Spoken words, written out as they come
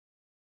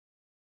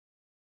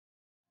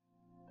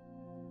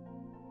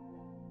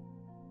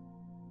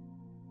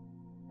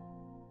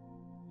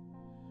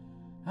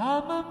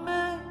I'm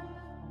amazed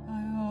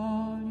by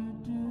all you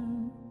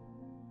do.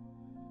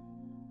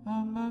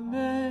 I'm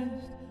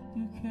amazed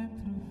you came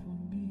through for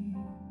me.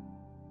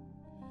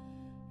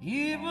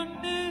 Even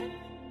in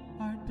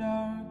my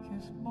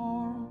darkest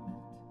moment,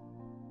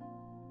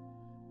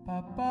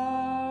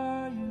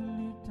 Papa, you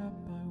lit up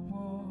my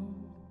world.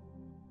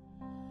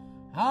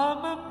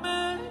 I'm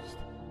amazed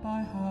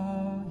by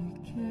how you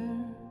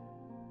care.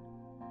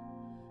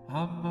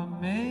 I'm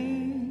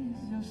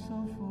amazed you're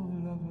so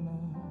full of love.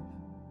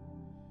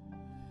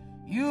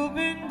 You've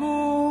been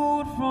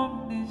good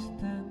from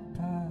distant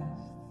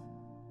past,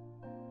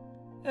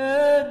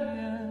 and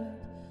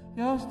yet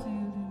you're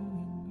still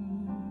doing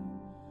good.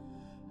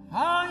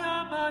 I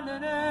am an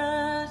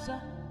Orenze,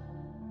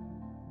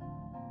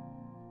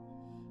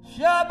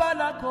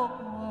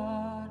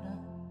 Shabalakokuada.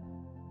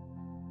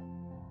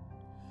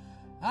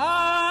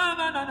 I'm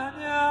an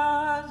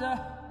Orenze,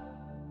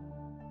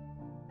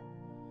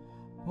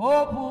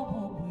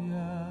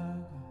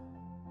 Popupuyaga,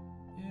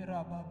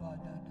 Irababa.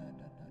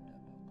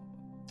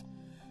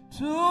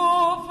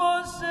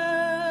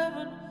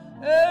 247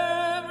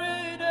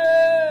 every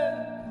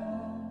day.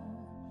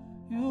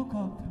 You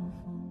come through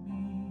for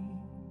me.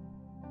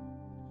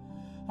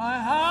 I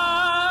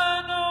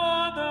had no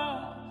other,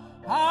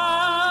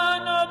 had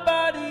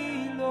nobody,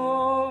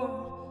 Lord.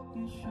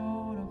 You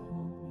showed up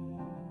for me.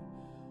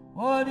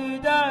 What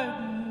did I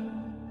do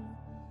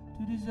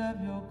to deserve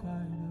your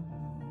kind of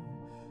love?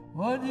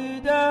 What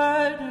did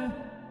I do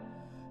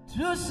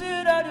to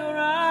sit at your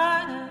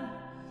right hand?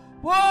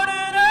 What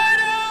did I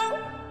do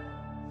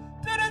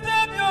to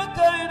deserve your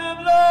kind of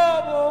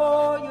love?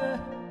 Oh yeah.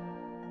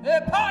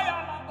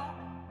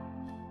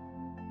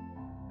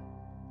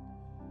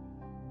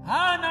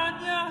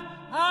 Ananya,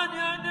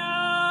 Ananya,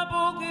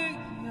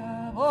 Bogiya,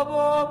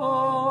 Bobo,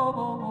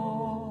 Bobo,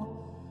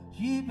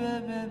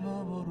 Jibebe,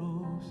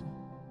 Boborosa.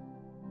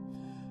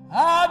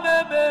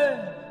 Amame,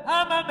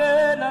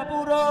 la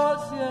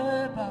Burosie,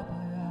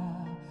 Papaya,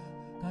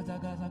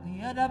 Kazagaza,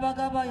 Yada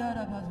Bagabaya,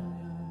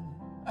 Bazuya.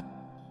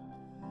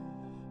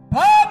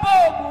 Papa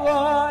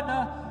Buana,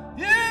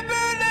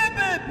 Ibele,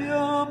 Baby,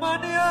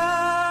 Mania,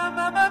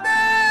 Mamma.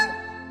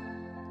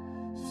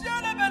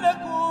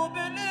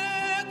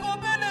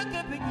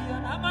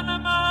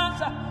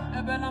 Amanamasa,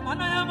 Ebela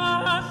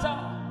Manayamasa,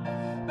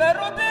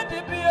 Berote di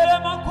Piera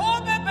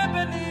Makobe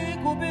Bebeli,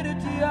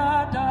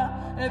 Kubiritiata,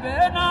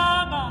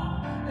 Ebenama,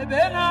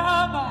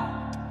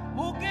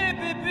 Uki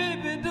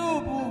Bibi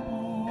Dubu,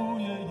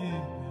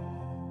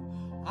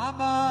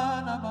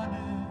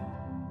 Amanamane,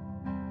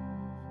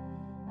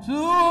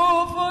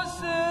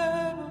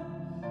 247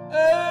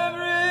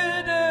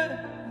 every day.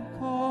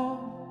 You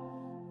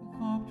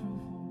come through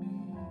for me.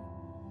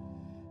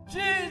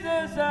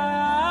 Jesus, I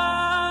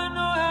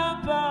no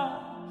helper,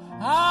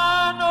 I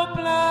no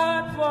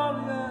plan for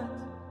yet.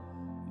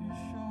 You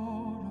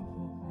showed up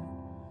for me.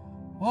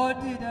 What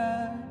did I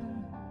do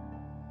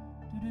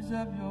to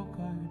deserve your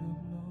kind of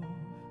love?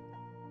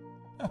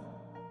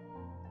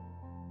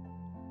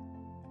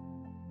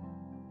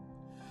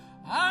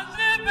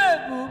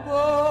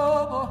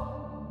 Azibebubobo,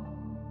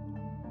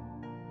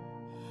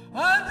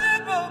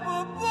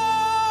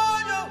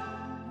 Azibebuboyo,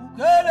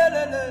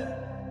 Ukelele,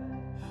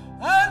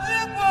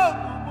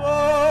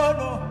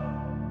 Azibebubono.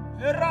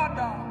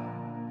 Erada,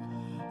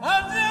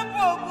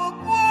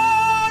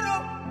 Azibubuoro,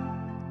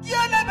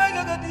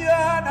 Yanabega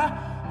Diana,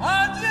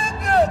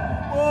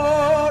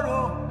 Azibuoro,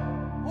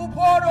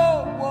 Uporo,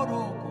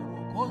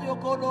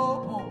 Koyokolo,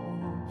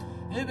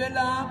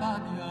 Ebela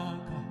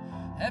Maniaka,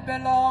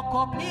 Ebela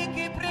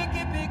Copliki,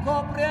 Priki, Pico,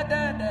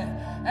 Predene,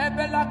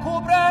 Ebela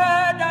Cubre,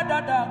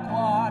 Dada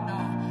Quana,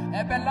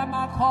 Ebela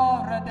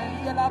Macora, de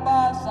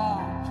Yelabasa,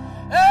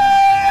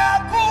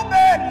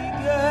 Akuberi,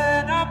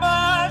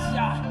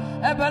 Namasia.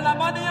 Ebela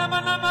mania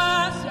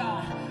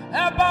manamasia,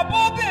 eba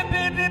bubi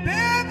bibi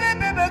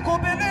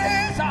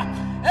kubilisa,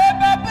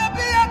 eba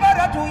bibi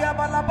abaratu ya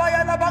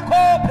balabaya na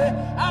bakope,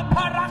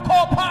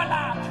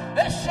 aparakopala,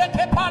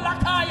 esheke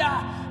palakaya,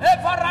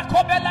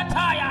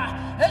 evarakobelataya,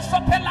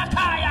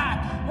 esopelakaya.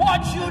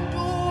 What you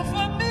do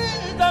for me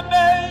is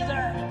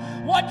amazing.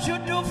 What you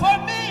do for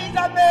me is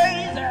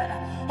amazing.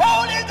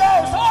 Holy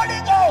Ghost,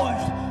 Holy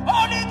Ghost,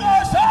 Holy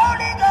Ghost,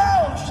 Holy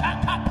Ghost,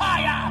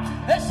 Shakapaya,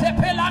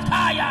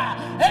 Esepelakaya,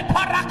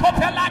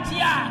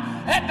 Eparakopelatia,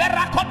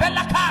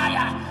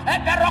 Eberakopelakaya,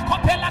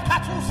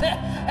 Eberokopelakatuse,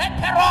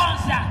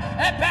 Eperonza,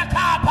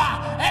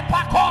 Ebekapa,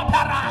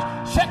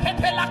 Epakopera,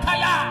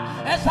 Shekepelakaya,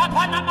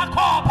 Ezapana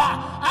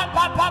Makopa,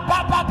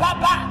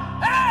 Ababa,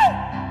 hey!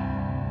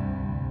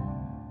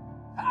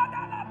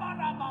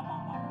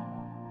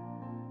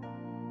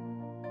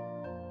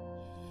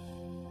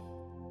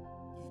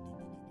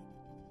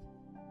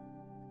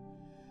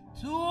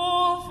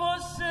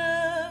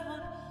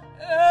 247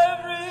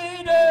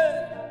 every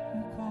day.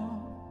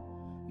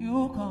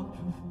 You come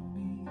through for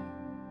me.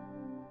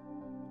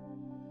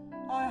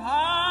 I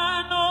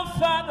had no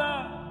father,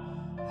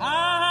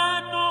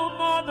 had no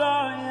mother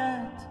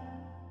yet.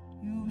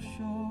 You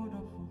showed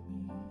up for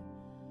me.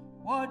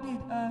 What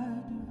did I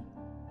do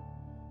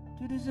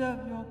to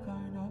deserve your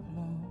kind of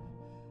love?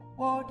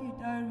 What did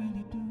I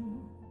really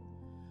do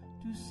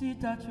to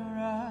sit at your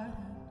right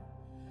hand,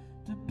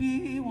 to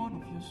be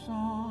one of your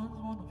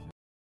sons,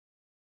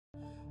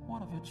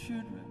 one of your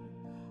children,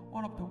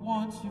 one of the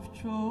ones you've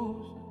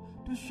chosen,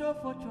 to show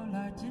forth your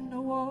light in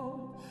the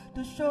world,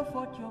 to show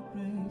forth your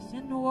grace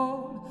in the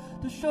world,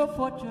 to show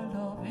forth your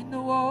love in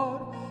the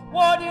world.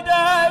 What did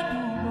I do,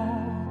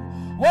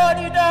 Lord? What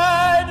did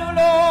I do,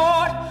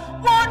 Lord?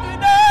 What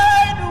did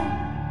I do?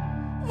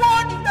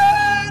 What did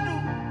I do?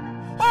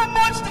 How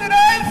much did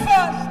I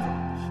fast?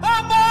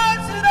 How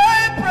much did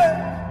I pray?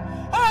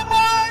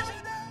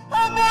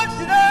 How much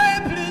did I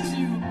please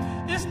you?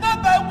 It's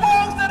not by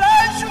works that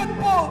I should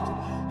boast.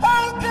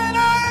 How can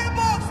I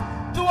boast?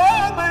 To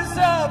all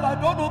myself, I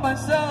don't know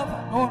myself.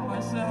 I don't know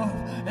myself.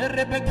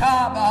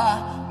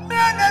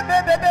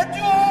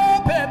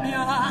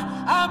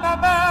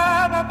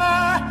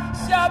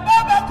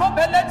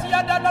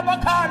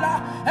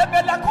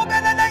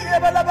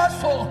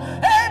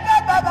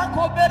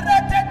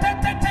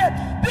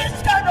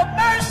 This kind of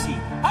mercy,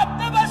 I've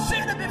never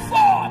seen it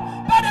before.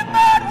 But a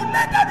man who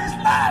laid down his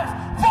life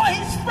for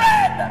his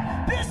friend.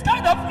 This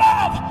kind of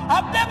love,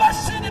 I've never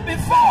seen it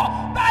before.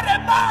 But a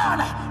man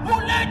who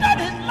laid down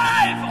his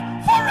life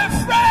for a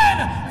friend,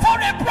 for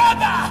a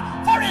brother,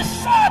 for his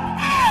son.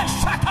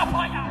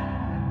 Shakapaya.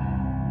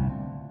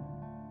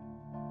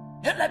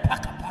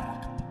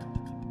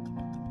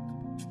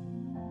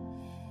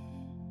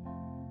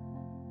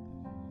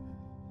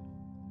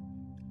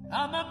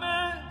 I'm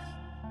amazed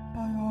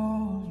by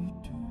all you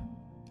do.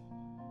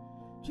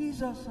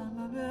 Jesus, I'm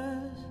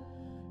amazed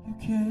you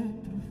came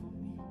through for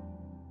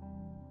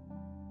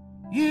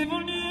me.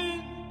 Even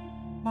in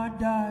my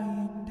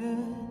dying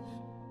days,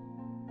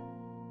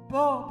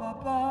 oh,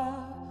 Papa,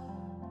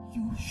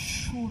 you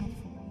showed up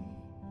for me.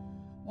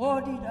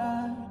 What did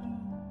I do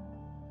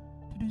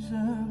to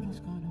deserve this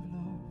kind of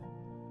love?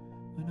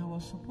 When I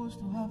was supposed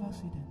to have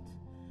accident,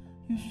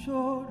 you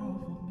showed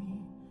up for me.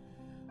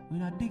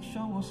 When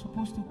addiction was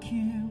supposed to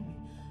kill me,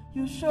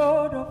 you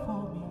showed up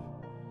for me.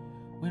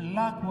 When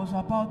lack was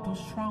about to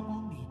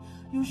strangle me,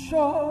 you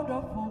showed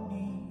up for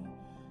me.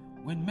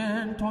 When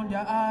men turned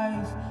their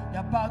eyes,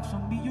 their backs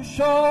on me, you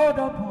showed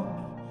up for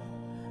me.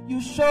 You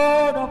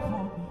showed up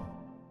for me.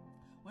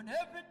 When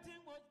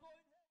everything was going.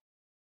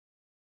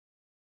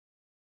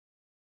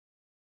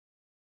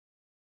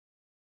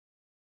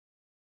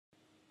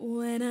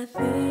 When I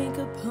think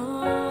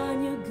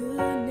upon your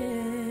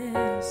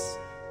goodness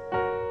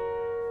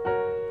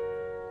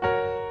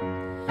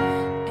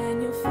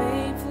and your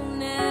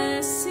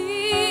faithfulness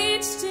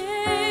each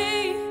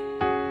day,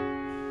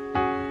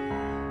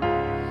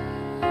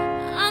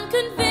 I'm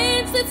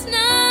convinced it's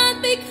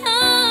not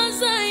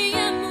because I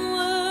am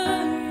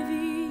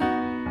worthy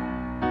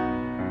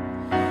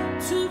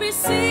to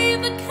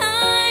receive the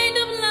kind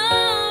of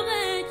love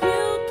that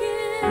you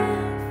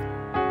give,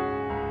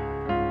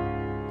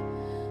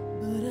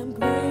 but I'm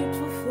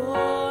grateful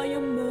for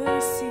your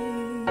mercy,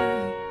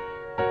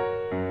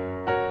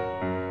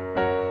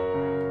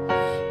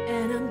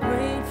 and I'm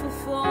grateful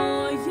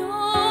for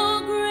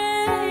your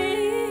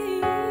grace,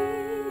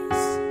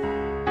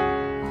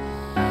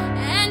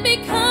 and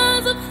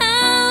because of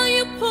how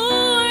you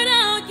poured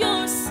out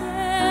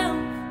yourself,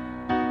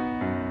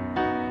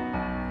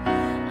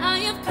 I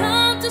have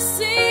come to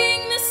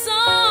sing this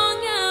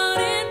song out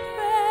in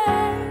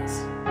praise.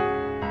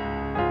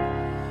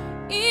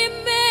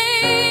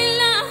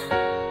 Imela,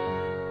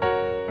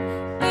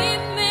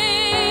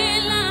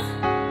 Imela,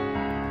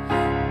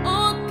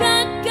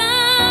 Okaka,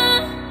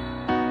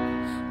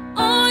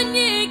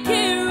 Onyekerua.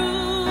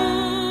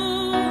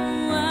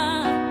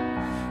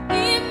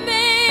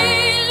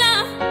 Imela,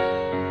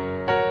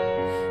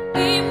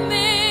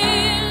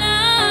 Imela,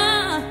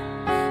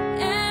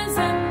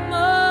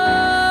 Ezemo.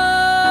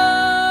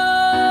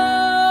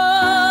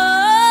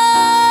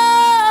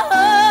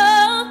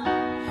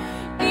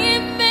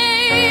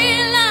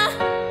 Imela,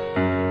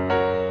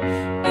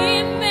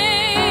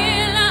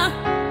 Imela,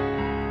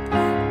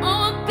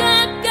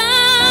 Okaka,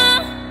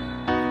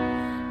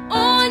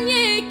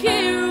 Onyekerua.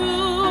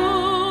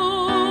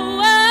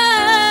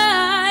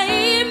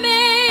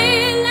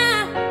 Imela,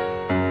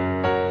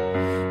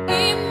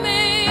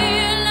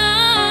 Imela,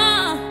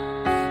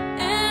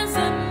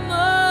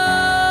 Ezemo.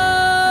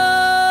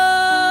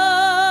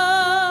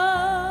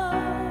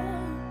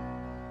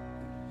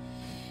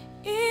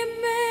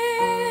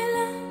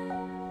 Imela,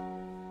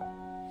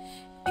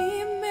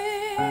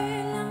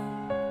 Imela,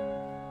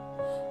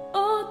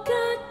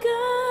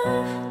 Okaka,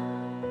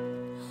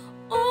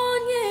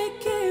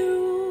 Onyekerua.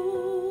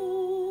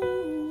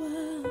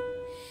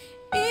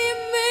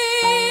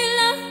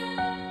 Imela,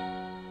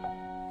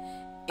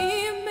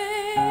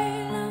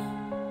 Imela,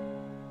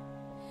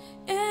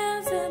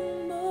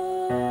 Ezemo.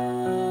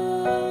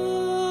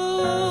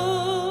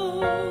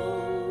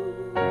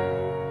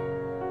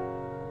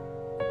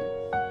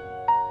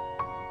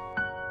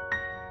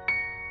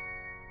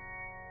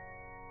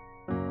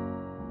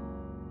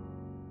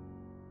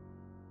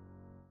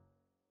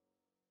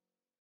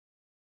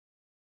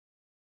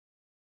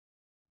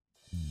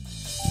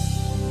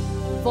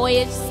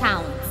 Voyage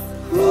Sounds.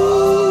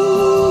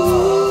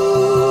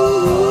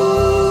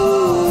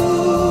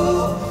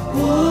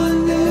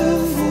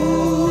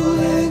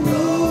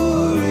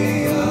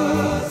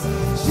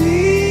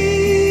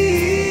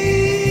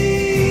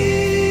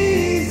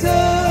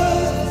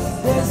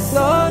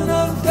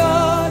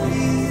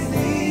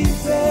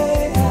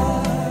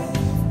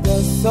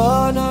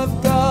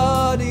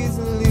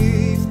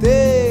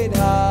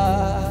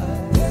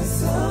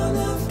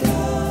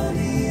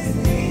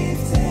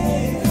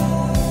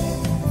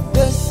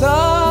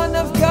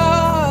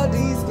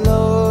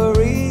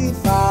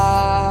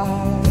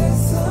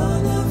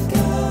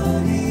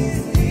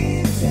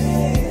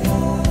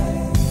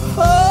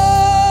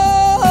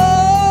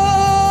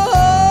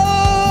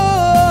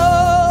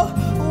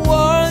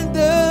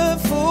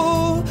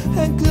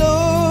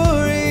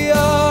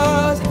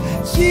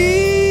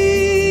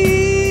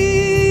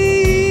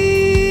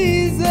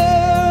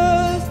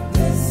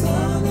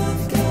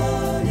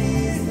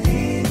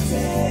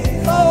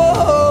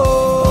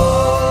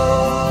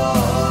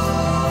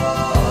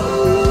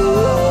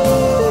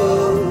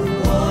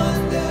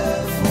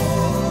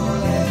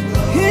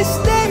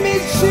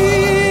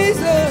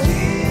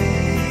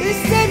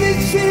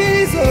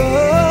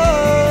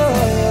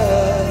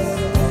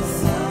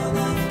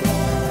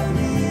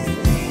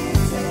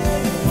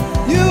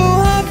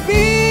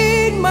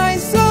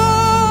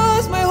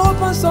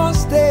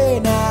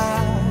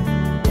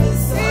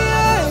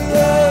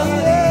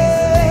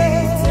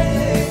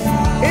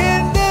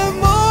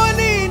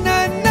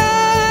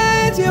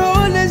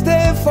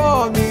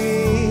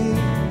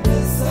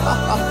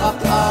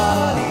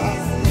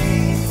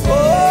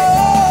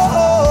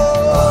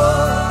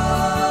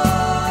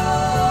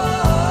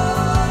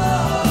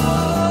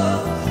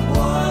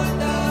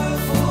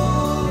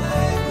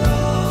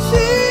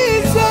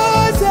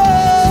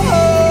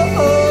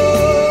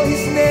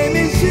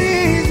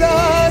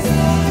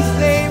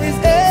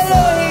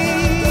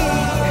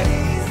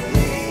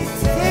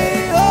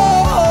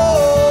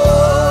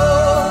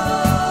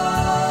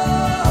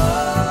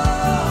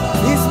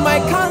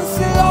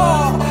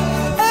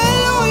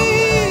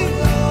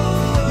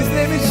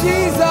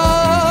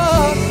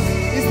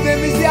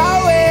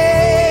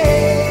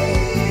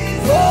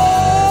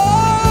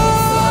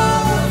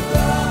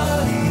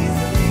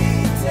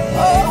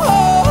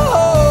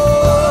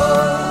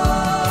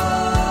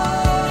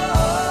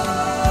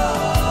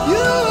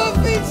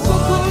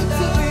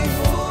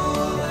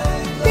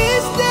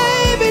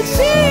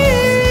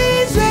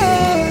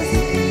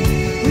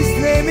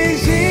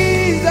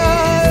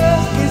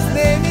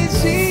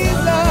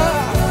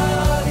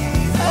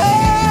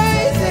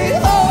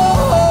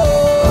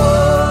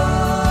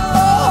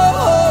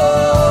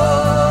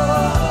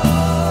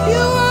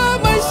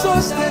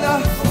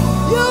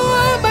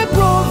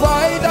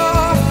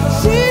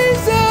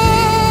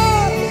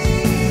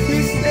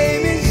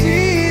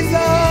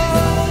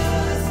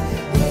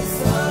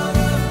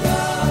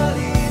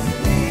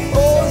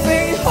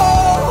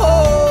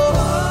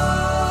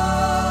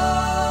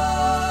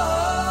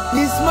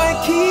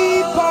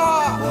 keeper,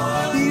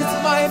 He's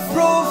my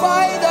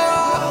provider,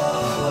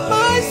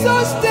 my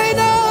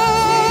sustainer.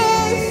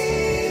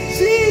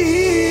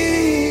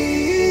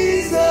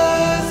 Jesus,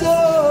 oh,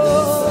 the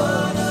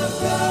Son of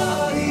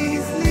God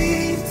is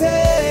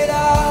lifted up.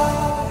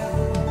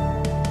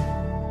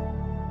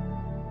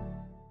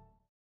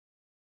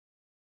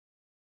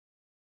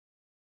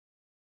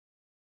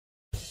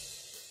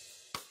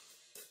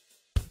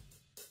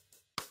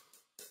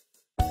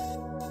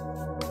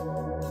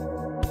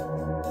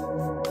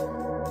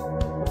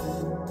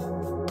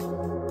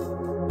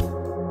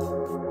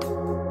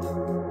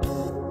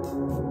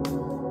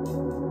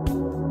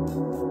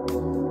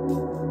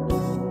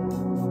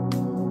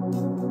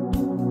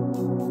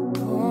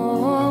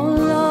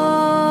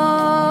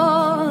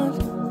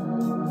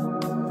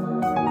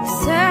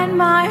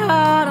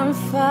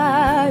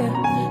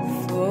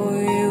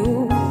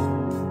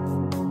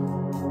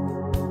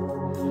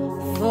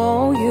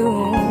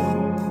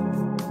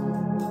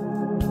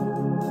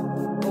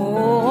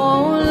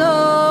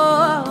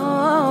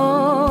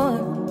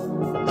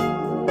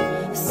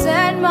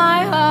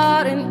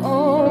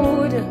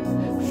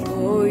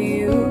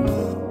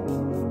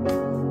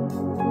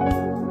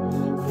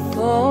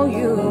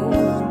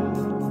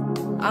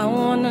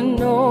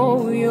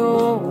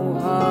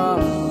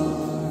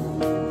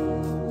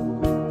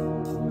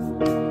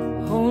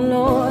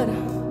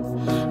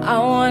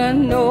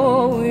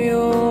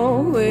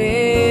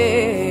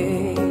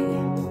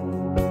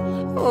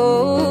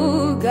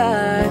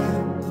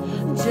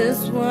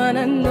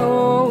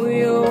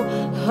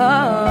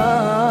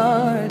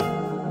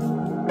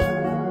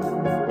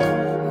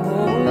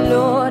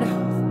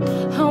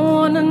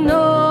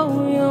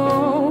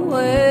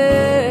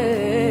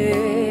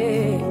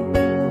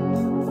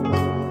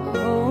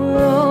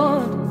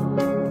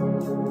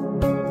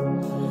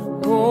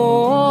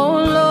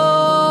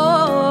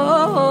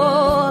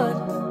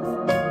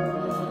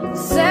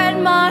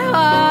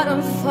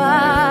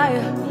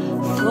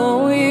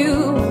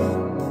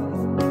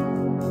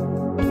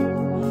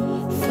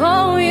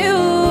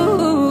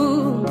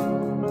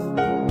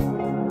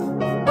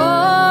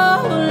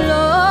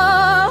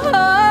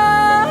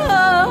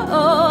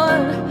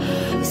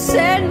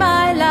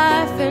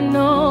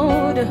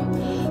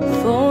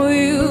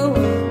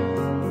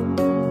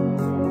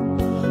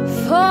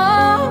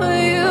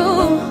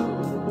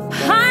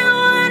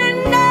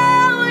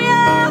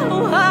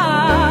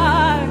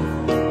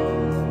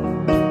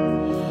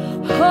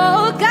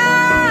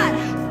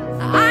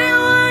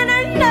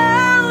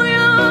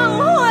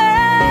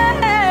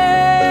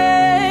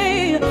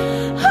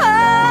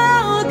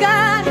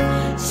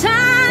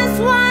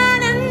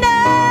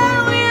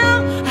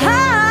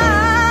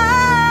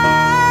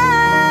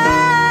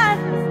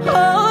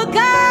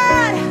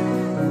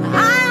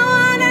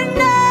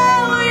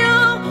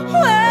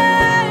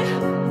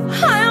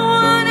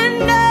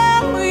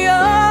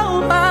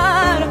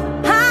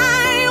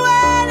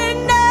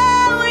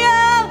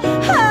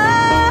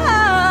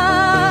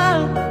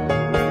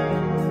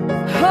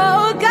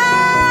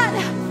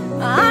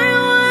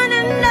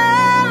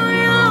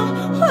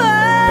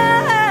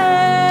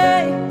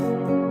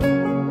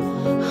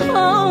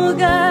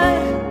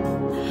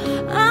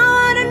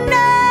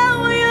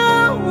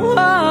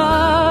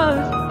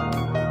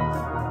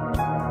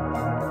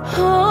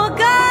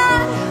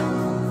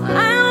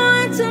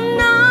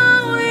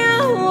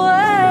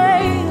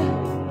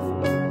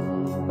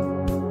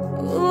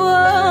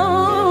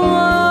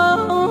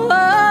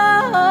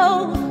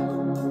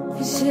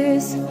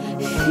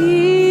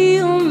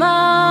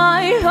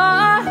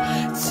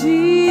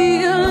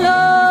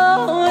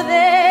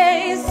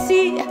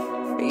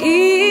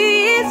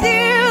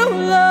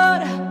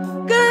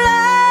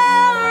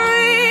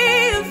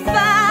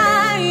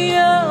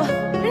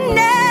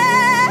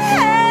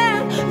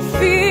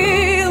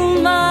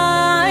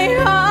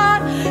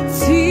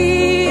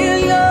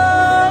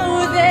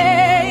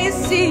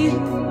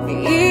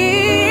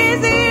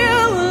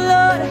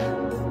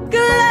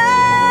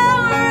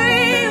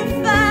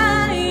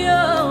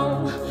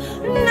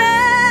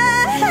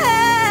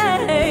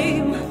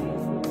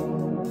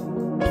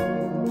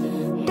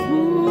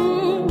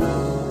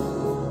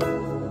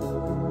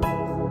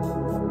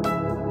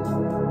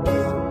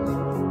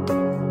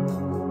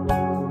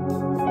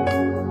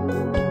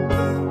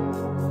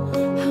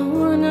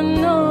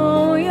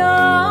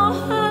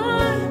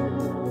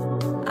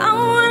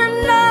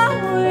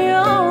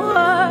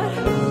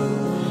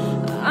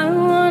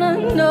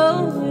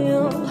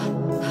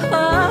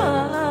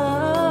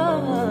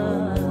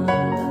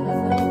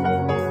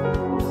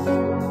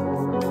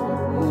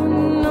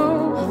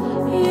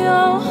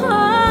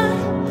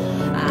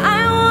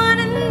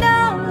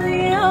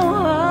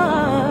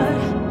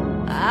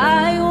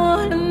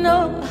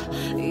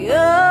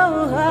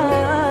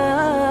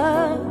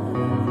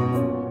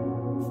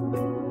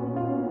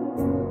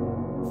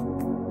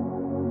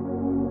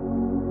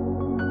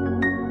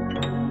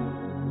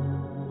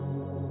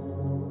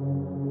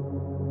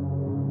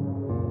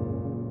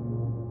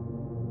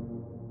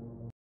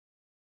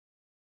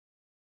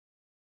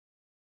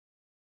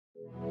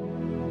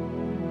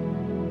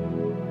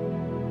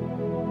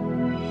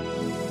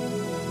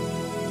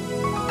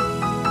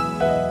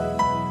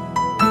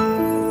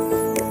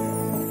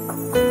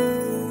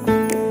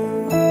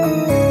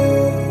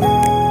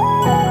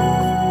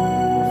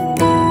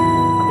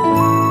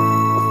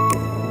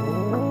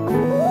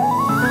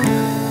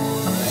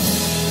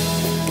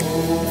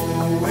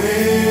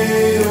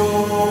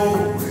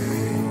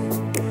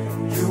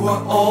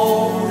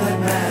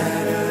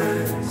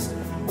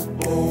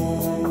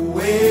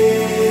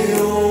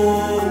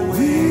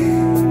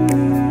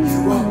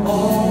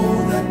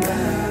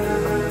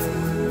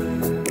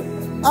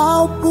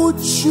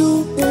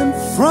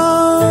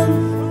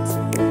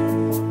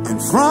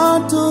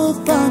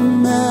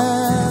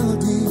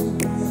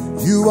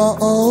 You are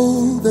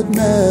all that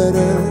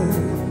matters.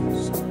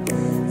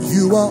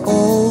 You are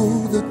all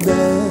that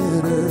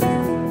matters.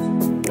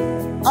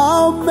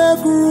 I'll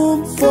make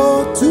room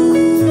for two.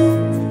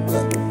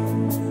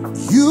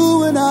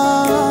 You and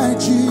I,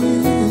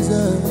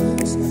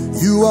 Jesus.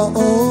 You are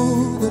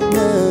all that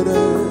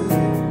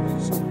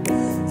matters.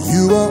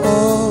 You are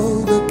all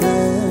that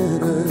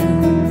matters.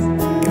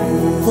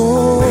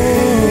 Oh,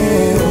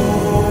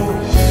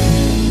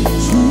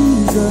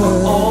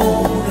 Jesus.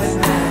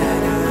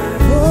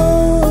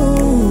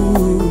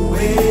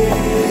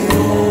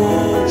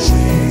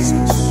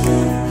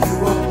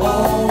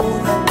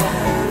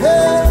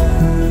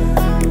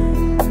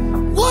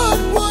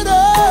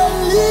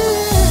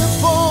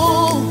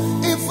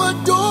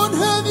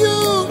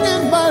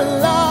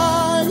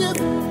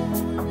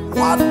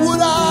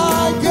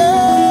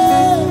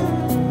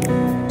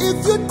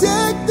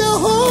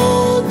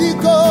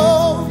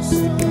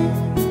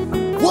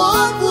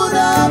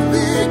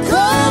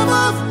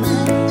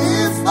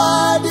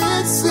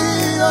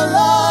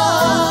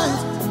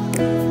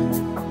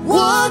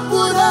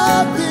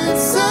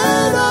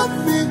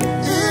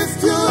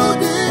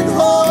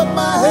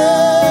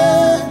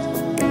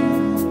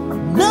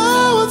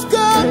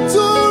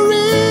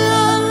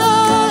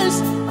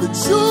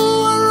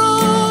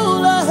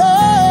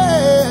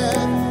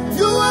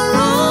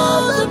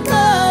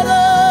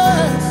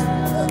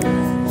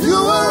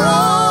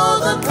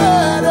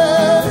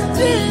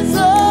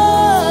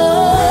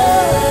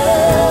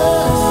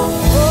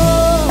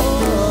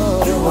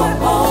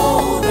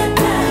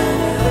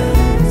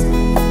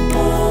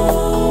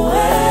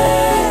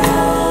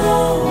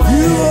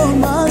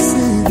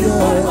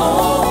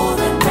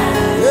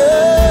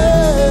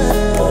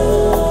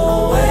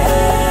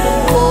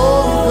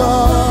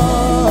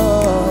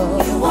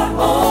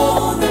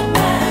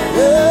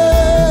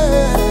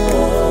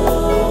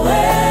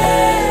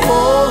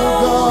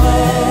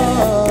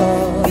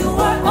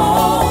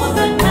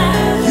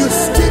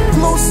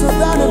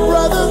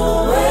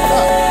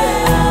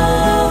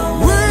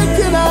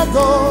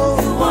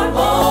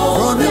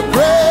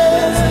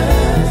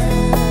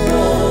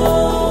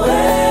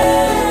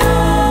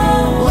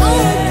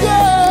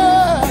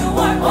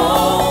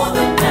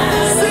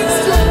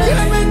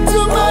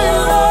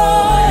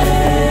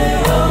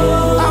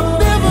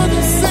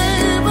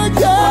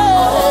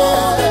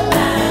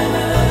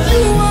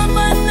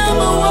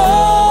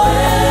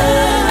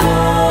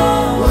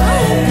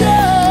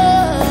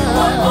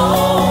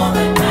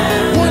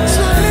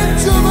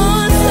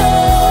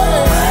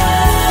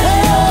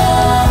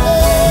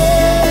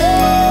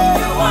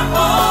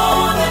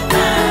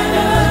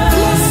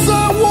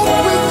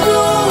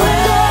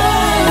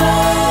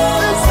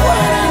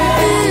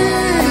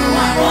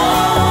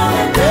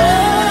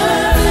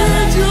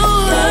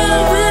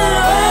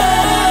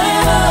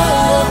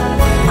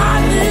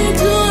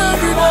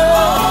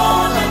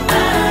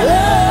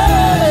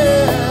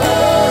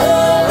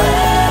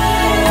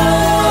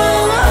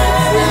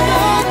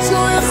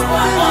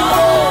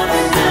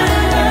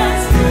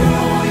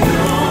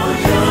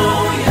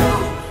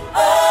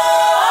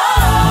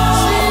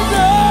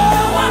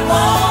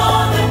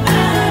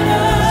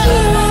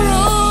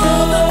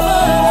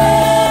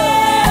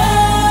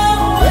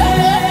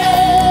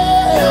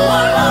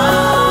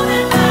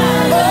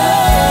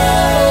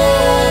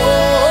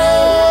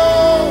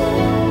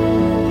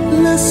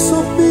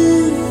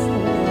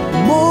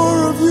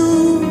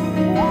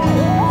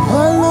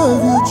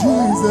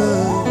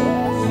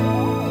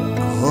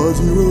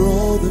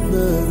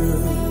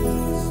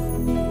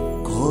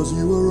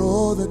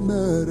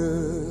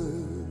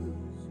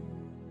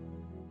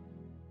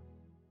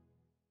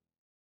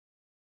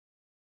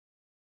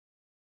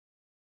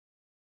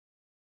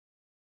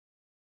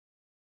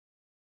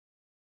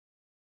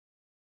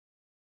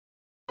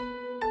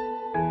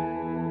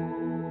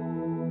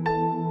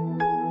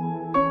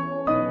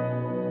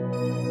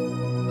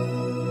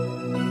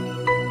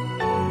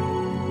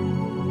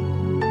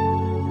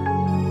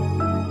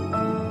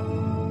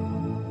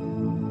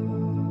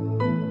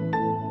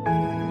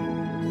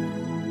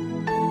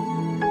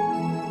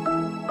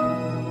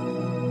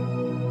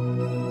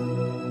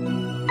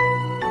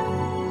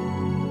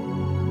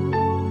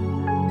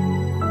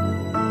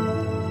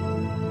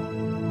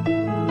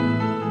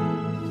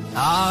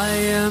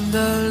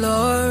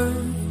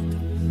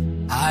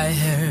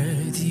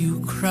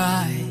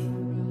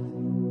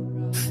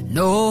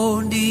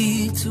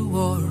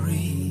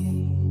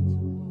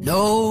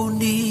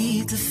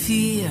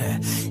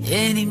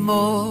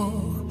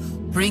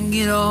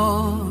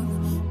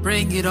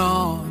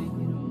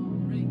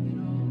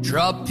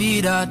 Drop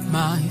it at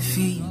my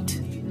feet.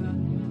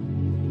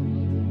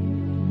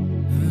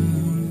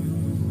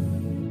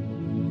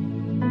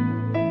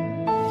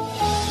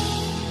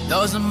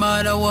 Doesn't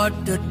matter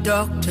what the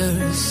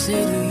doctors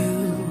say to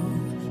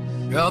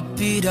you. Drop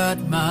it at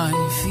my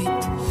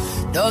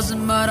feet.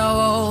 Doesn't matter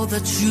all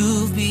that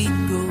you've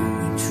been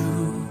going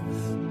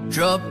through.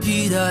 Drop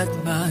it at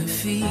my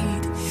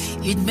feet.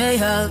 It may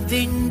have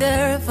been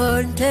there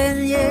for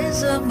 10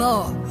 years or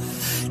more.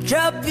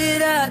 Drop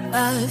it at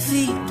my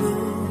feet,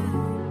 oh.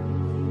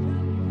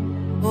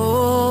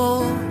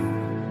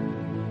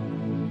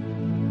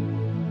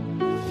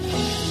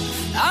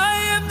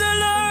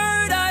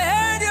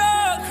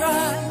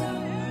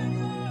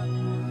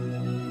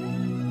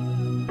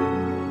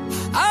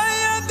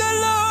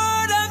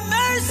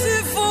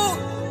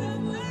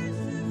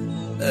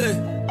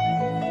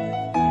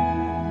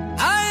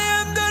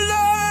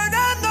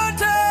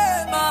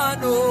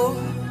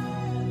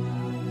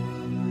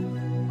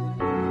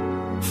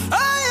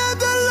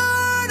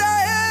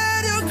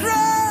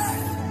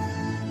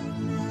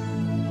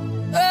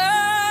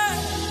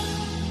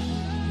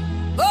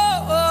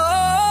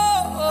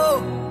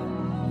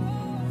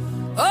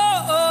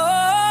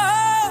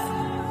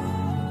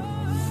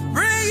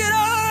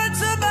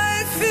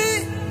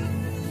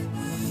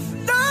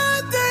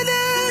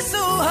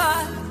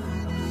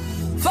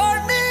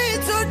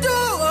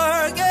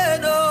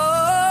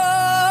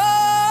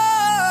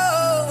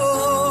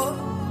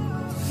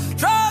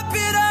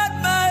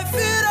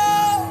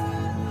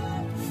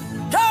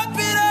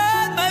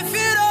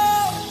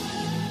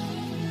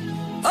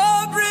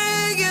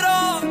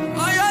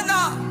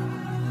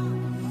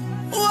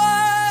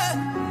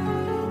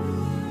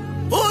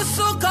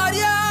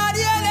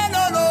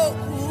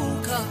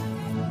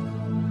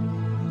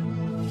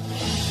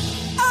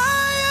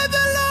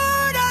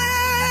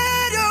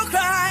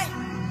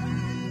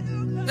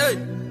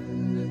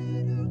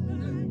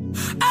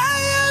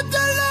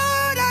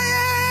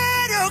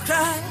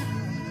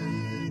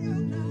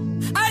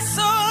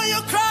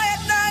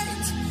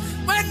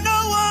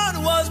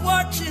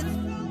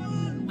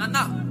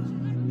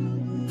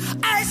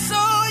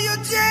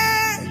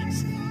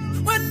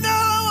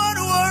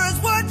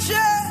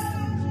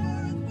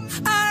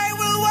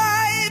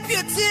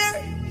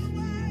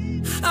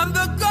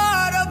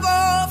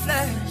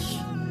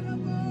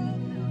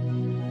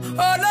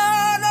 Oh, no,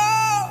 no.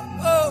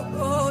 Oh,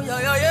 oh,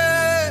 yeah, yeah,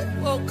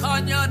 yeah. Oh,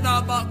 Kanya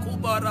Naba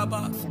Kubaraba.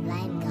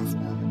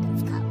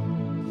 SublimeGospel.com.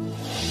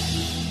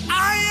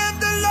 I am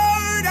the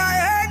Lord, I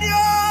heard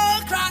your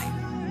cry.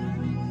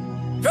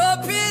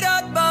 Drop it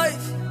at my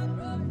feet.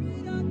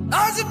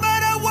 Doesn't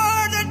matter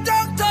what the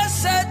doctor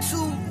said to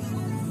you.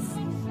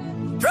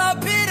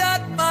 Drop it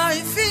at my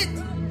feet.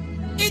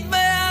 It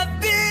may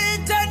have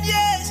been 10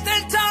 years,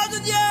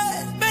 10,000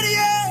 years, many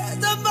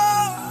years or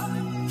more,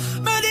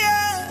 many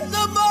years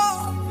or more.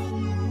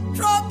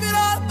 Drop it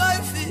at my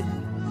feet.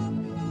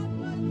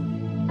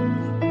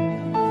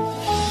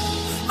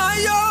 My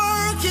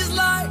yoke is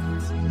light,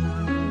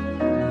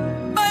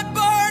 my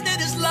burden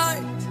is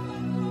light.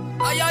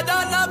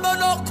 Ayadala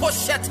mono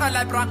kosheta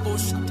lebrango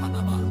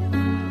shatanaba.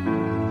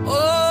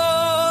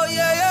 Oh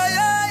yeah, yeah,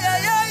 yeah, yeah,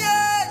 yeah,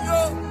 yeah,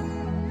 yo.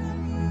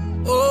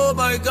 Oh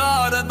my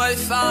God and my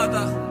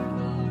Father,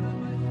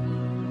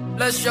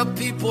 bless your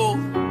people.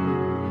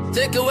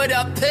 Take away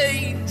their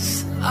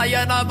pains.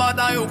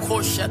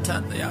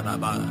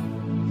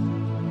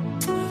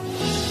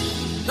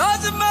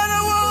 Doesn't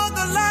matter what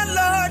the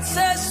landlord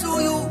says to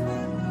you.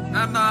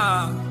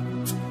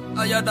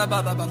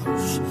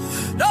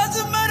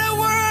 Doesn't matter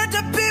what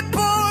the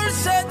people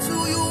say to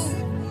you.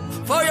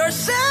 For your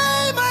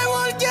shame, I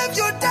will give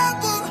you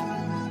double.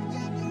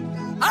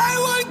 I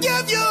will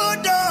give you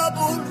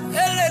double.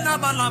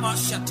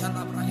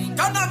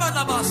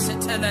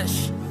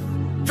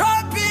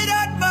 Drop it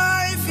at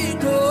my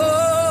feet.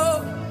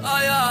 Oh,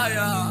 ay, ay,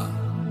 ay.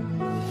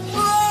 Oh,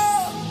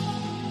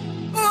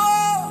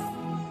 oh,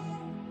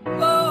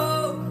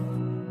 oh,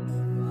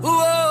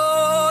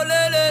 oh,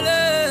 le, le,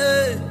 le.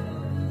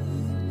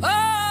 Oh.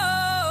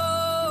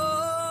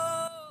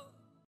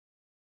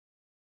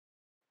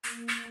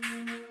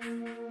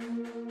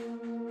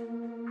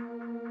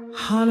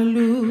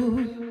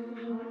 Hallelujah.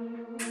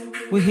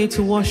 We're here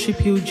to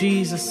worship you,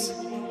 Jesus.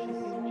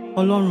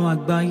 Ọlọ́run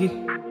àgbáyé,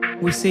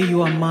 we say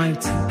you are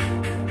mighty.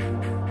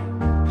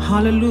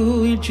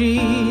 Hallelujah,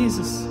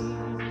 Jesus.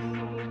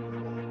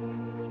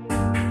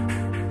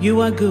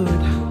 You are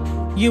good.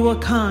 You are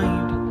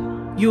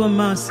kind. You are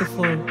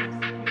merciful.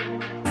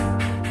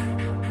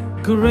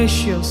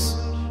 Gracious.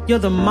 You're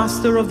the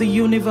master of the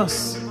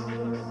universe.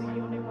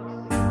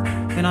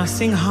 And I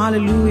sing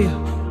hallelujah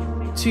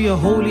to your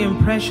holy and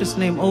precious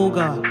name, O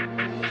God.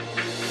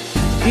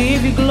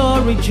 Give you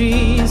glory,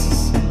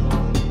 Jesus.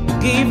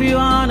 Give you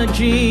honor,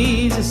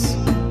 Jesus.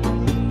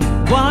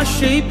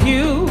 Worship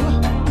you,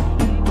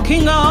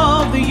 King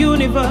of the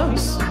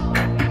universe,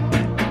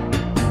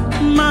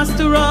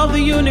 Master of the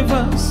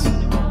universe.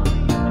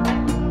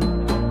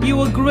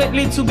 You are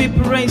greatly to be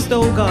praised,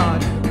 O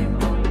God.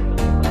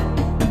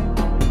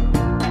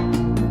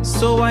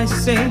 So I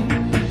say,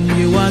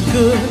 you are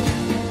good,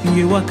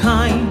 you are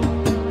kind,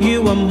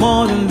 you are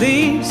more than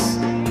this.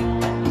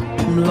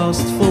 I'm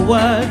lost for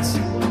words,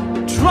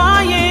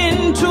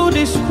 trying to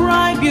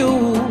describe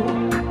you.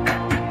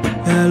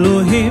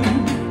 Elohim,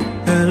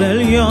 El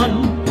Elyon,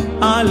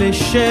 Ale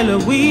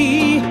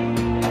Shelawi.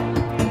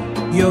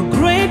 Your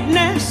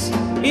greatness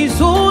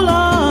is all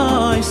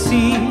I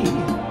see.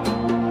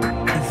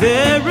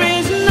 There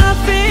is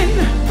nothing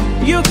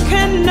you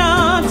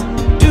cannot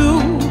do.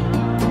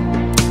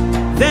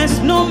 There's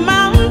no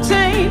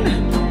mountain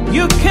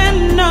you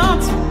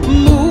cannot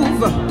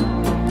move.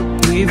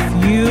 If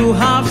you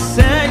have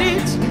said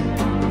it,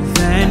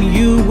 then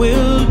you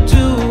will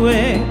do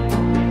it.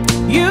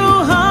 You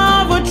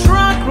have a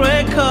track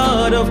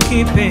record of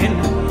keeping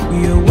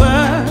your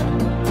word,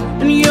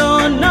 and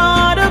you're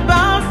not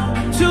about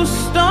to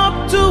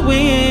stop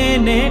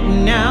doing it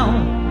now.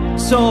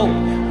 So,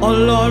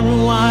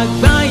 Ọlọ́run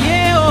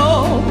àgbáyé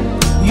o,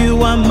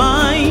 you are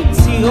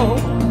mighty o.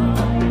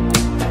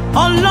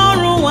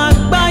 Ọlọ́run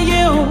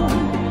àgbáyé o,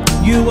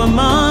 you are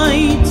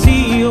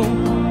mighty o.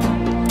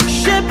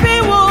 Ṣebí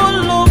wọ́n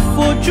ló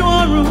fojú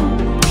ọ̀run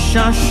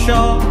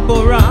ṣaṣọ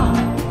bora.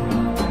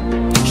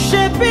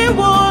 Ṣebí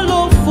wọ́n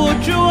ló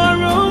fojú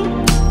ọ̀run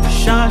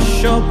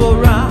ṣaṣọ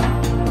bora.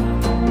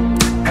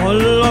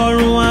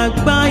 Ọlọ́run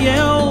àgbáyé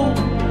o,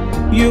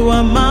 you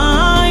are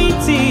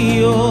mighty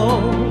o.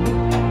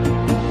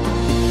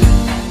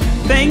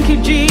 Thank you,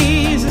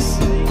 Jesus.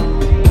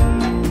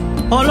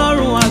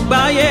 Ọlọ́run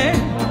àgbáyé,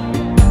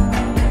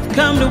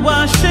 come to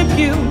worship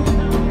you.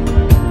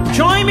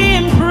 Join me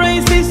in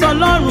praises,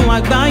 Ọlọ́run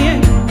àgbáyé.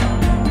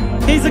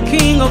 He's the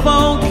King of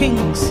all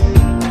kings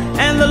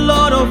and the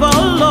Lord of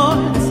all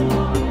lords.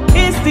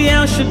 He's the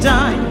El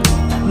Shaddai,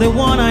 the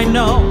one I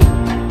know.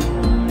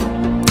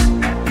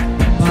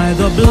 By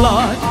the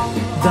blood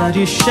that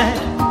you shed,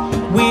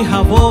 we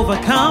have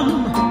overcome.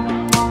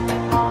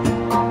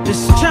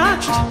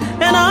 Discharged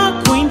and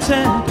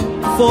acquainted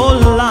for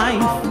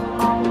life.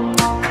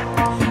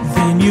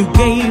 Then you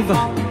gave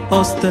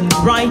us the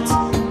right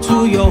to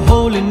your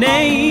holy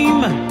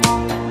name.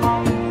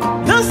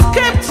 The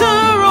scepter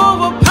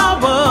over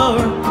power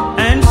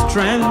and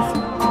strength.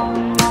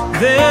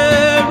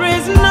 There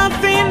is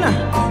nothing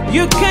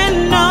you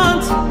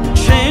cannot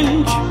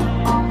change.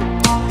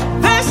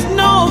 There's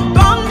no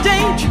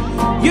bondage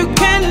you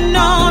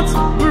cannot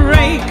break.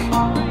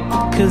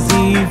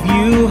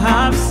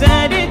 have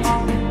said it,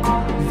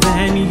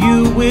 then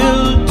you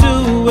will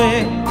do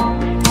it.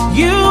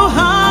 You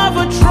have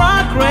a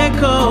track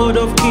record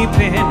of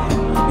keeping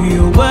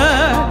your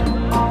word.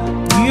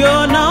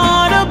 You're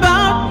not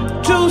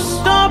about to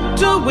stop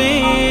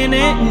doing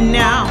it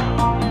now.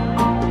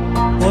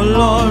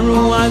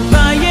 Ọlọ́run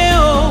àgbáyé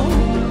o,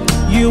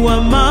 you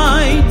are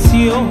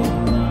mighty o.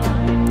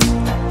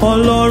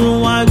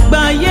 Ọlọ́run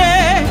àgbáyé,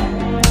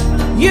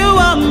 you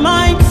are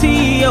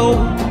mighty o.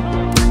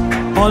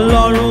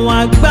 Ọlọ́run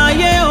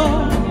àgbáyé o,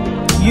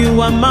 you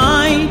are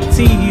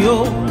mighty o.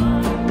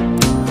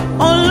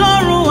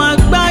 Ọlọ́run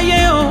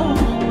àgbáyé o,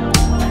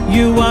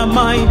 you are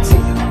mighty.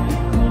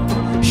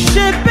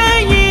 Ṣé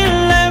bẹ́yìn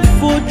lẹ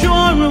fojú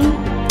ọ̀run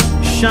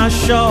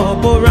ṣaṣọ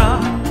bora?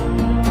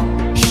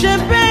 Ṣé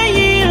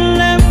bẹ́yìn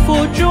lẹ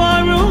fojú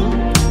ọ̀run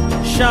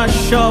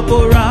ṣaṣọ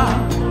bora?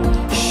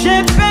 Ṣé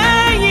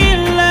bẹ́yìn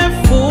lẹ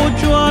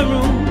fojú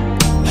ọ̀run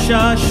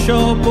ṣaṣọ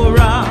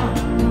bora?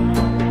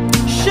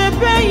 Ṣé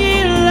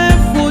bẹ́yìn lẹ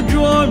fojú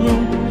ọ̀run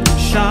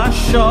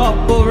ṣaṣọ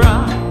bora?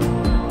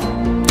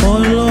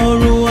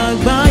 Ọlọ́run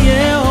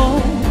àgbáyé o,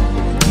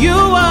 you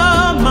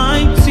are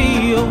mighty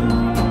o.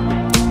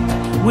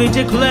 We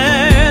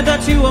declare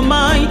that you are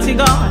mighty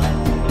God.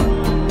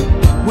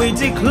 We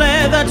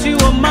declare that you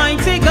are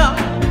mighty God,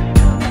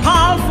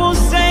 powerful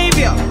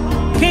Savior,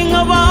 King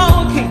of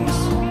all kings.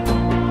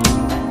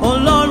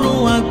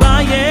 Ọlọ́run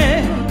àgbáyé,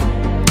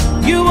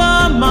 you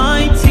are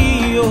mighty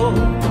o.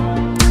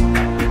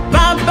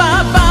 Baba,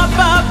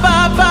 Baba,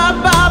 Baba,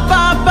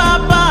 Baba,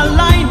 Baba,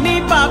 láìní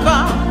bàbá.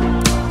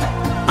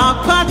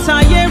 Àpáta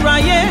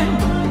ayérayé,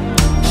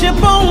 ṣe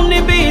bóun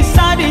níbi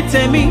ìsádi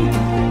tèmi.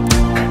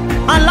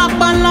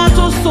 Alápálá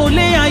tó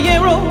sòlé ayé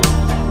ró,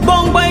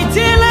 gbòǹgbò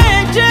ìdílé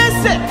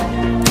Jésè.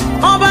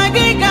 Ọba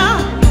gíga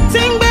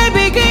tí ń gbé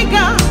bí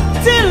gíga,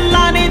 tí ń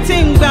lani tí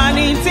ń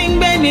gbani tí ń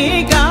gbé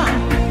níga.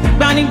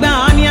 Gbanigba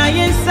ni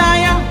ayé ń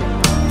sáyà,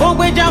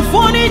 ògbèjà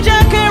fún níjà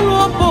kẹrù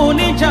ọ̀pọ̀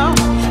oníjà.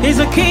 He's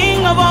the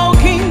King of all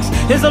kings,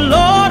 He's the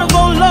Lord of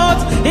all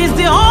lords. He's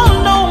the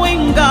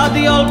all-knowing God,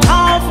 the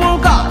all-powerful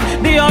God,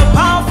 the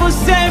all-powerful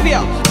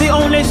Savior, the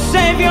only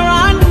Savior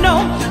I know,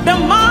 the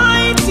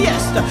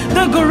mightiest,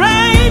 the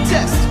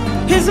greatest.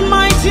 He's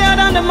mightier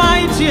than the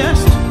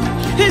mightiest.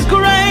 He's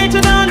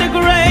greater than the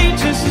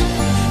greatest.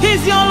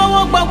 He's the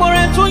all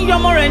gbàgbọ́rẹ̀ tó ń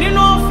yọmọ rẹ̀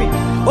nínú ọ̀fìn.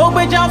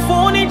 Ògbèjà fún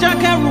oníjà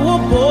kẹrù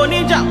òpó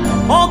oníjà.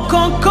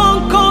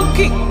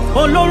 Ọ̀kọ̀ọ̀kọ̀ọ̀kì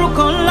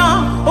olórúkọ ńlá,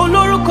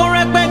 olórúkọ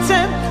rẹpẹtẹ.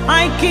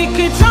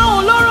 Àìkìkìtà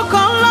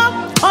olórúkọ ńlá.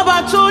 Ọba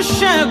tó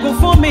ṣẹ́gun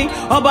fún mi,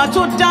 ọba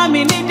tó dá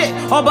mi nídè,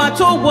 ọba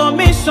tó wọ̀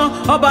mí sàn,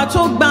 ọba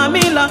tó gbà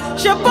mí là.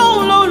 Ṣé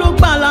bóun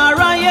lolùgbàlà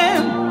aráyé?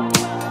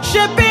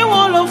 Ṣé bí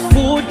wọ́n lọ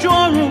fojú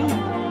ọ̀run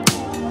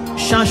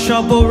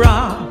ṣaṣọbora?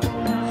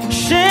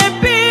 Ṣé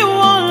bí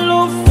wọ́n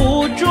lọ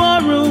fojú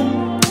ọ̀run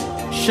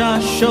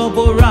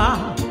ṣaṣọbora?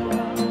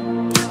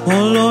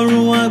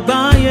 Ọlọ́run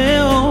àgbáyé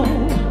o,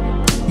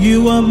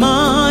 you are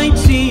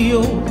mighty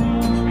o,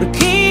 the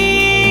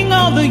King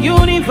of the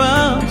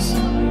universe.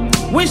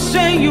 We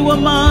say you are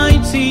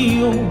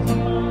mighty o.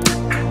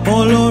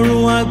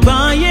 Ọlọ́run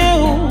àgbáyé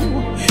o,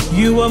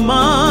 you are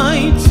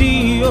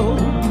mighty o.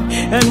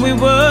 And we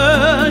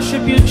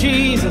worship you,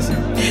 Jesus.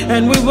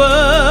 And we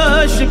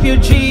worship you,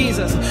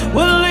 Jesus.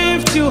 We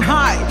lift you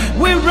high.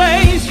 We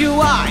raise you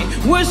high.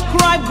 We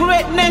ascribe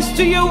greatness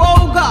to you,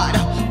 oh God.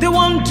 The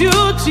one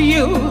due to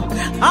you.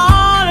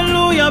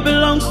 Hallelujah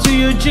belongs to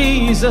you,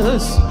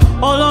 Jesus.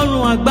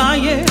 Ọlọ́run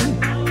àgbáyé.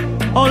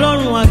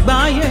 Ọlọ́run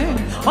àgbáyé.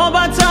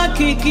 Ọba tá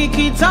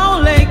kìkìkìtà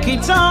ò lè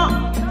kìtà.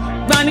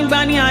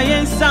 Gbanigbani ayé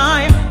ń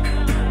sáyà.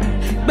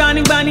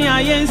 Gbanigbani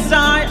ayé ń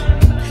sáyà.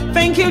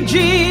 Thank you,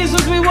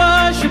 Jesus, we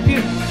worship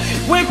you.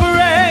 We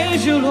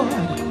praise you, Lord.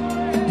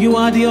 You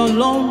are the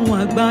Ọlọ́run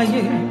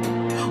àgbáyé.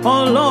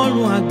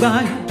 Ọlọ́run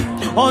àgbáyé.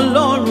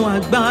 Ọlọ́run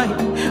àgbáyé.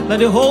 Let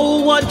the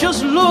whole world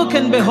just look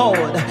and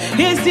behold.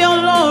 He's the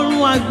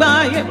Ọlọ́run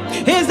àgbáyé.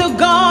 He's the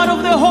God of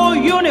the whole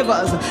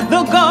universe,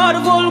 the God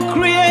of all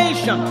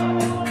creation.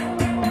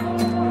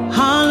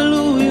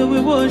 Hallelujah, we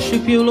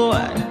worship you,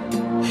 Lord.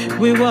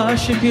 We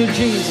worship you,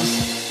 Jesus.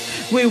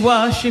 We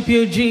worship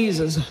you,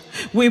 Jesus.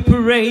 We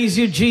praise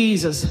you,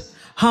 Jesus.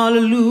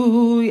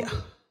 Hallelujah.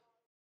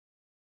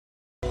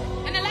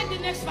 And I like the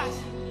next verse.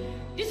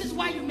 This is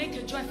why you make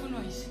a joyful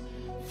noise.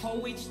 For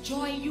with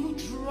joy you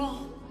draw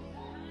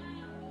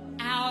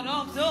out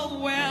of the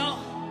well,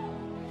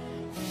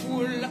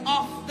 full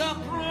of the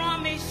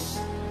promise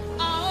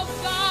of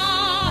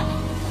God.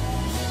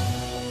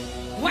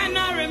 When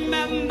I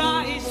remember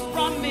his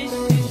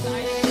promises,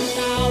 I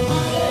shout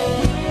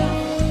hallelujah.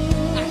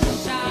 I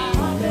shout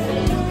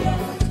hallelujah.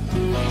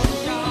 I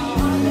shout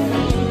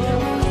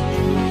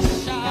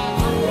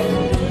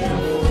hallelujah.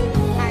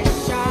 I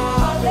shout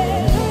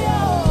hallelujah.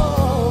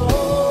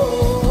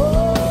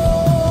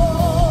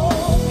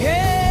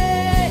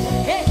 Hey,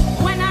 hey.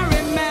 When I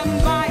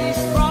remember his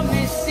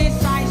promises,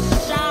 I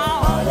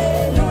shout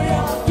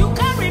hallelujah. You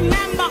can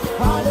remember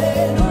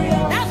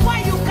hallelujah. That's why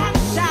you can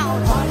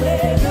shout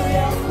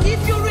hallelujah.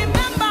 If you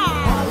remember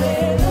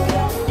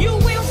hallelujah.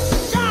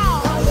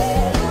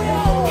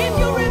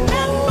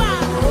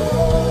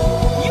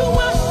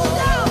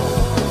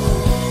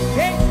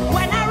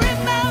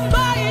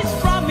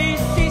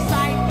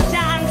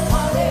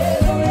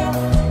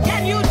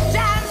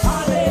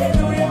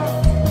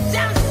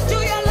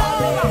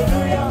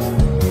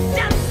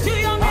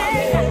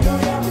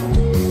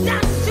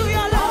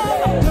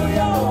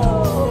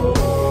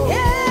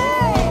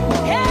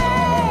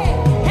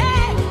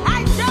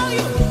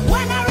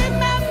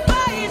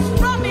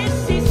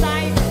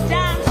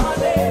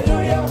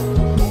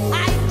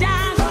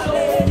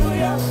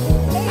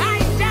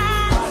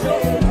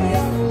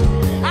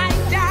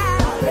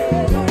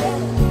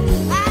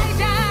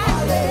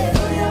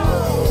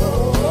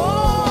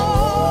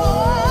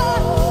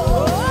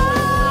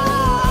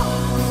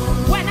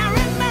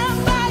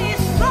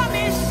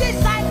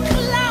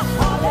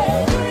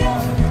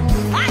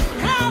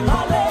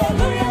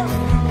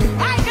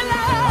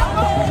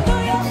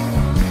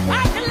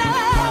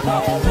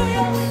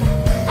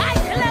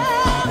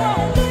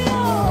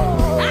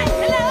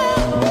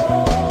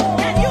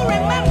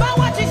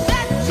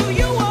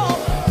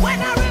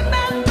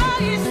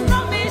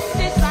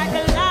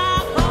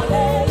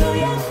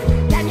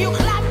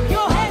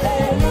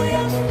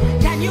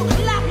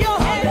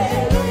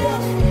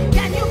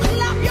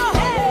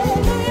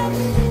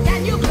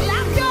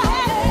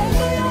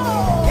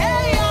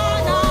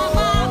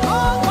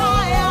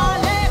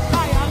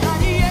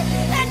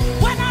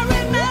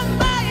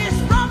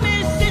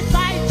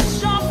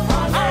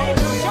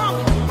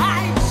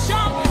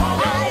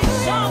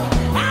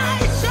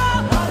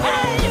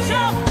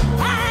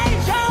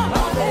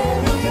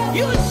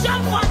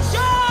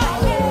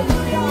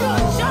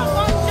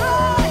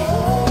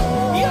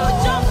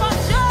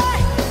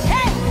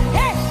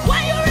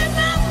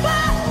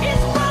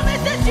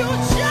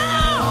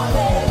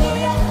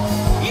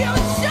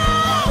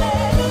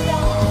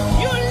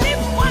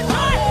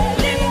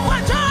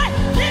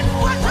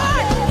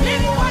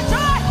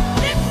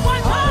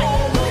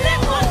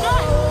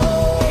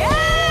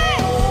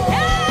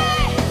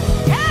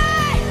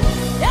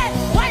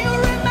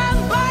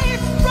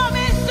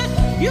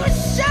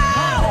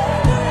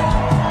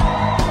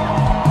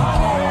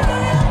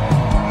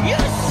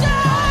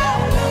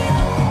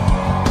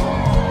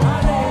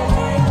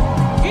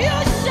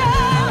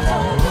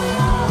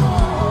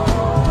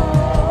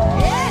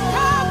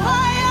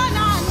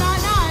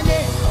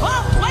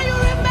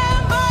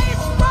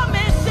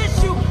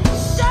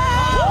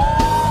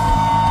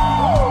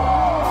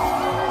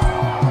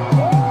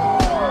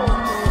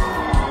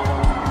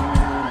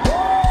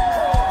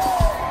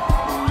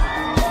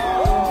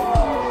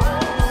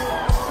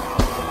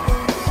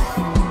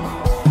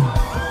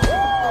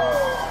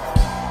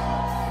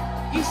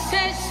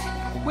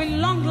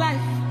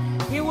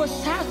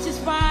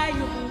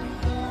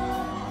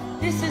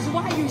 this is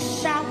why you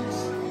shout.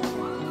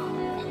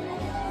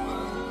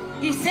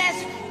 He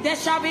says, there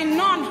shall be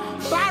none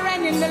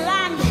barren in the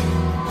land.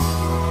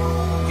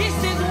 This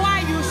is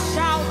why you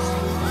shout.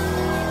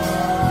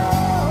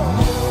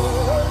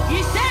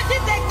 He says,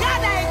 if they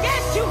gather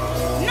against you,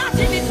 not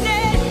in his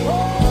name,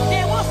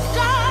 they will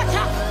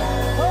scatter.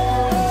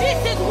 This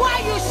is why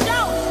you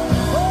shout.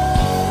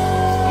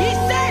 He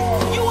says,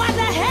 you are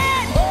the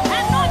head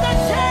and not the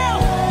tail.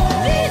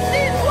 This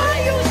is why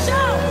you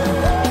shout.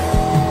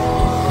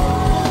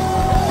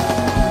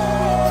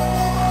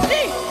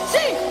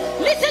 See,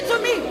 listen to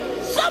me.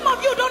 Some of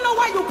you don't know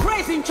why you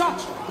praise in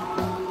church.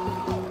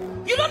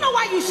 You don't know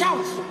why you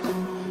shout.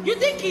 You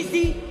think it's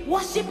the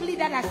worship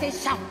leader that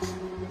says shout.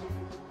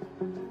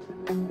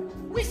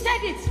 We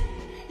said it.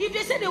 If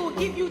they say they will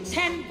give you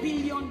 $10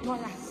 billion, will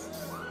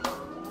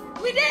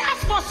they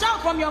ask for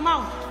shout from your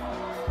mouth?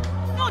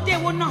 No, they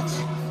will not.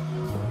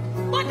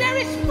 But there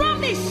is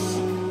promise.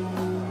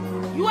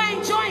 You are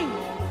enjoying.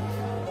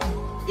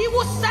 He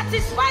will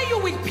satisfy you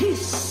with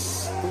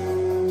peace.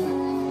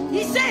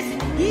 He says,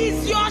 he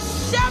is your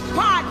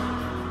shepherd.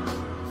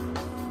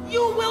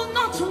 You will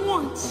not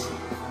want.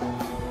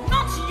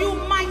 Not you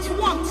might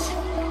want.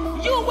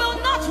 You will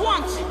not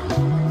want.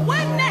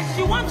 When next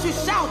you want to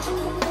shout,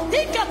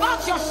 think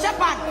about your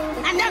shepherd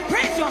and then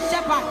praise your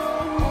shepherd.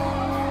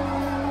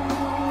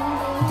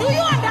 Do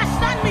you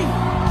understand me?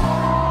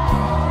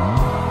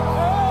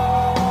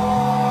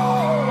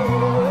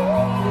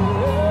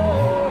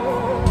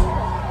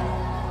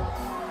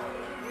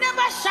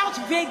 Never shout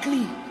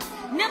vaguely.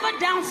 Never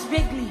dance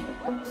vaguely.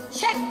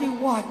 Check the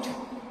word.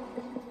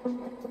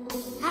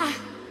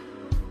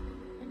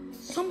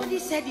 Somebody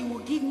said he will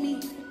give me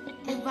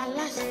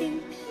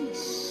everlasting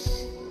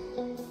peace.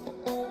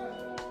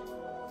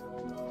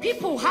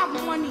 People have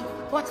money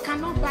but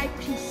cannot buy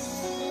peace.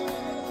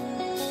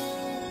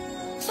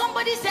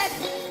 Somebody said,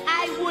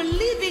 I will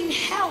live in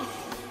health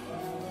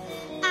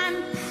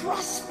and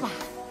prosper,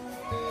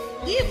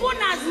 even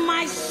as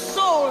my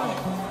soul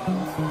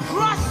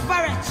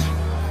prospereth.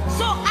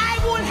 So I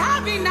will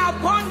have in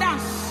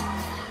abundance.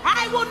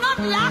 I will not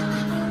lack,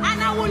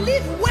 and I will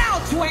live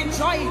well to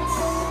enjoy it.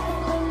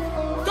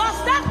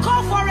 Does that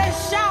call for a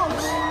shout?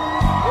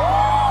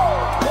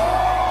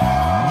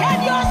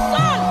 Can your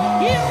soul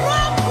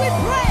erupt with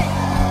praise?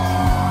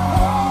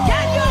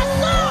 Can your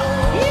soul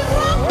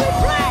erupt with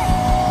praise?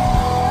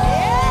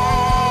 Yeah.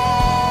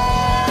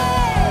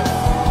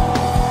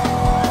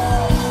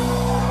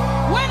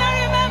 When I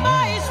remember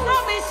his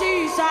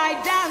promises, I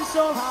dance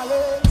so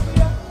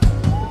hallelujah.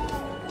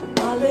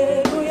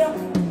 Hallelujah.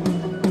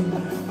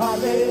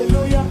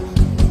 Hallelujah.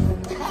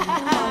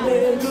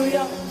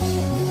 Hallelujah.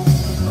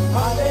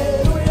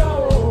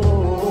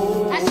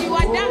 As you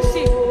are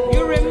dancing,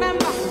 you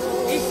remember,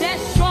 it says,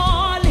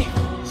 surely,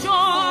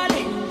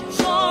 surely,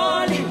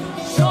 surely,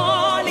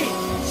 surely,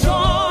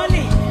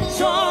 surely,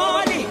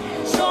 surely,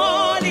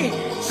 surely,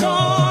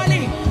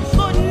 surely,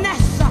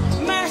 goodness,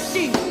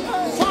 mercy,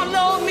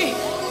 follow me,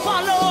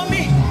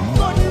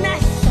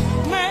 goodness,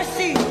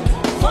 mercy,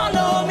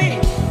 follow me,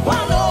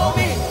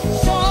 surely,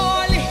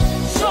 surely,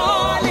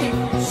 surely,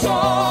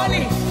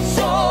 surely,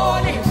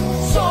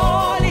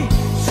 surely,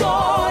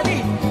 surely,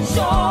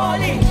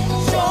 surely,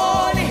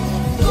 surely,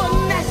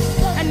 goodness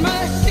and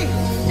mercy,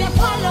 they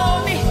follow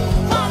me,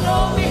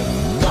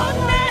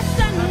 goodness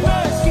and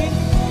mercy,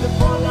 they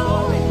follow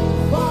me.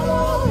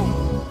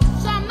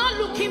 So I'm not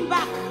looking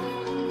back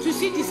to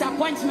see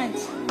disappointment.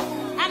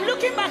 I'm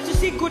looking back to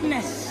see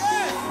goodness.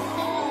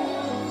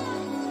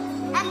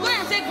 I'm going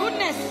to say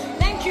goodness,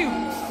 thank you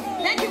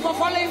for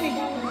following me.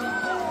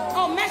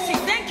 Oh, mercy,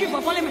 thank you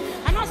for following me.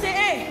 I'm not saying,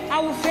 hey, I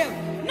will fail.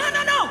 No.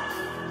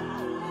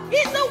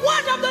 It's the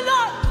word of the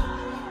Lord.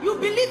 You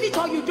believe it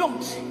or you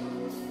don't.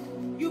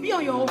 You be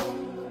on your own.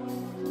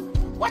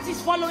 What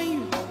is following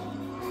you?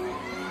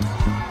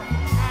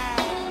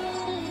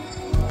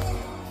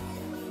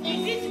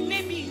 Is it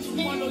maybe to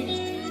follow you?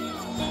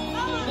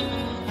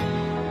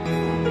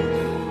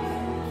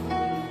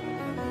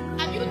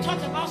 Have you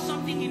thought about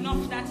something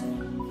enough that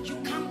you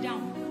calm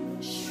down?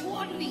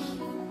 Surely.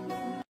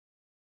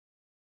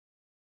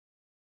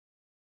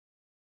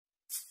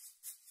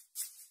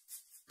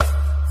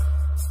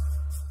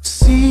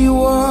 See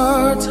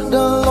what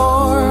the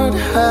Lord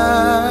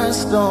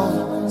has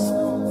done.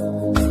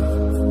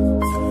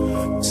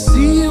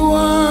 See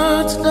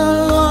what the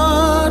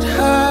Lord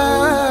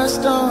has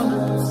done.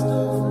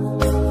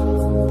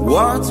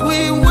 What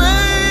we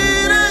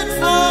waited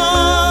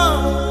for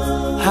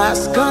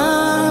has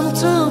come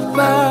to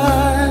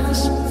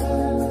pass.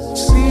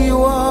 See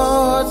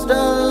what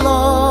the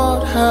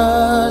Lord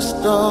has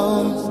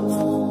done.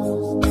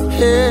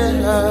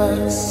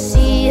 Yeah.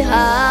 See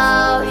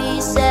how he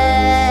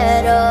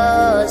set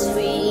us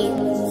free.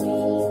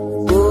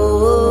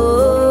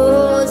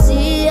 Oh,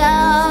 see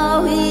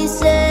how he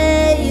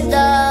saved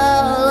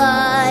our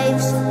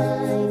lives.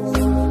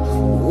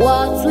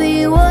 What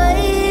we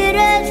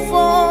waited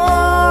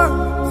for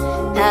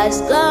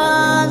has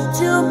come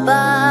to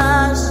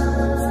pass.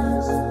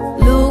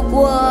 Look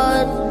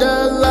what the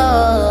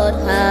Lord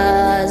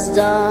has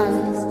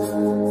done.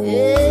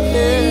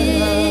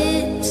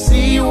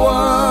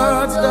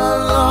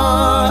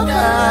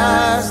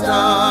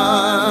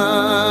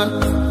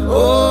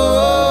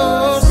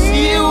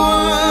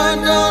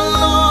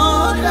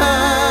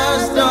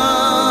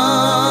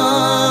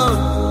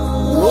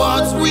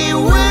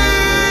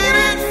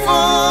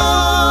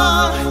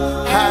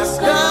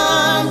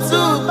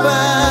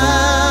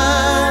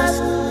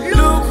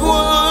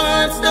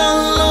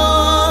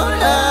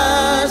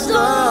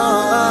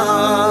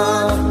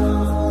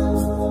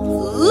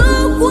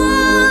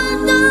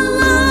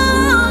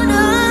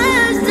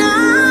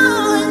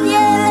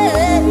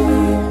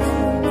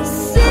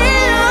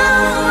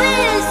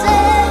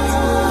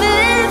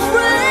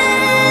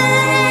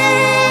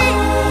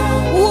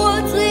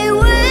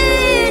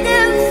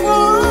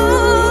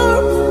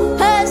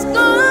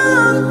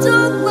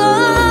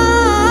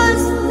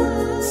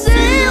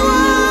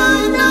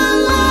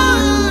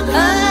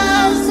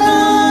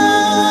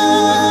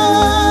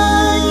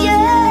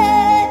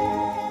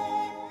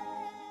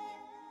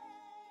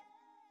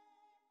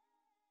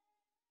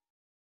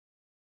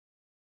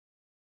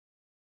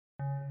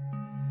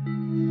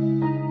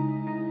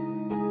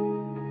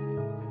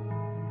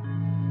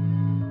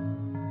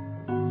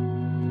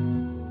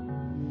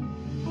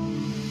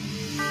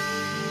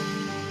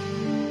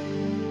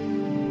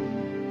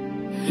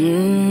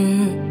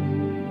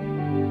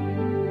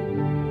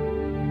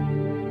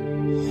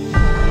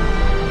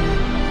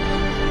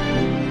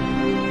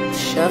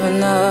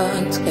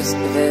 Shavanant,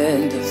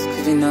 Escavendas,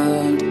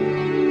 Covenant.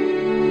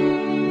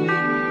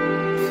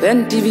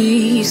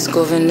 Ventivis,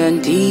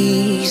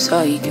 Covenantis,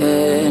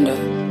 Oyekan.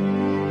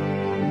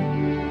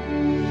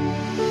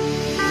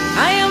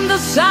 I am the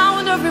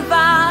sound of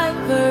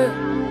revival,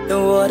 the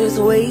waters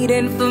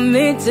waiting for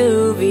me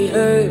to be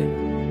heard.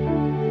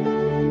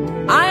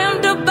 I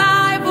am the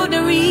Bible to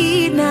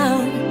read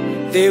now.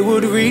 They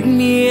would read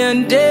me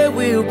and they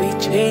will be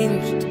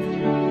changed.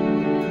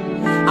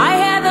 I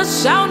hear the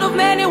sound of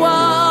many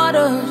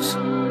waters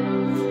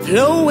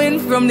flowing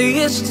from the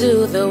east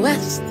to the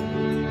west.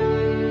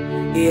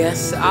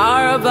 Yes,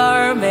 our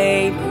bar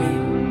made me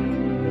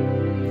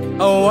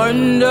a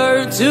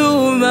wonder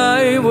to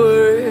my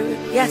word.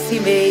 Yes, he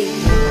made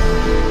me.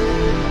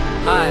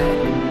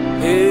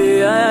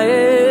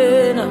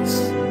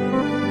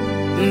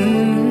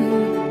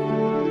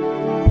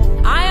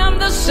 I am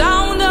the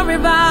sound of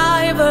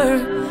revival,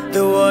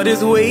 the word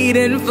is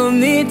waiting for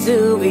me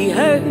to be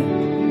heard.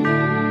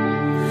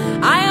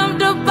 I am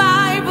the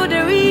Bible to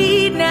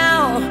read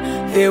now.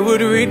 They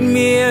would read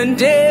me and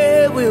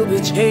they will be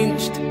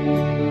changed.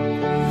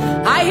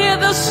 I hear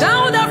the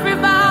sound of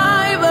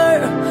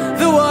revival,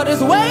 the word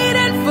is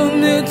waiting for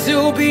me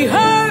to be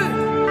heard.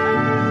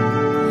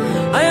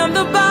 I am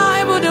the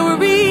Bible that we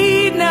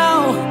read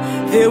now.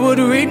 They would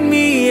read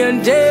me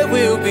and they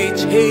will be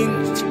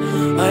changed.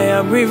 I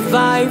am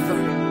reviver,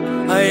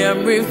 I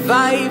am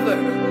reviver,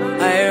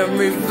 I am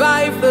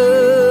reviver,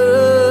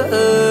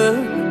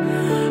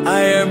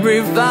 I am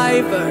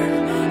reviver,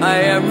 I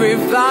am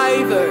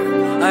reviver,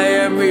 I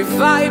am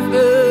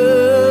reviver.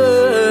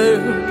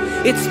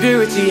 It's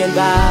purity and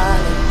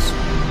balance,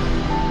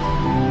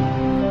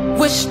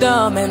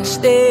 wisdom and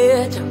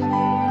stature.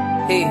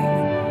 Hey.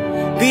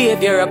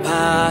 Behavior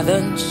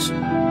patterns,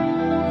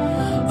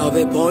 I'll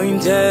be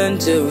pointing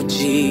to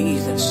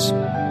Jesus.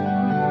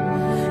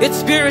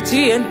 It's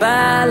purity and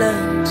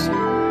balance,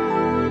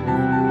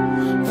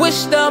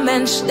 wisdom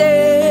and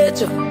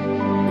stature.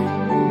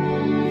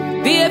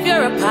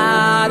 Behavior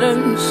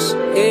patterns,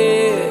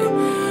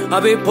 yeah.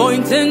 I'll be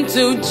pointing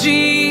to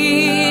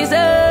Jesus.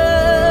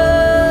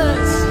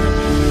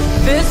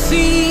 This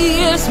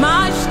is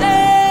my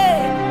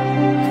stand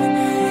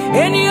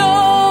in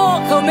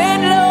your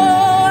command, Lord.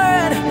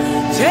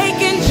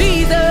 Taking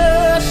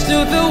Jesus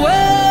to the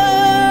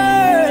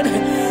word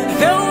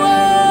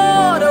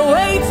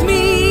awaits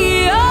me.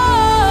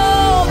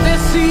 Oh,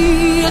 this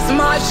is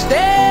my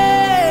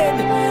stand,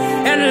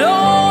 and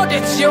Lord,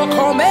 it's your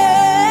command.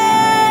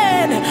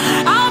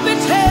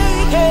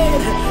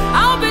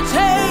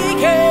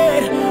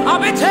 I'll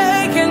be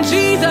taking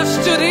Jesus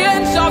to the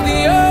ends of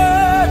the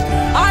earth.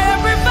 I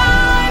am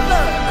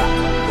reviver,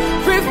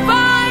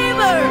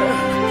 reviver,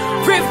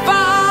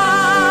 reviver.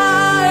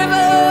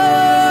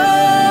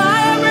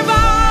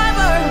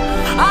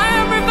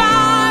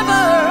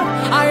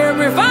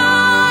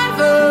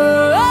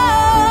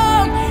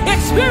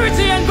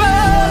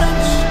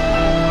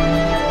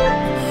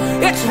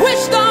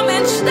 Wisdom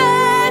and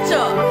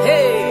stature,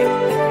 hey.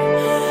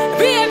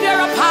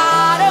 Behavior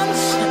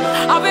patterns,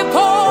 I'll be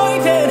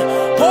pointed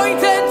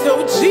to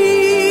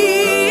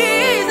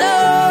Jesus.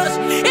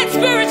 It's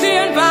purity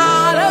and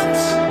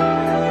balance.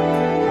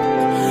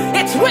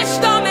 It's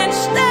wisdom and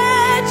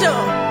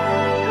stature.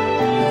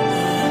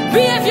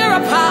 Behavior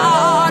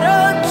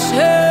patterns,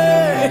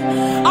 hey.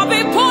 I'll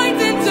be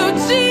pointing to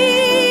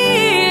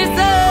Jesus.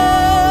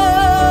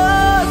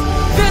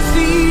 This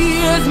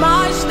is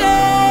my stand.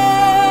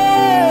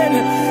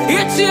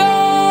 It's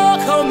your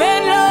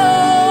command,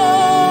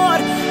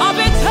 Lord. I'll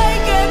be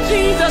taking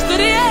Jesus to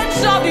the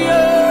ends of the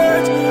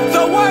earth.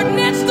 The world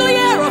needs to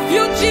hear of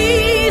you,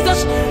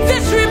 Jesus.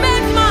 This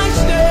remains my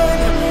stand.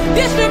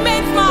 This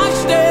remains my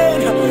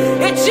stand.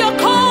 It's your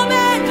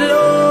command,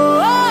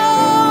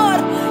 Lord.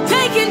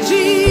 Taking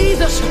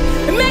Jesus,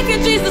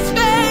 making Jesus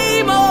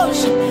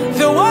famous.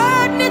 The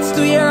world needs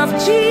to hear of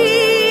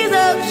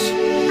Jesus.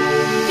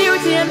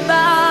 Purity and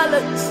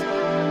balance,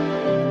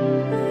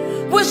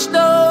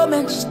 wisdom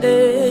and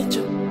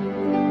stature,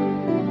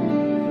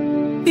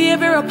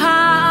 behavioral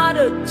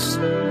patterns.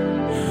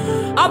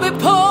 I'll be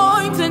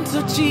pointing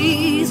to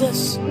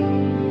Jesus.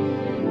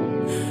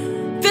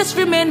 This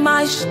remain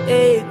my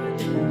stand.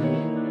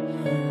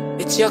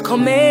 It's your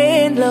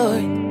command,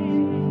 Lord.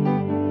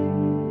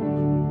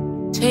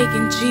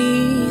 Taking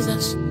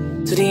Jesus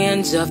to the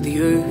ends of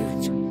the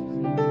earth.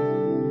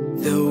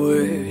 The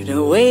word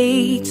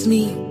awaits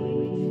me,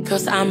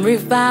 'cause I'm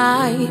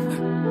revived.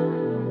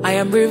 I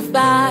am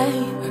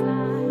reviver,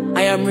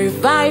 I am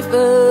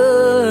reviver,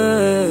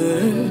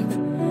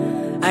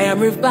 I am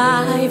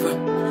reviver.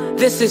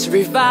 This is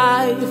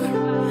reviver,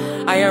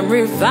 I am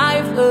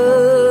reviver.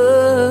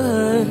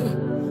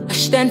 I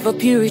stand for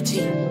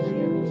purity.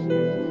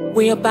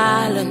 We are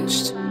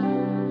balanced,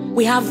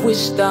 we have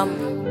wisdom.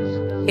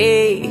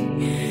 Hey,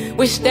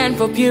 we stand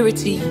for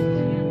purity.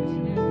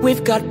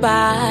 We've got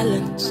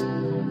balance,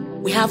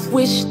 we have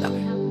wisdom,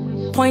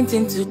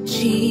 pointing to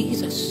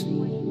Jesus.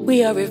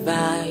 We are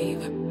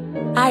revive.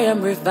 I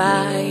am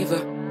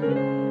reviver.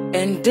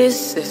 And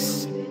this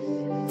is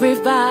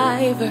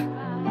reviver.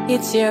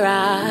 It's your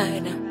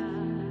honor.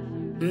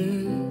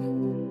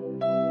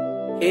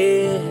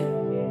 Yeah.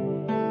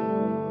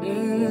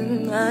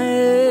 I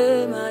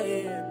am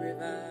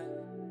revive.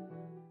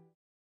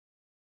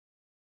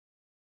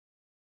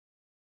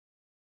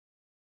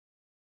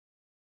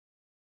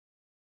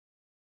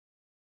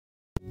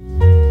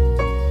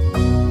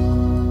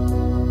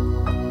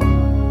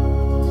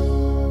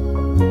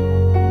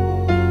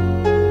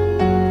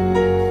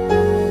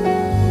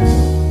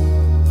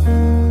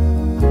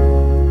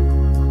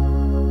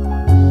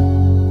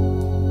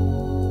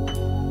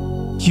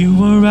 You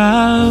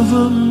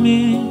unravel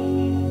me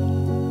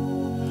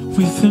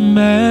with a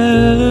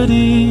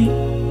melody.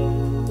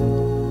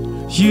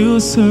 You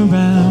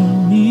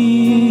surround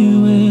me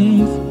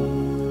with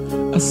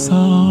a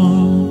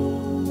song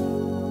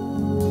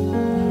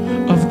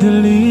of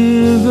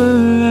deliverance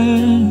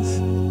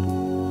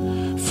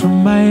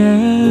from my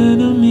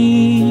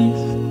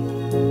enemies,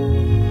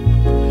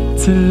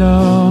 till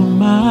all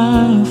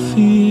my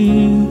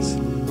fears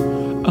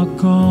are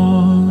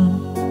gone.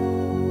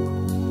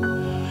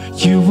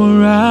 You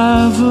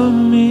unravel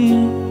me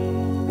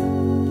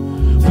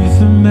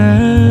with a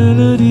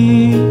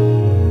melody.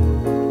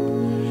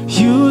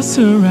 You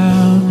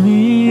surround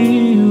me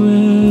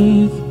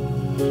with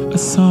a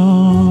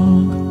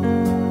song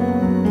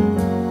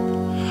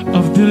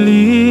of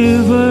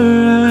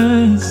deliverance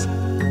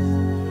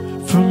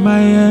from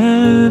my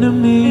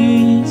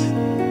enemies,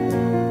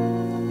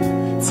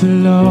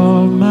 till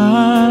all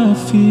my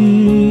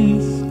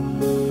fears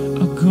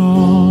are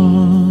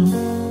gone.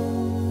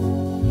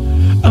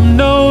 I'm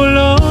no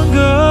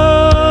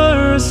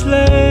longer a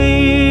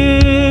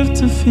slave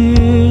to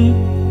fear.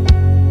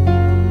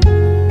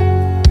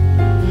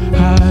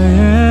 I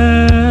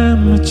am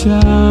a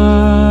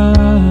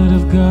child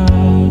of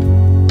God.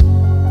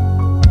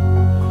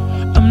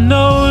 I'm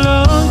no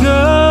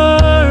longer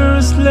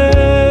a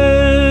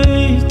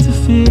slave to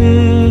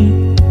fear.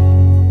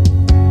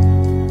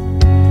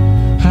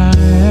 I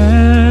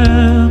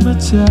am a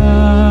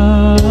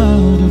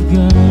child of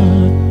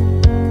God.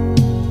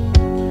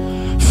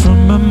 From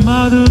my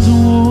mother's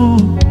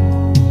womb,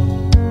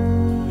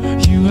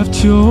 you have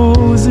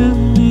chosen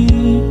me.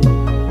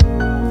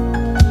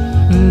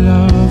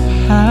 Love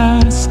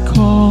has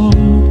called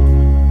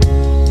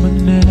my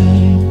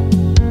name.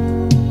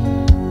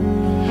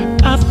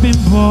 I've been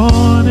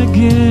born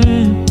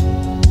again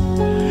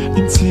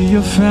into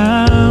your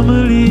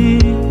family.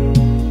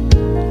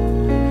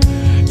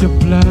 Your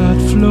blood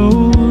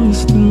flows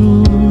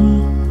through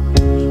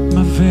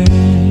my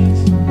veins.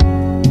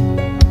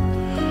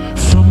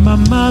 From my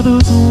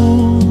mother's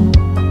womb,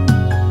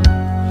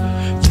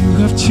 you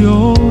have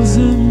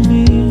chosen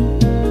me.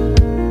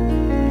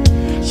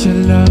 Your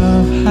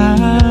love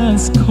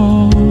has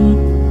called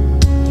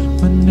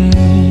my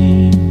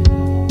name.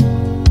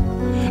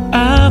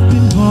 I've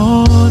been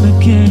born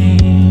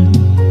again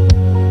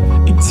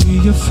into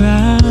your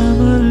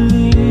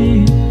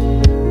family.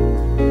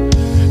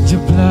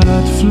 Your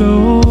blood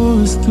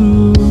flows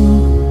through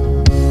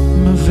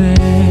my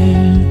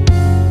veins.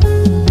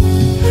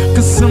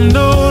 'Cause I'm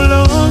no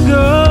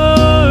longer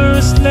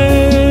a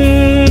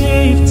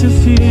slave to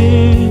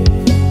fear.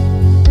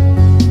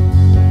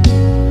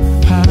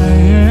 I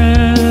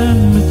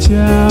am a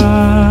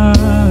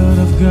child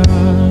of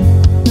God.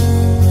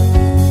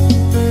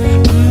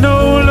 I'm no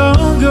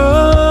longer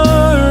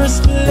a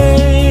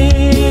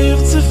slave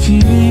to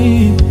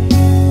fear.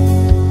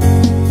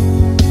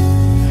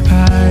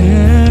 I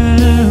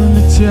am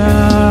a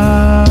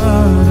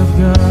child of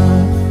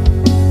God.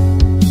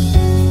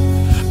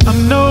 I'm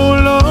no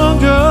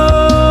longer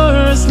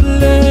a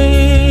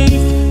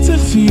slave to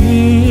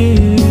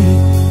fear.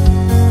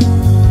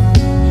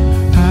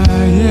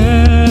 I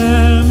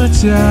am a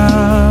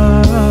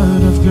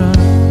child of God.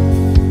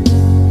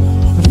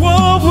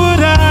 What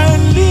would I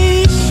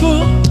live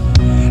for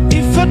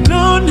if I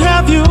don't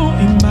have you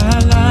in my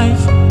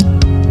life?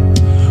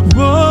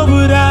 What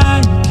would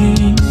I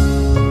gain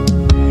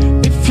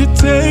if you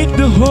take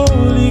the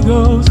Holy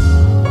Ghost?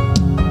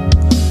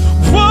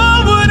 What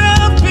would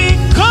have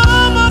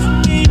become of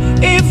me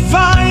if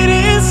I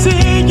didn't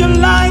see your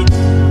light?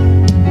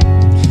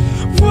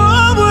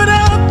 What would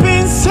have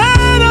been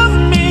said of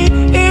me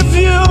if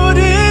you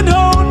didn't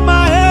hold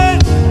my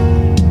hand?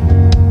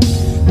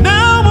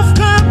 Now I've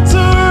come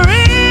to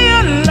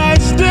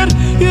realize that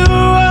you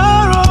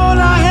are all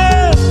I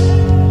have.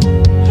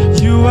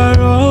 You are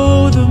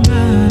all that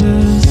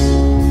matters.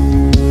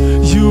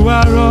 You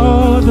are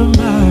all that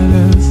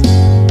matters.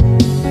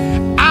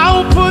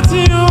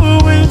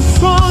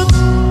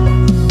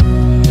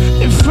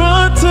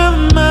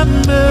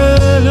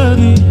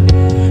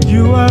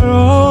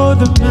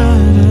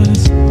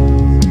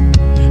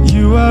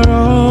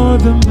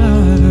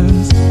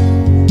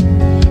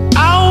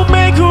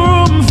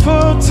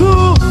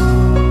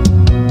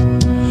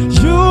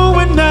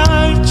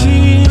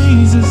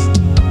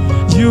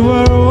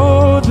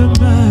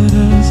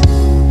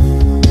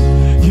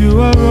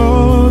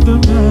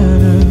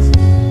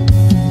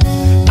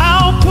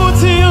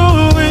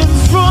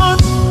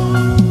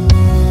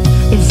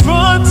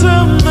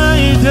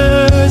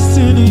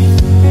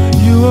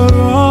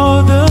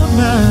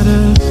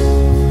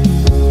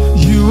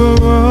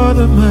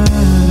 that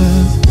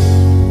matters.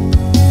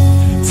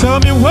 Tell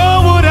me, what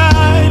would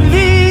I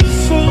live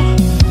for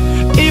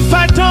if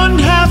I don't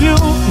have you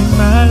in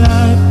my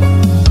life?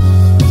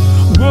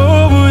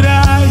 What would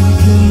I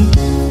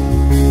gain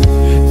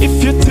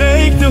if you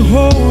take the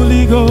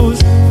Holy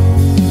Ghost?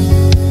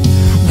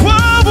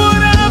 What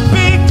would have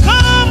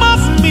become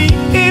of me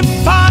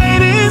if I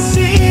didn't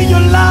see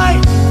your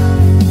light?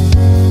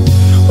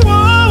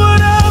 What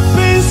would have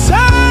been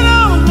said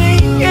of me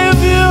if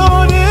you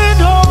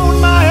didn't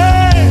hold my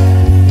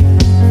hand?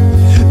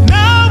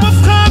 Now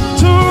I've come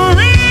to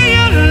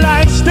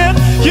realize that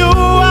you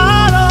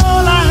are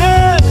all I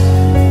have.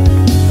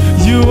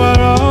 You are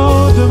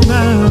all that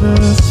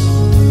matters.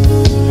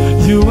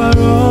 You are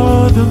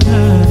all that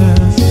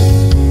matters.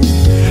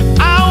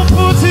 I'll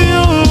put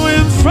you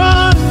in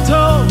front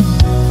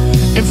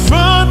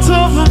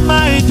of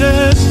my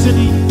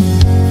destiny.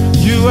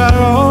 You are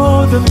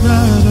all that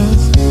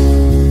matters.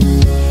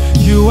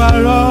 You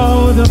are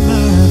all that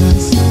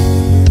matters.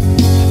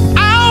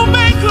 I'll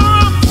make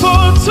room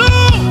for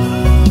two.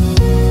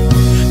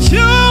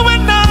 You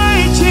and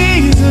I,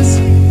 Jesus.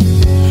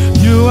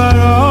 You are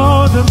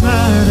all that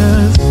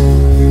matters.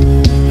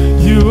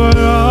 You are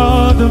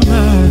all that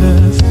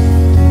matters.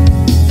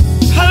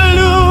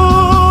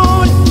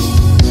 Hallelujah.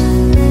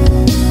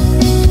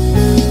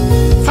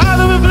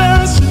 Father, we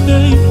bless your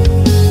name.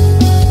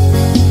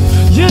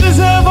 You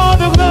deserve all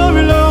the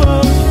glory,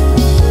 Lord.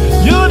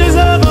 You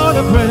deserve all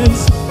the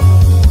praise.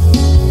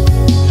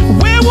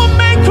 We will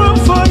make room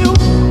for you.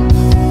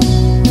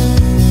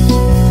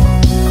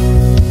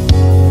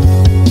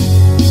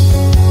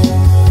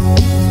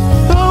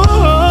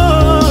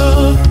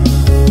 Oh,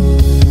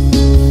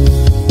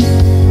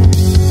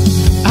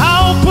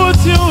 I'll put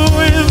you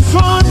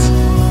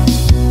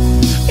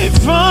in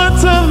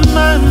front of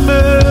my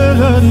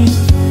melody.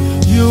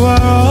 You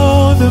are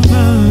all that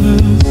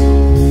matters.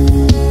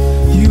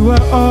 You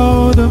are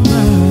all that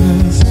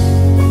matters.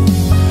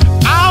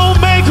 I'll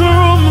make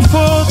room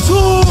for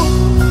two.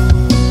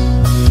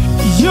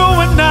 You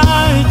and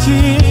I,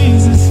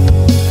 Jesus.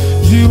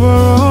 You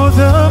are all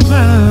that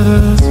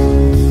matters.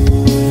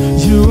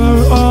 You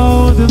are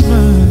all that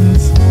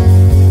matters.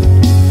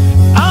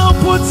 I'll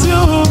put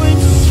you in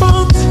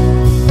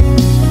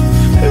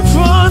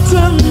front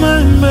of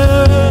my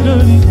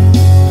melody.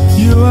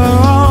 You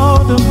are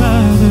all that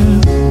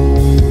matters.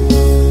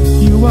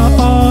 You are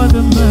all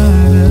that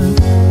matters.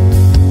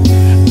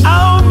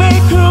 I'll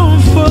make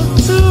room for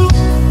two.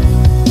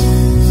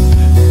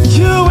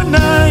 You and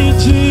I,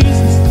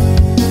 Jesus.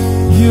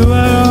 You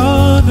are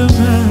all that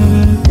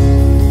matters.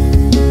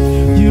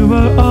 You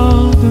are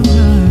all that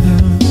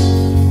matters.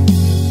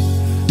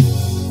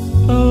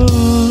 Oh,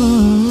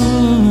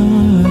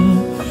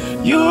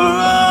 you are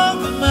all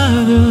that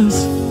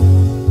matters.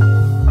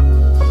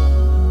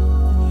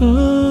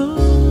 Oh.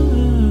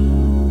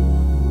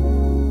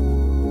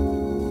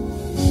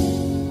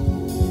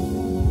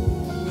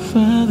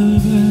 Father, we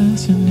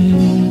bless your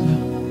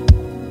name.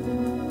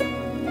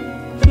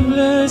 We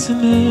bless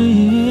your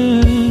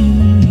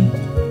name.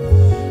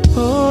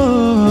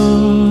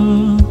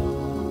 Oh,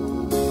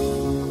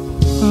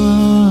 oh, oh.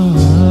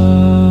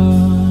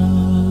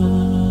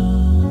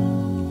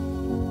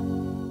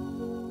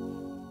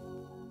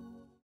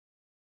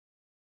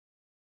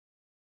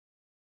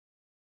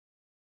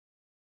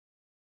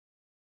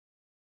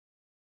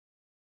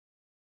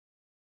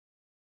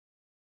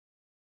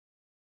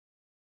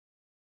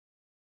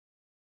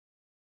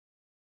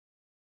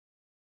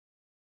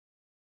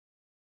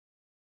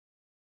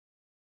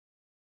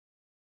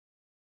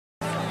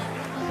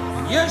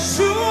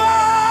 Yeshua,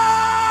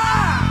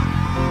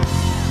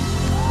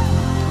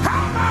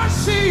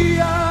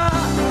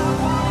 HaMashiach,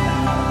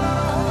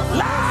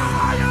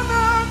 Lion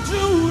of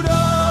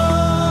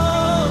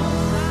Judah,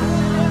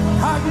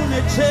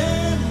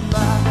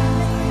 Hagunechemba,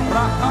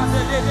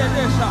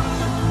 Rakadededesha,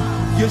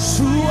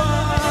 Yeshua,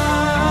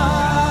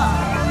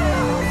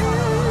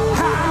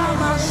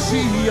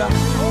 HaMashiach,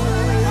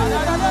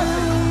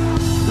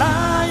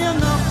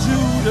 Lion of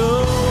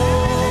Judah.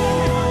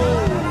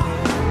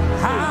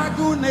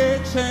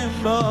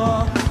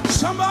 Chamber.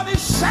 Somebody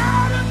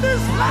shout in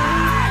this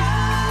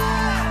life.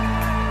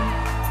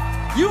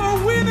 You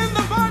are winning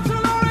the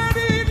battle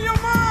already in your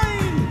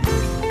mind.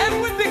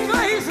 And we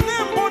declare his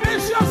name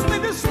bodaciously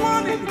this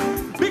morning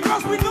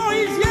because we know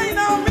he's here in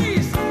our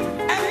midst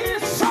and he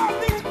has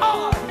solved it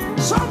all.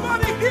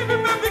 Somebody give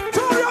him a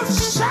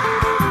victorious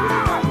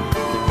shout.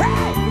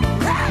 Hey,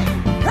 hey,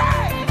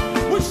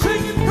 hey. We're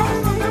singing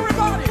constant,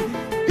 everybody.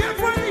 Get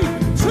ready.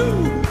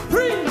 2,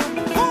 3,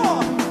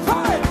 4,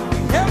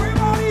 5.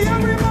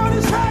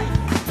 Everybody say,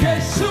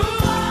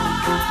 Yeshua,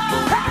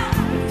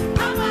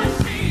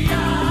 HaMashiach,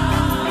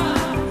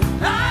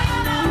 Lion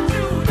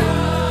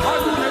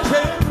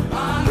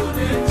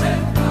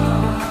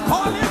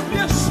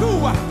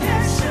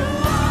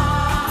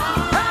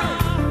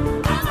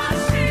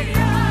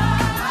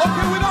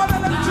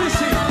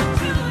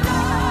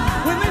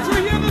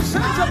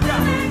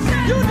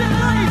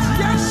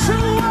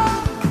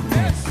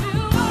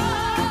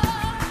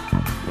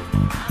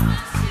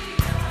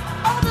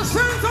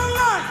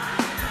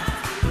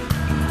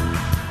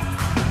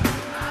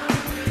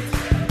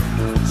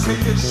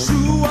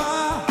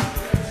Yeshua.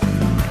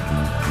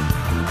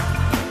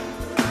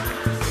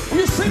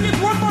 You sing it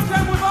one more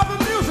time with other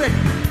music.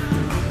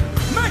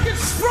 Make it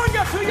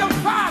stronger to your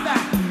Father.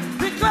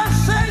 Declare,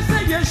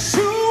 say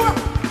Yeshua.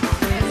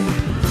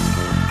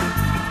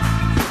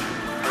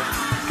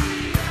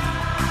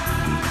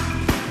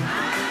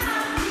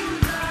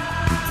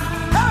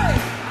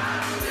 Hey!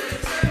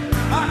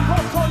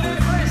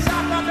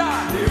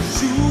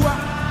 Yeshua,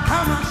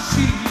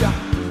 Hamashiach,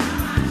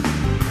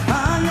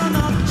 Lion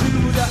of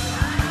Judah.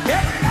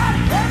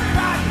 Everybody,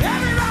 everybody,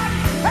 everybody,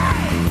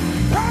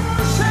 hey! Come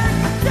on, say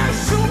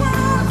Yeshua,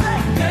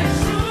 say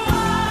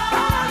Yeshua,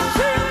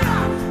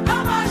 Hamashiach,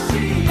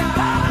 Hamashiach,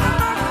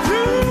 Lion of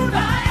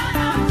Judah.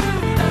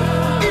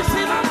 Is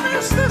in our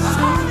midst this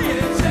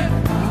morning.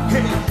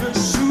 Hey,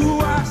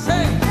 Yeshua,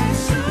 say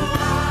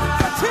Yeshua,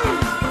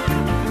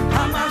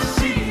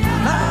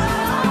 Hamashiach,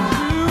 Lion of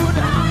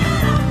Judah.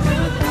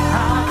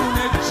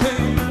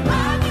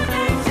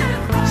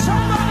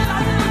 Somebody, I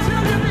need to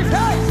tell you this.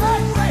 Hey,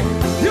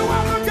 say, you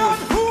are the God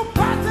who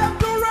parted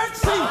the Red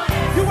Sea.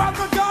 You are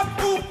the God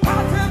who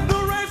parted the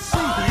Red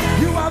Sea.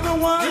 You are the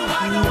one.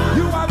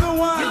 You are the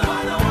one.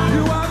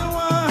 You are the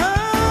one.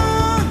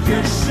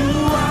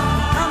 Yeshua,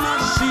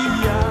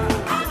 Hamashiach,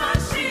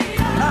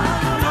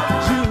 Lion of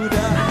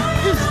Judah.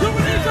 He's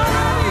doing it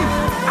already.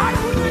 I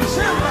wouldn't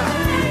tell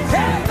you.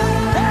 Hey,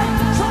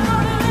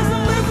 somebody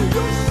listen,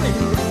 you sing.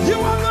 You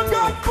are the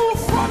God who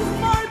fought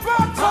my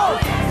battle.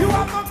 You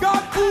are the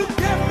God who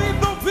gave me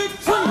the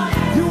victory.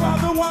 You are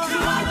the one.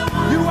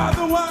 You are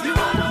the one.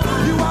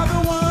 You are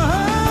the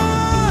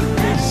one.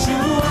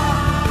 Yeshua,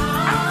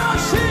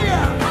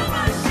 Hamashiach,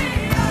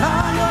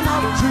 Lion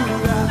of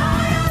Judah.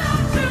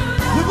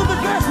 Look at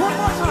the glass one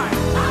more time.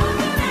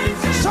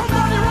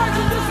 Somebody write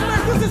in this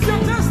place. This is your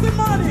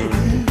testimony.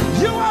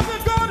 You are the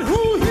God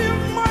who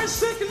healed my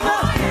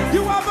sickness.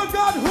 You are the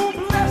God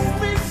who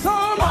blessed me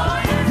so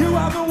much. You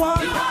are the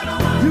one.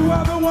 You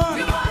are the one.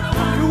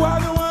 You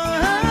are the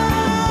one.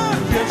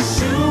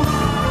 Yeshua,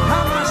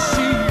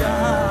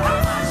 Hamashiach,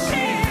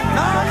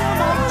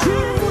 Lion of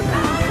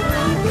Judah.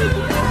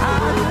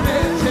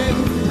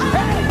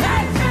 Hey,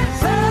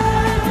 say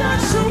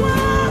Yeshua,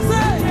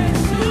 say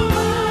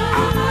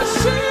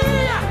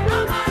Hamashiach.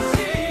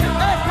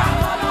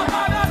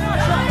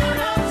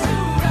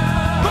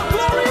 The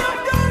glory of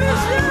God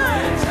is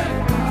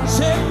here.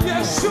 Say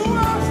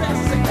Yeshua, say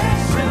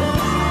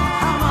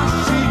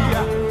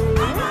Hamashiach,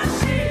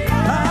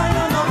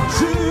 Lion of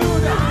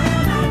Judah.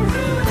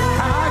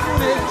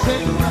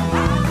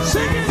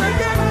 Sing it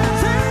again,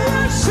 say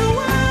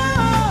Yeshua.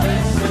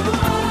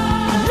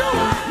 You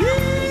are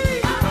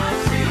He.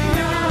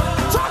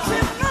 Touch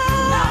it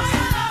now.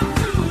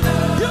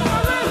 You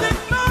are living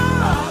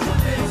now.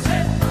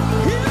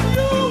 In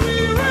you we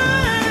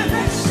reign.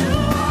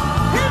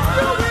 In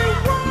you we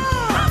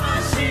walk.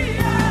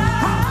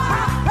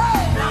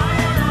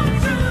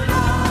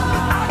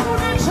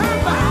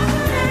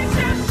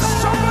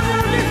 Somebody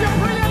release your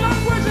prayer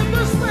language in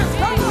this place.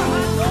 Come on.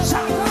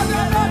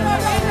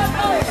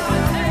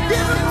 Give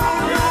him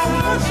all your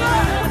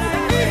worship.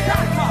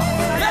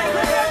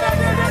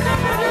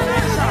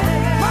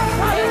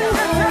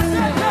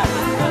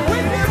 We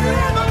give you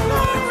all the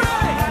glory.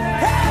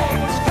 Hey,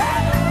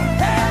 hey,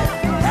 hey,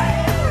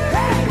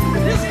 hey.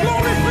 His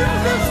glory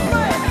fills this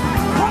place.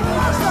 One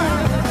last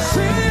time.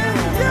 Sing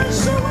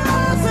Yeshua,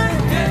 sing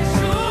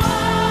Yeshua,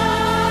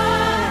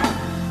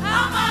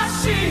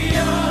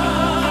 Hamashiach,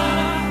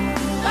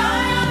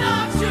 Lion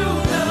of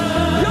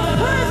Judah. Your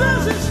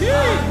presence is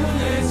here.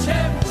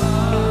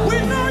 We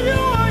know you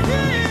are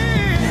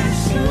here.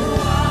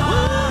 Yeshua,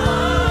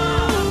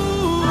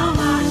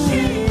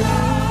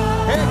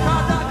 Hamashiach. Hey,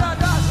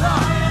 kadadadasha.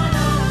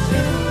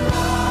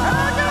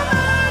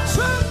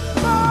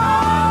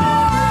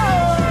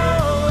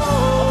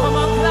 Come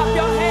on, clap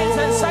your hands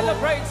and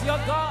celebrate your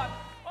God.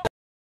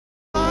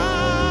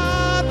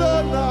 Adonai,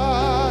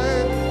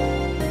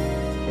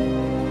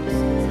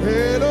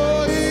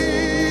 Elohim,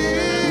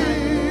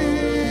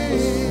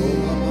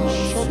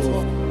 shut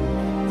up.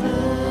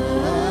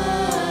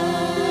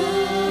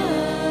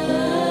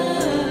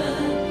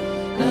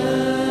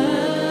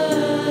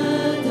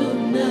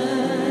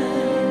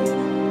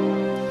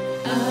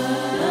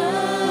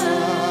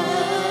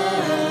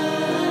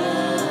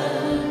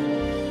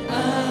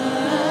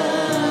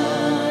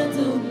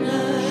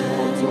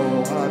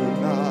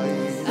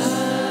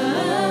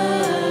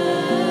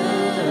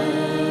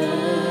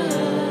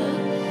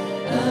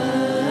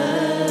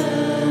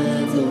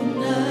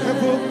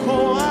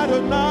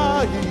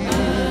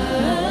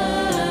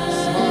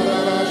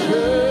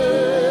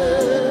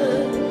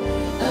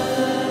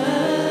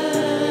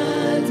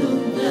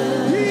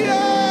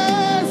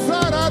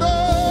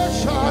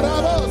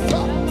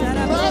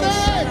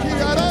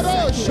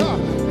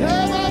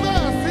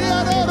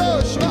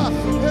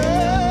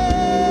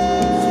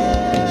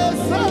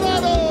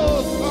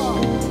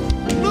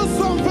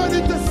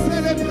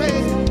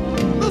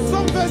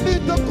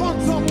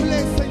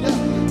 contempler, Seigneur.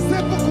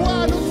 C'est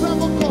pourquoi nous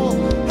sommes encore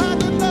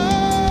Adonai.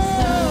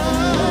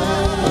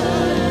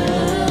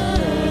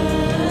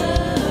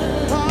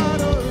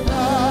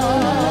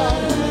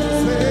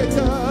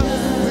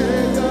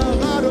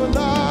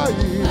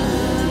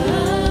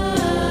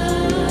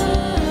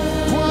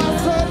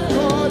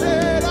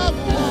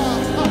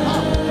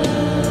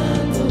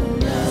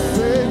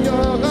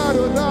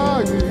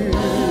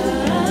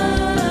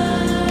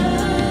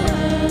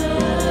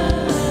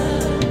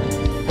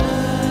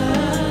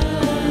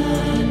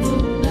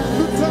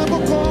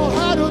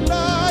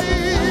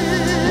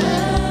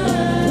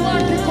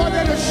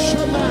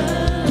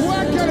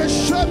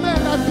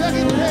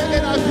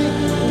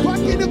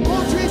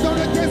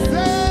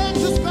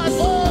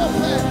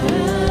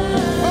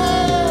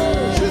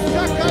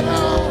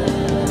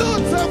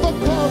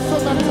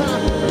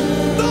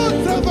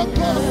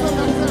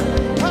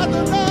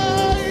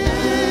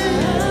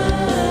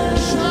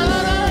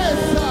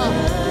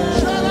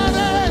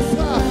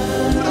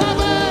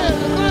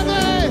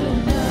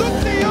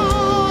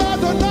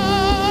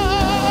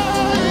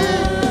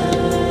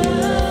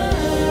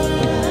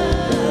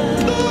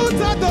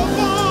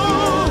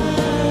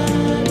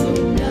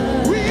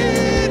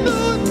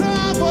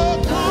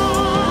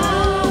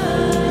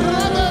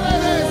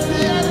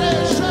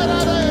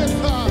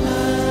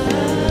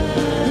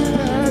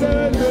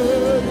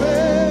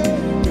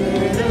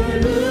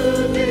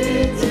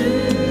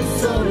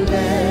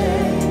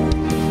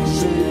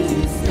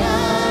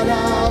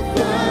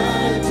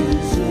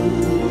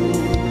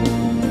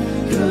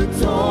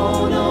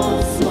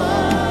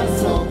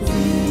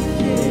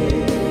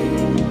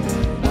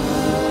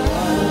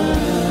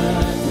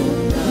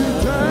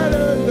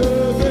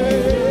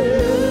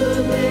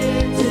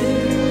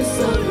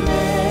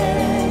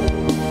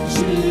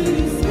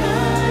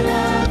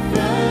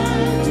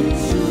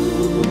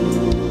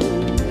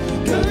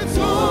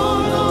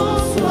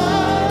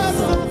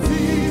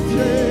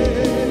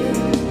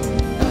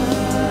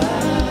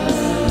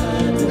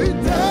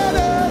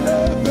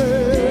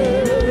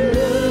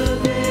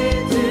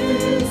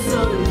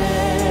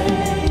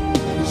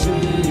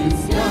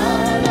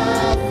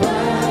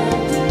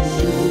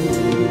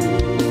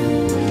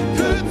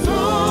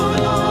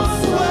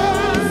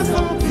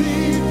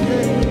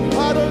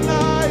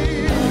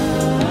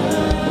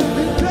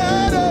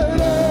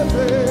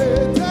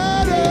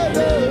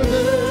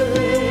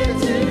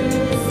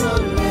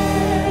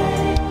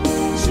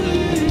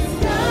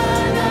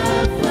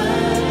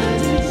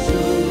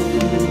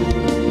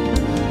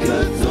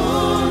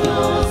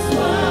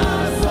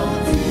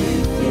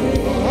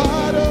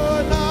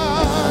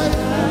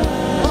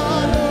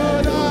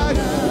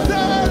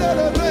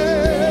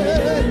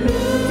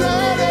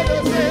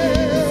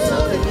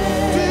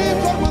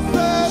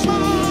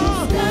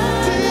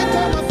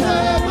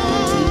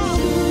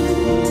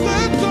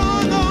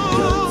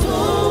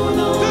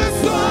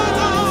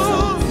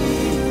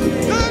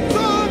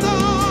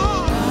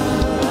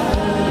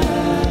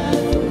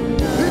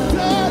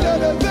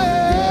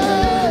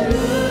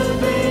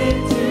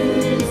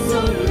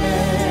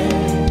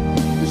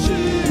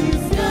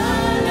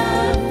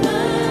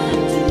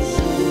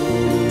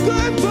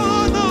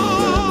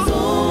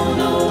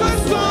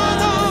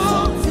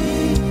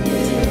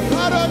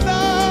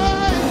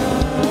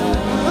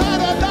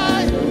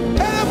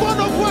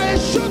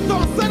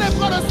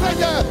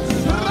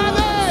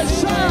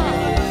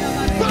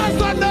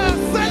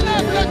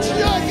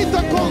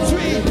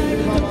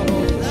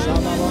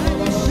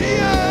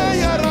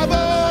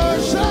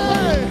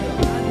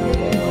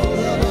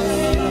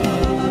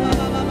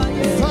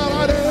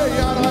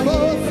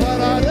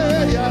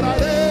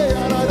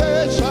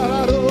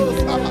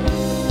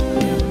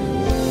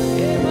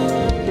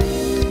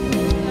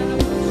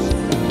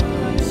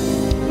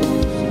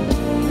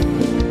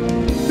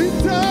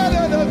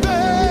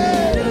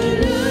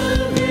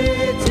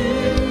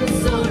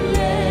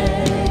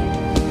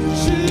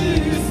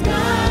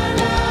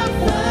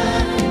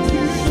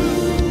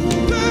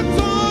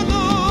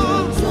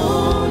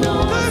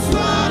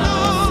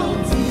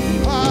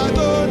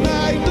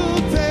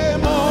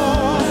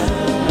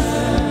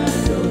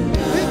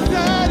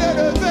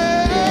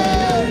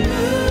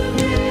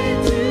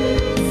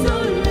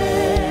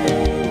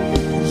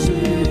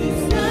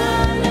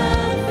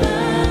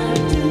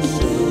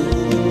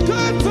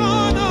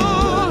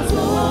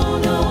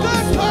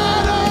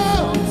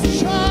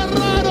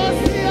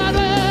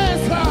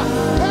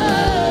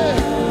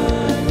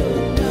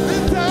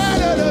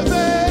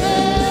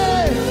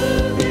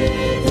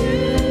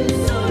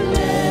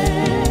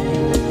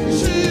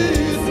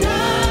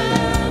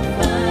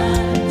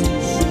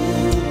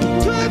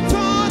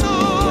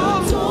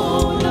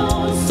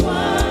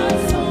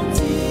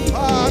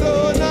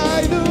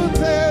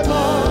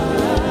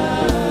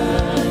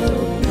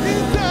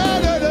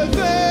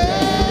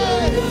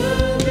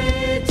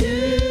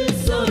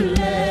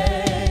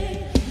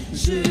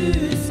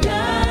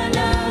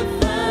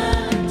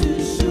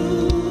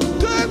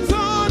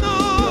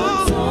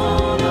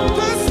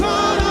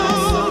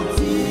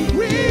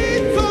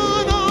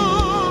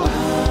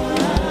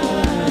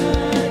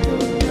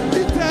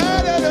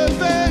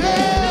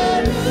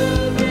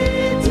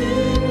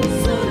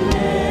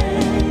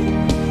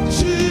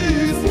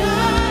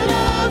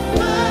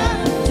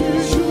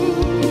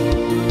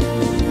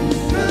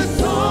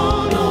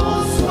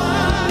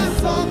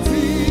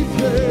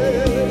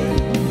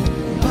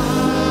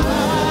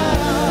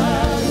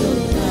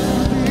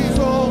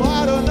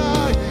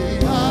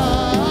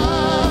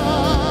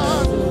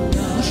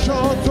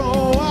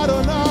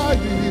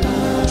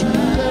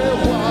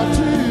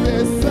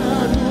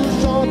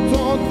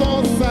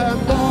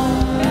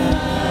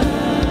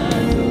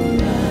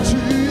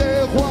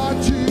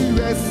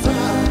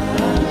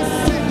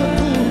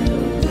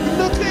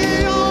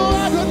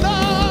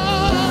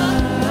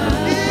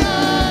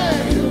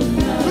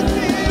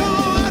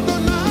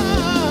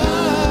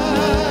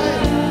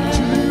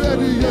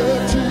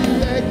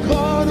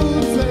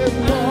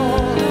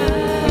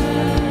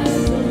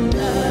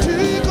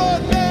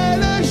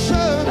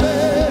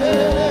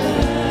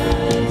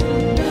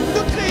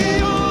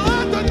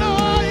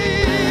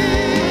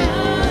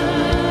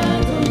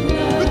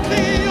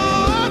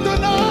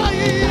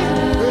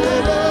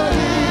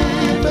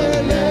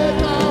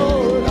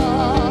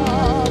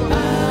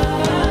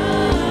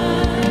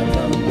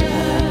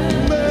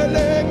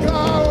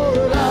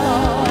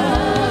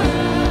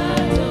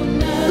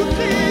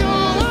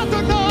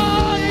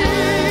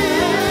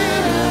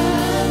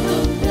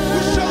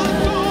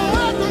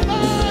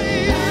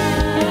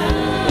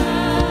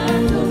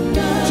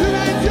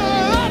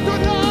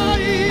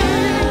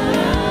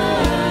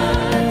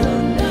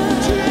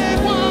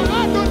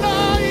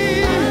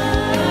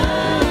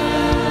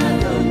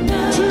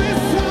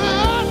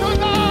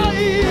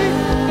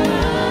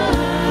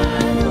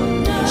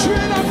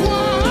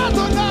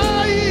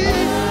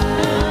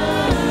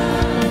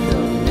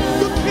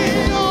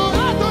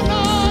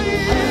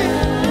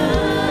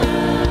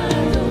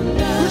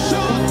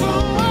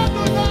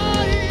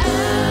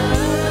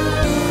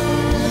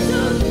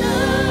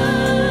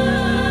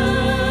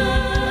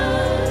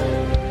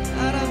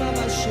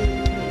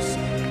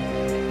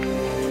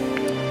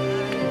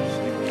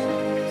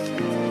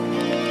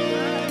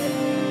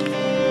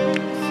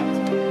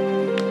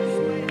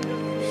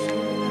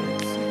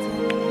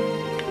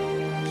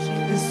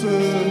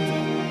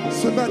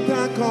 Ce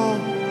matin, quand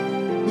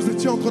nous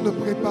étions en train de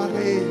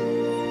préparer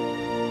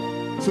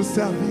ce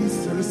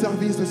service, le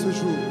service de ce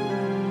jour,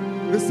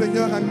 le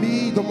Seigneur a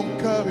mis dans mon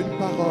cœur une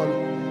parole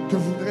que je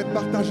voudrais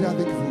partager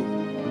avec vous.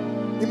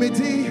 Il m'a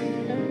dit,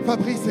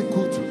 Fabrice,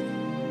 écoute,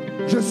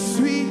 je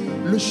suis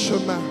le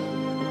chemin.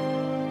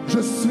 Je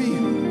suis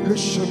le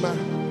chemin.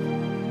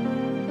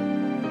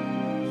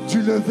 Du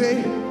lever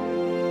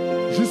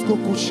jusqu'au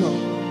couchant.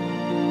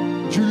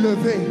 Du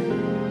lever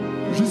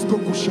jusqu'au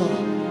couchant.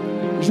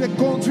 J'ai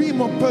conduit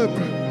mon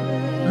peuple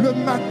le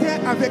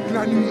matin avec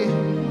la nuit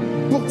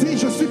pour dire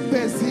je suis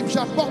paisible,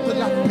 j'apporte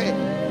la paix,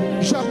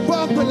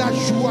 j'apporte la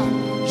joie,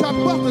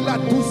 j'apporte la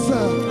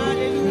douceur.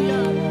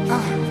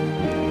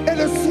 Et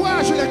le soir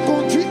je l'ai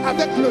conduit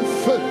avec le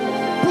feu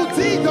pour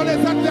dire dans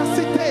les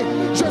adversités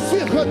je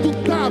suis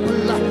redoutable,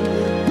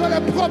 dans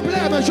les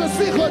problèmes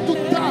je suis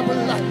redoutable,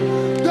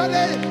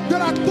 de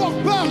la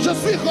torpeur je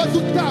suis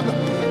redoutable.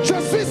 Je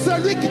suis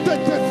celui qui te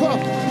défend.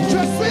 Je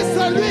suis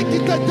celui qui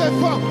te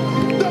défend.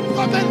 Ne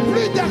promène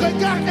plus des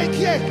regards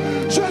inquiets.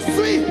 Je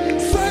suis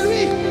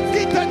celui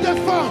qui te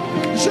défend.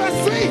 Je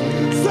suis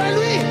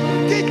celui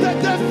qui te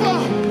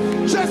défend.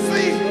 Je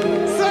suis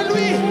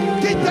celui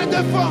qui te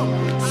défend.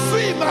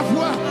 Suis ma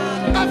voix.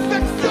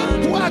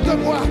 Affectionne-toi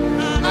de moi.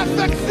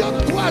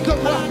 Affectionne-toi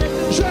de moi.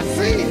 Je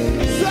suis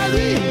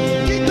celui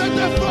qui te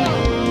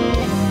défend.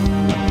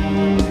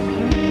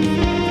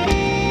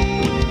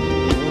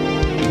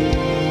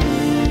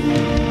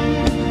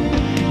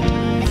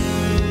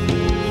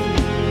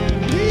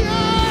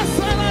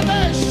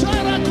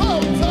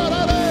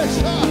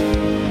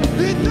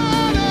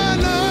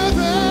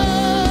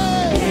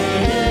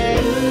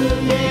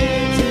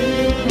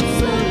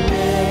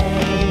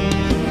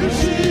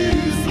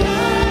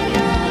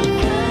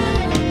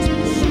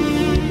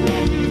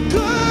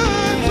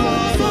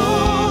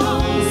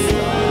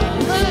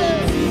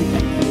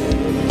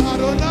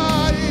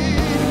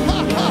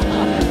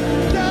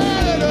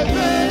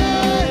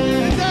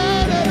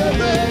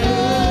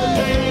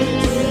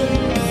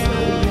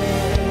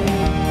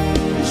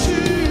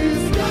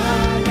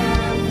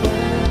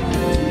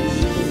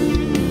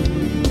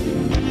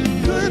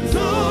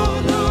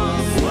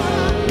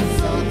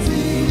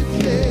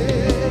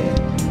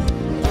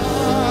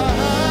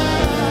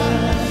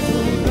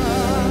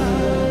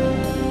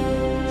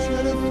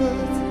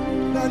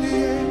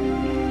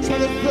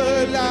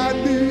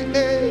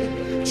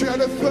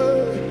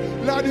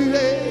 Tu es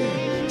le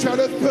feu,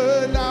 la nuit.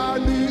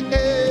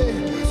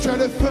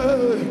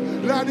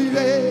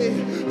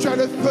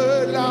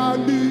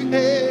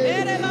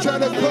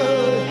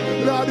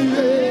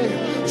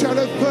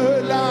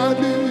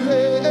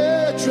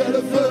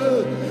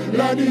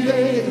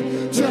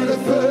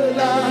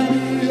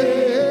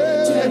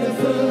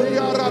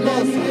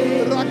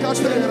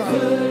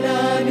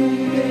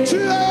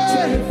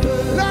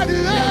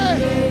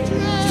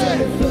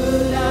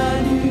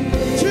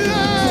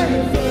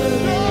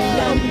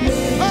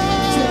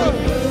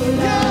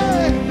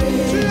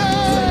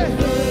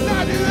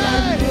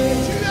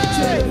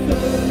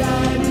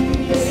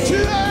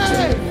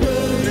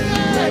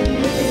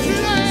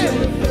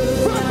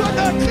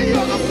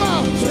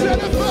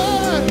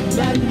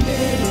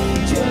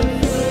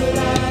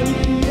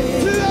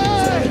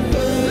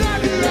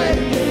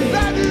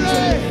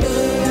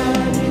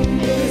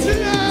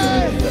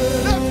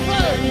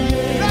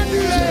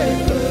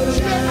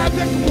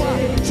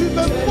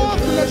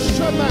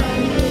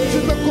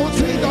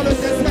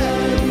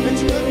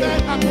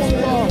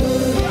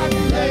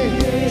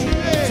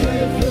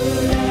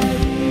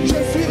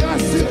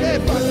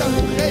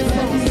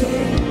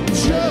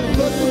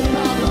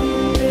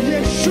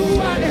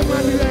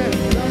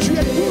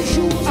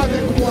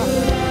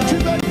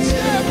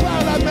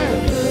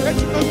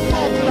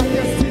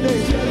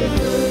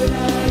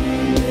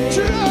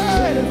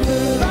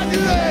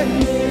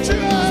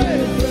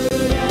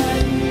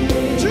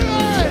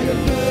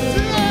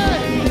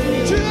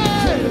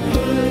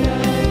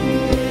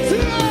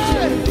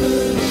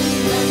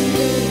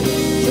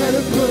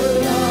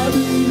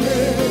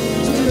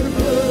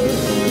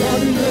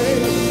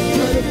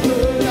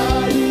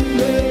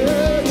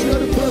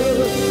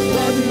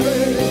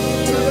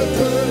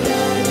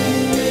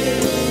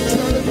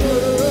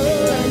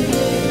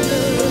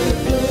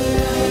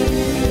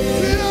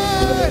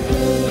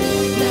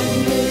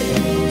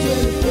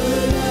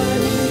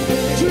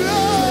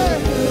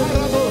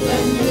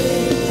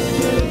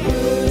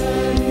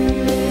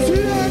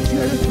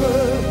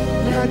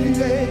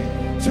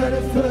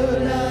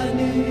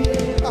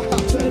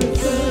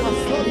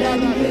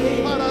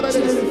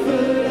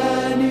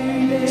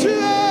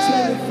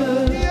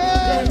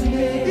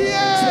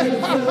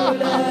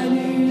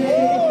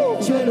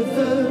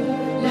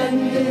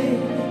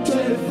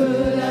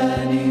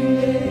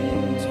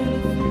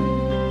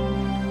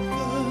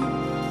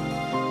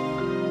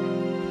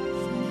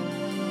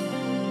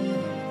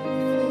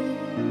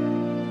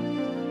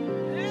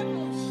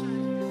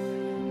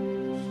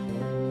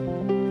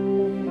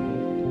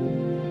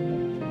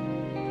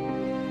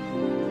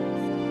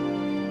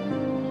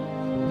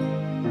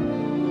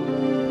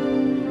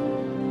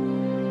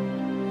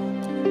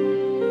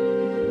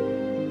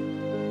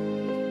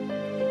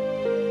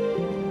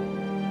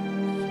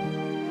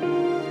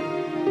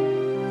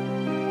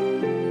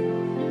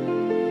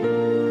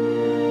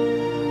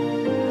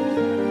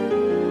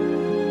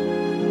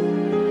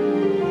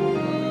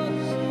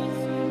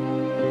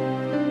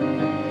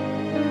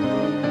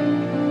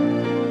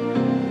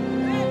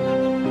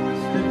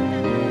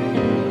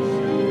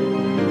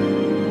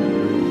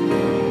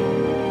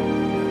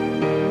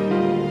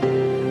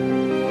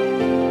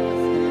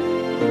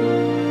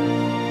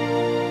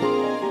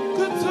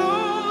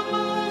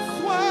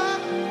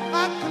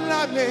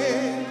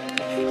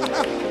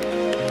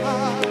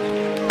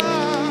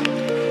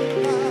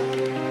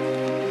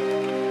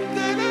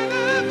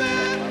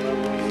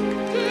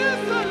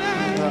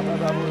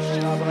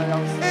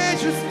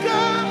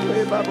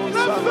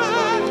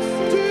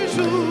 du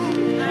jour.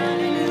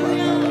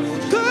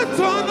 Que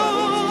ton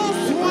nom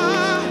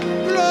soit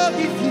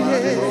glorifié.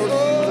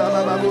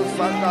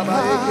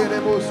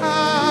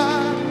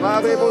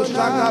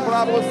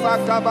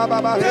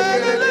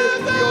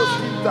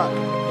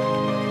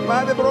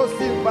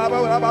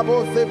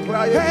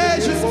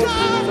 Et jusqu'à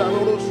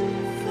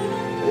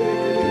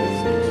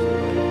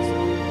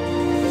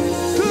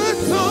que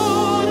ton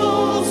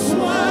nom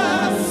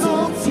soit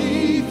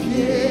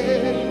sanctifié.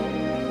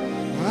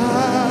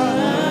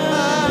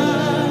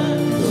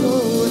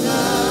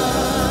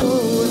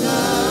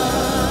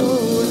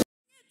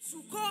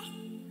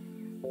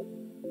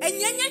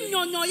 Enyenye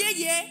nyonyo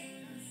yeye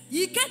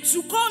yike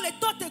tuko le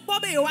tote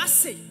bobe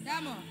yoase.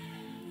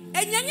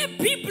 Enyenye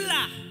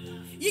bibla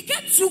yike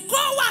tuko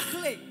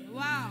wakle.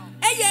 Wow.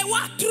 Eye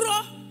watro.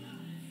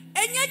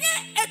 Enyenye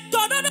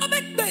etododo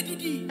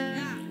bekbedidi.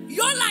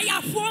 Yola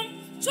ya fom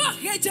so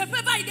hejepe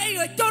ba ide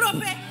yo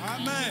torope.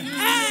 Amen.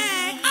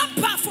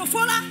 Apa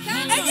fofola.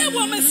 Eye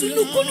wo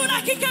mesunukunu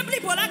na kikebli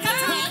bola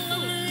kata.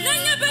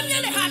 Nenye bemye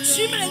le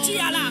hachimre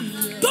jiala.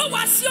 Do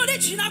wasio de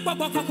china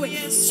gbogbo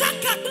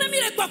shaka klemi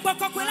le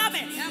gbogbo la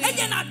me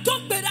eye na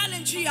don gbeda le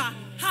njia.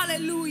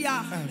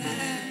 Hallelujah.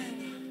 Amen.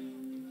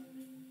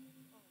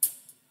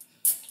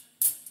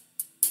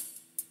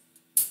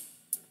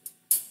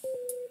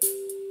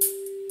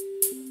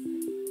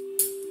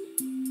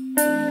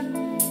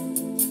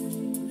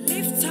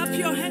 Lift up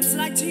your hands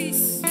like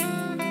this.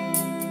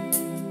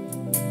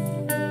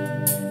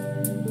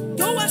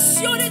 Do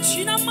wasio de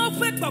china ma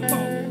fe gbogbo.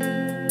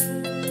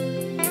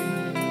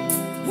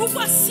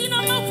 Pourquoi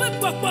Sinama fait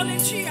quoi les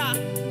chia?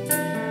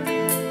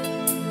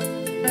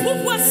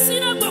 Pourquoi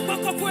Sinama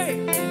quoi quoi?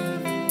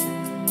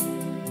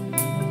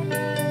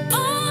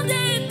 On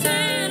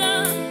déterra.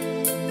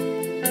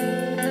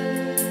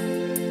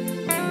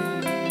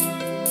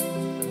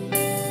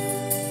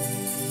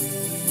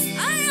 I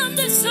am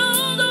the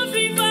sound of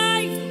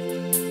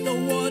revival. The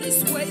world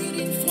is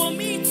waiting for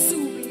me to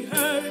be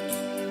heard.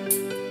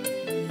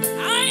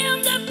 I am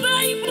the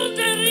Bible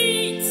that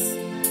reads.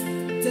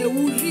 They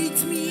will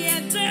read me.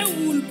 They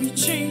will be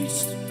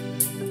changed.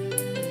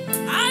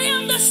 I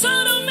am the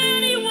son of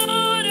many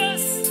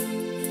waters,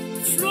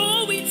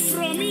 flowing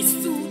from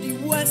east to the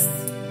west.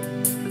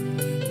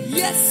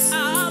 Yes,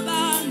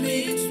 Abba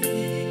made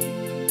me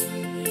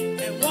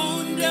a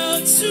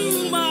wonder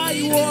to my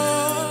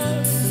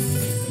world.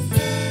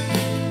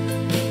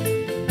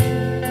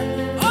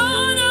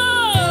 Oh no,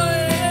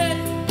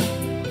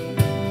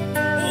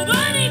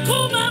 Obani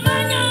kuma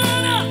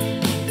manyana.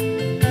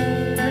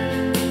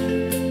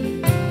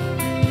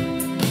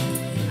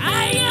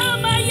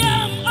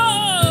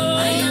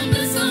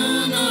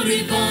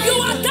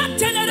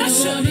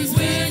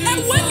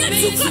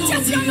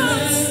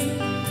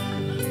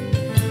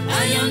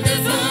 I am the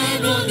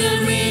vine on the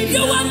ring.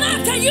 You are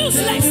not a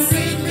useless.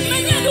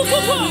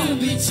 Will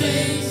be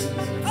changed.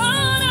 Oh,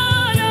 no,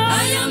 no.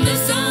 I am the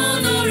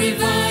son of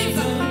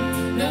revival.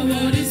 The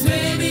world is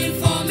waiting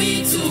for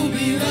me to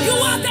be right. You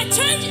are the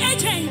change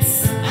agents.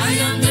 I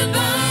am the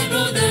vine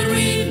on the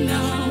ring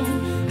now.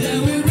 They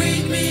will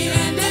read me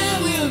and they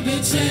will be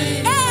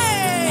changed.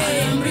 Hey. I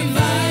am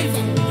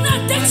revival.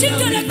 Not the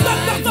chicken. I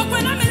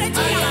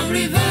am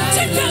revival.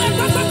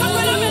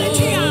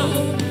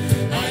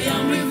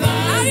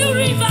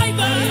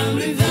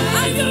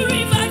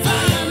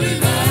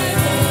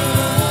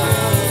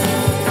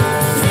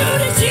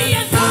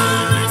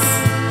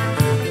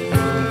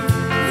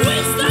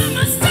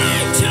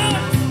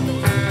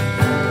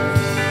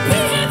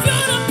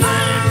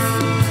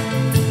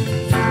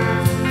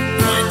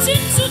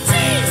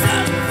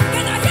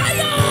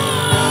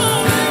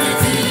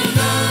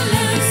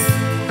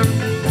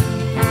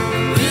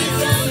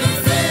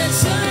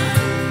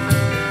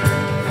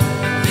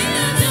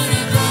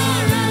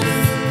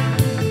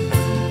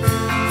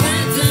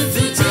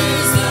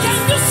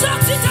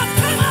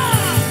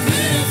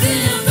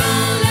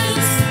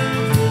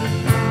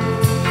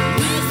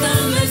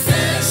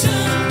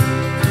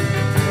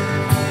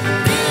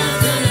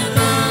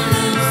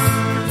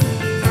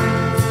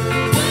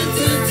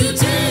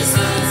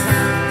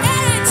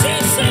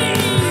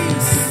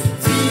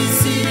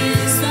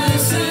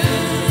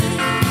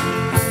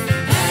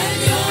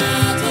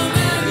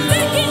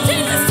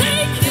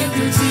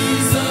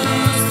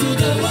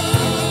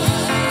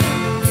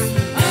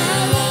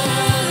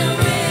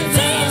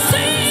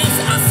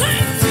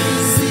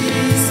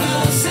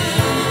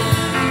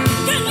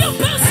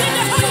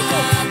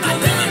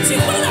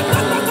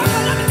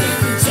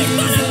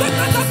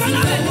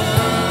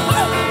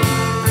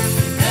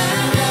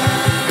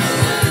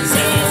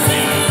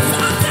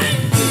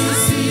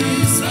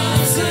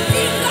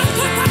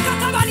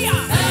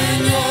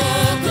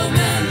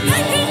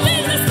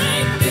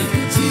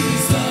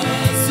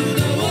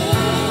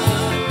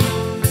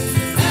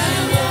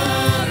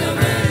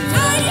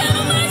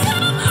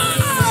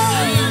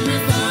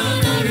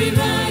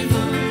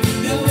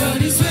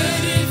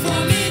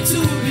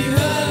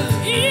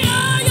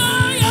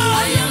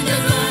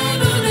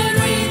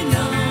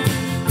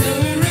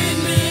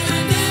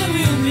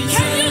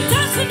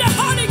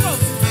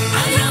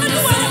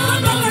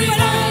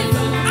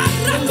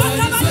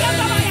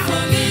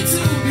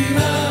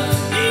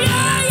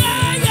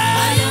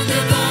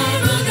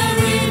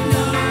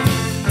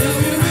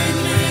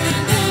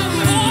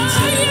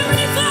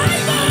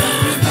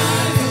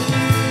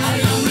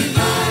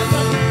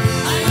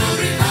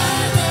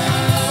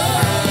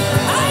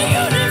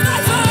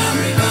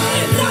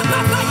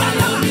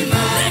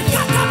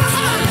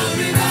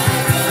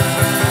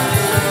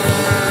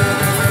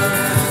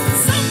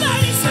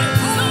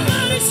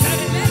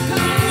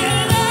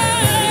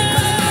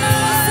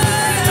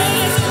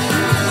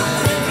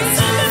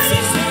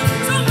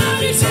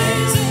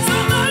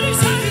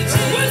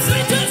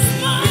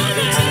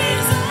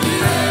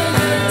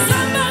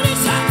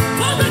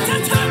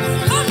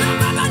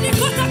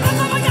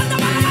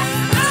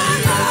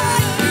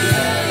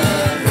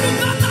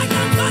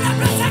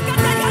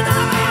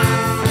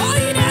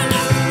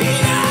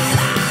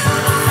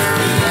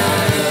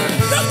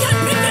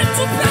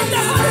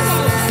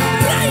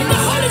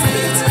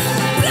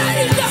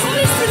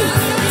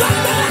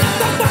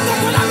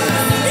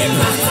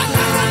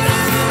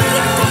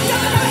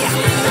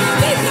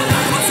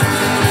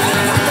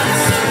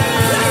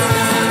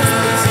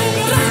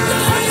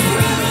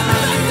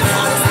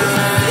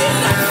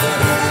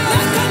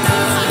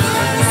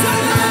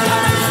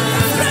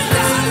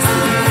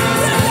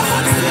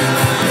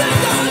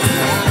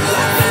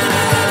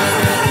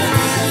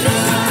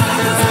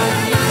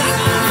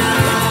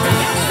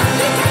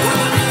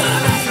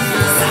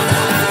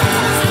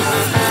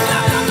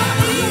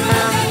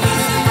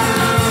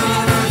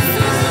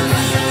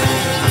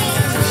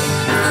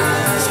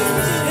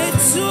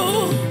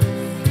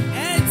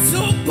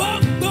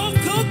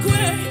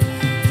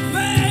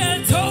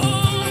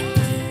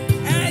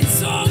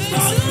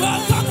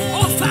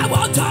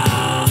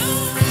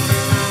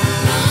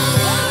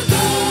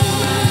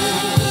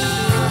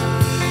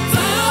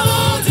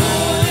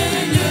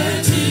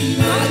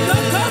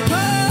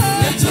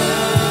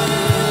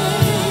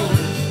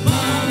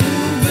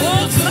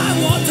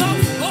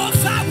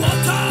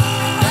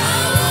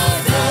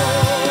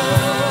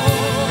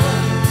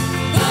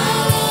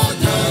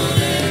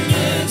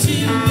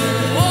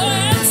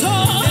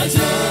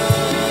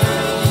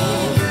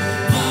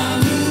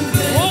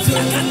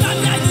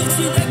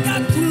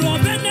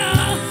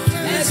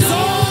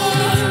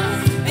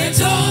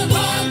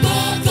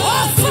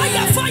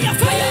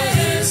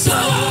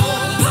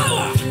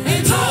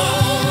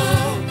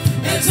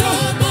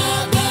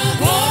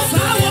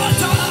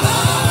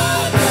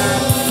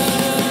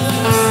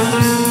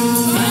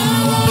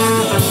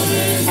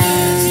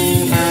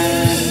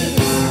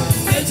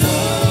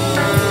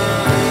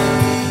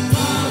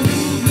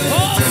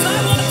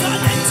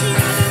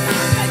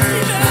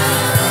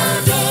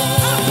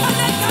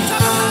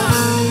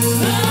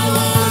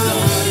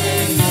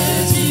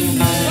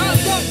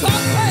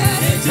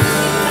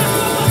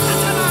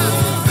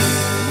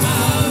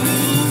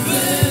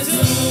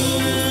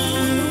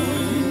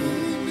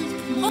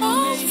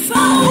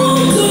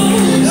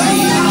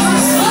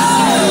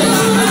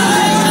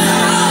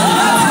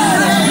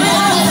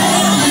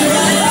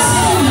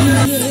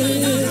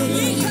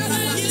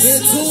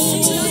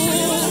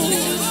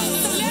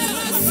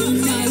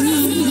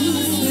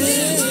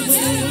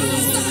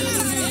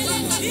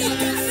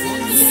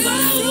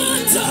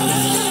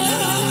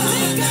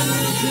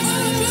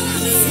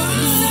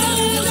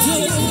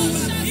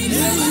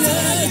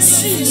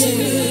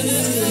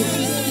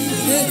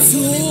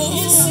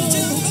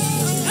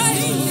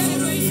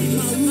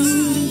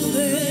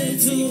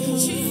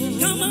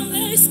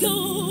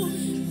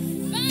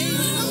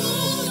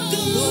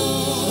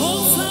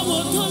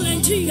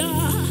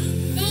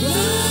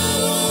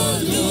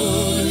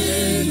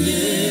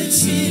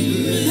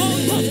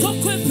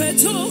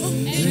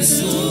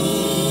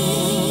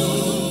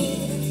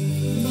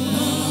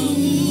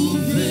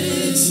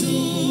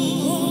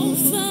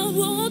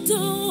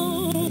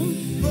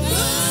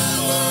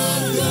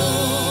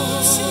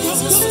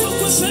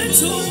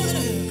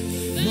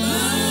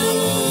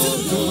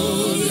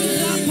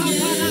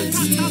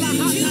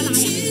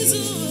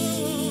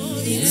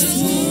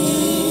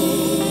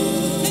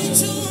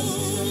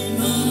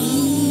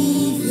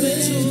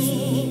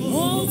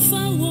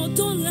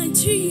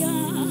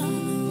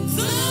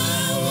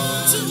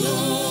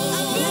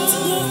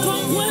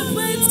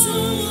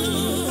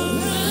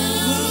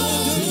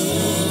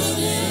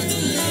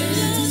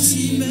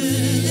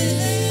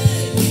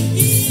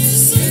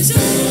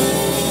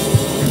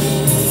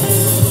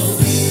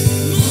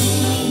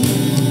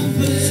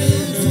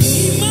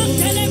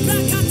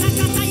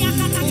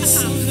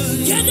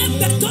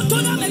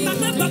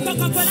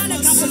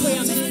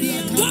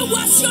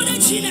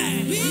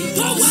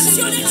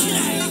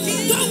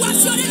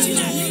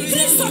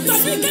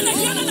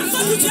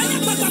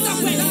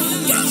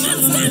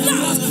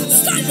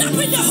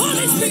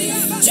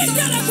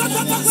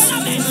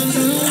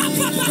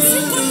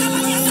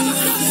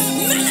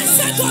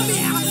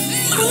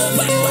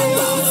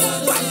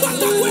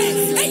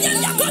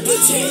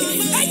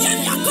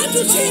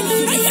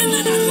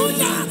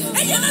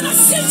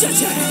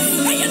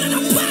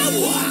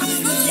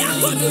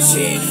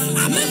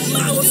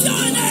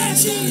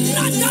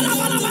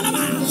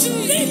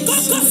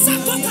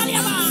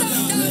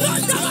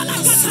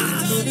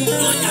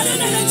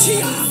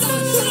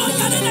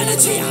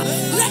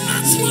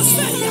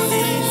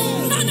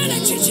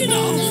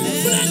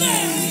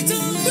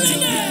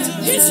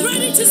 He's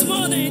ready this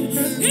morning.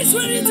 He's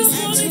ready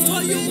this morning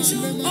for you.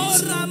 Oh,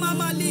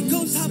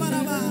 Ramamaliko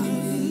Tabaraba.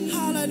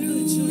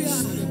 Hallelujah.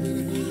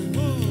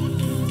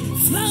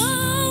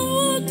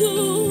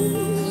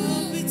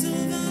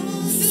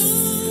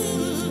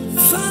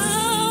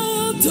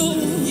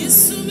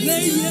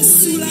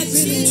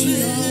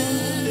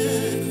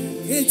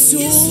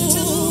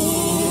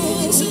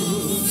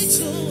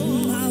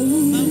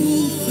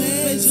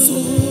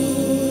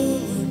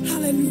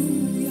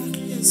 Hallelujah.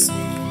 Yes.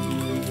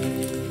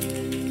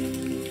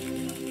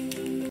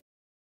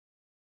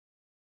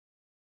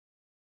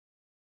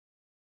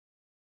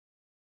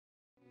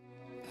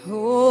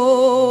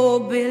 Oh,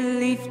 be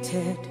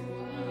lifted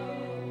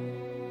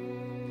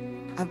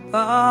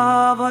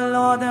above all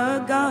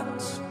other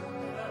gods.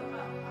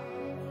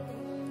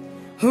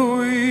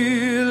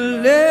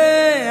 We'll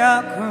lay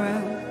our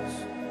crowns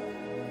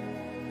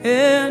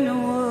and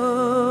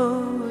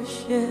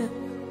worship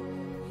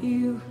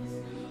you.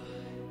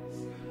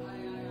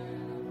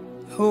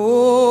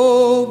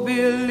 Oh,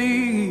 be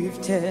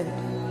lifted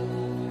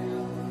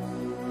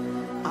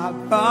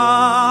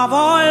above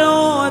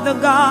all other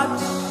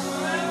gods.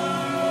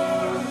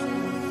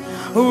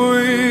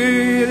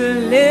 We'll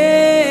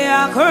lay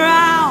our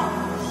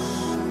crowns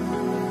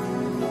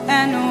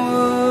and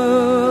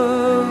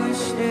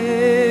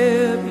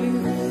worship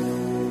you.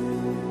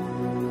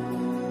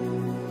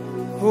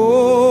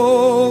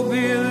 Oh,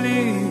 be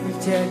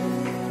lifted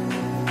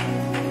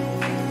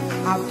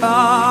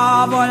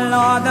above all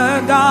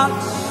other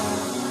gods.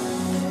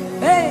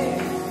 Hey,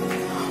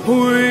 we'll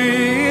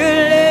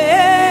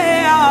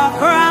lay our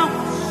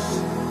crowns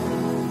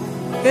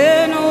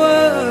and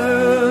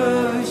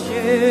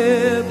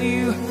worship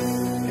you.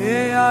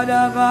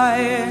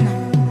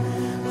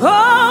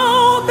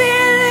 Oh, be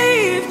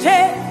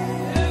lifted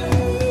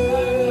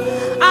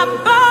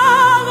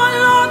above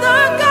all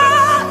other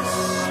gods.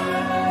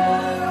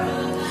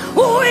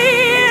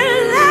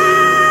 We'll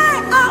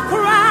lay our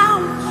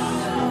crowns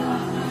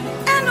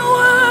and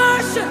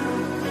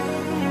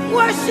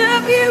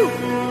worship you.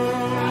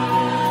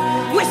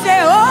 We say,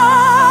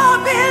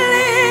 oh, be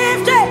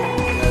lifted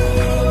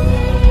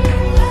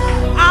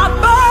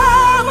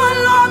above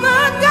all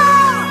other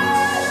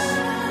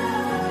gods.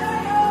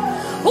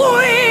 We'll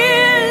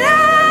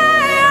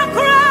lay our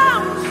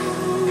crowns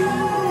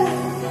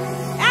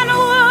and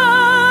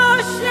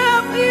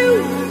worship you.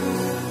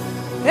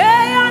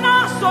 And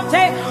also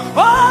take,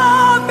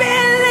 oh, be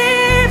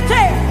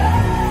lifted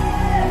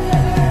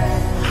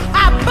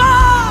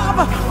above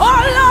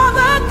all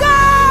other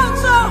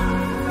gods.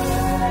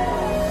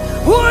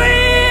 We'll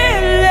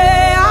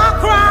lay our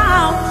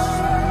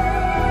crowns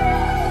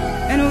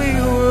and we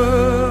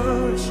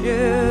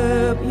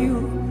worship you.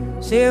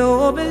 Say,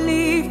 oh, be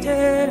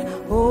lifted,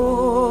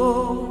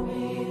 oh,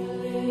 be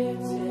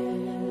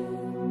lifted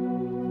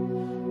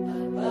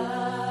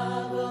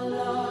above all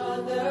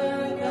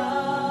other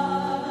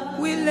gods.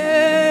 We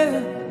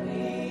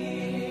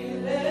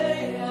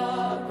lay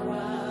our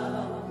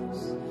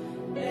crowns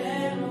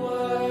and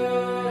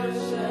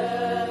worship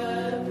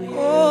you.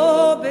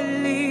 Oh, be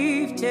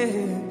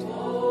lifted.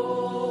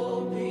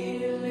 Oh, be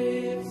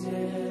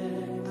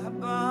lifted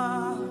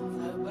above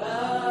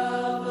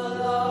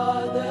all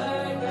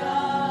other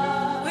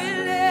gods. We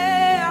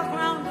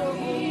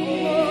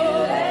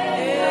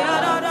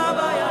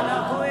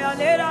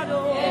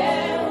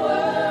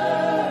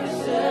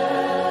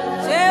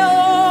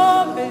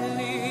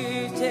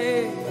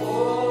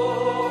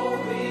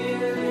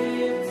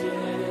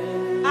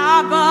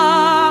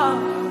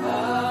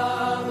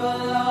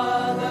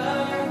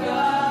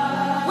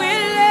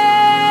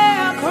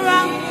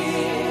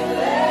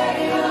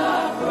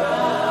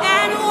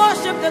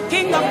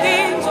King of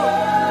Kings,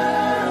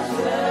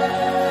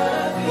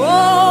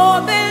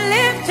 oh, be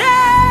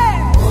lifted,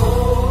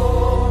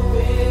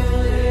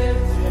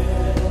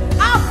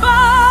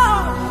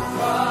 above.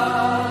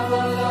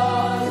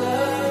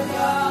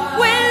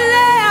 We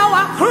lay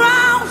our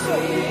crowns.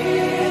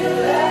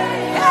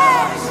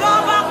 Yes,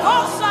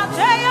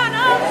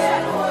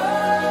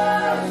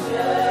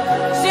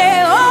 say,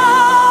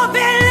 oh,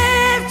 be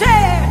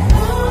lifted,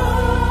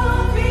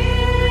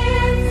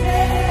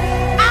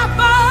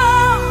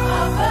 above.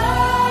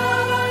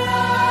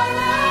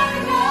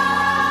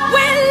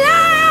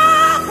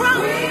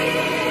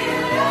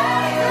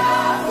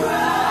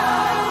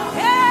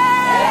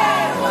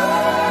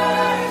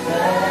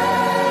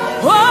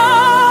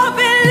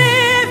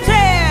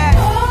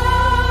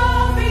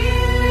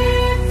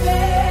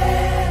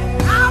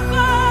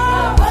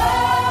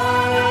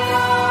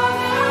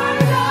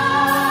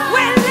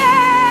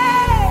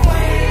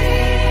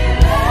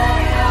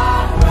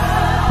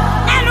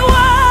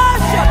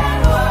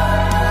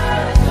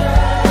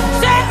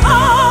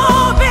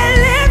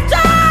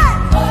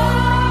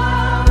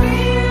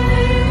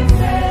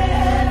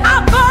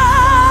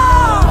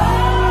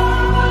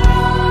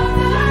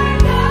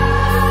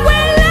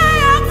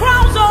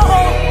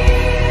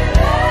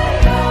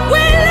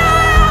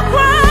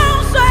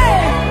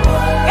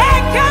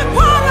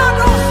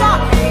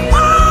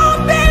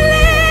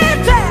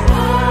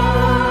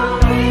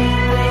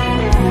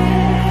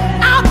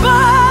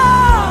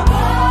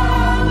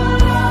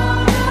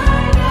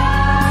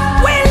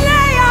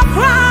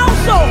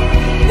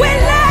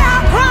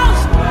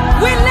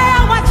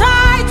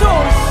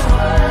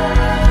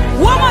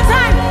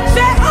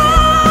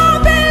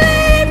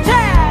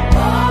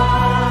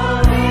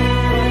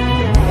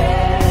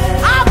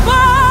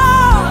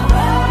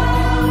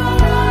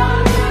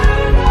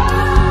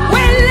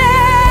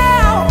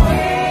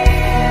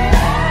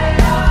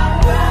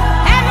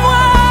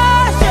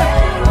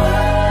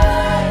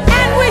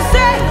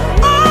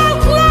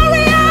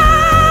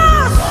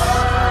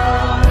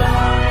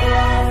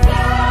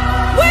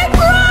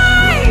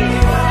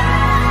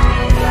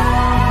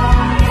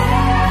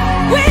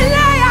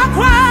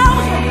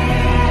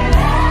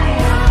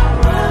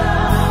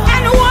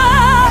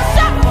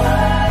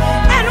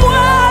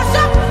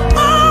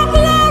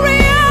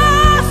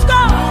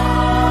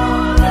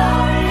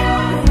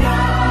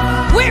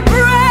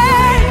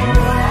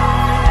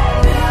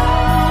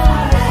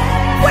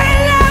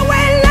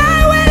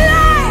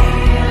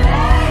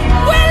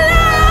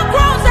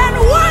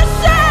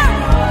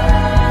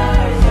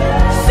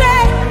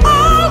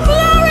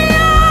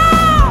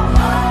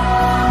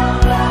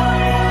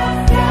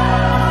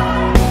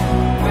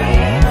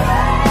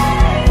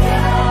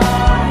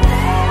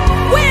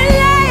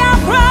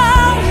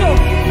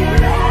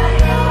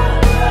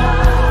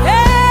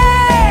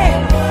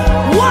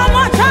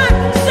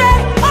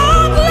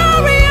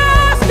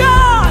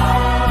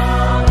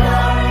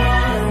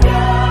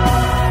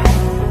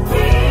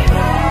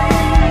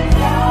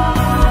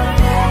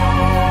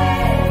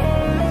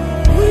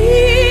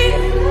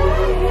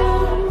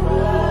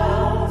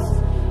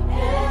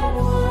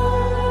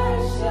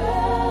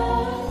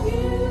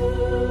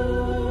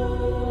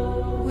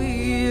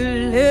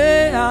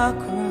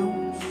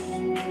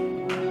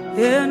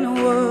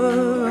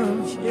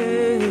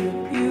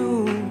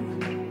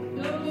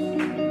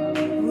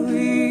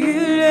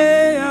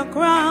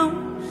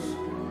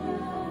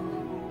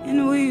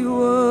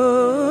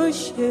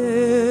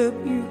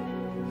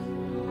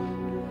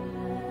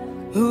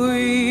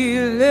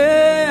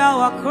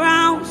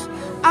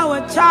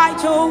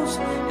 titles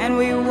and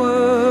we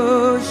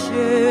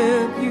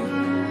worship you.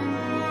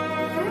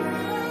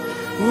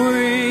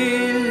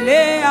 We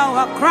lay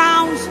our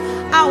crowns,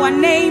 our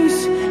names,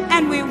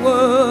 and we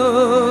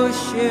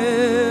worship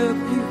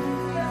you.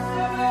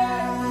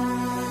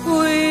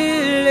 We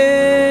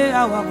lay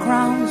our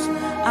crowns,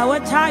 our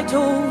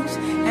titles,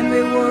 and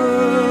we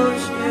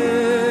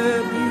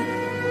worship you.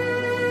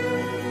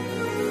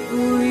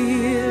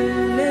 We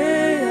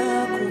lay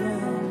our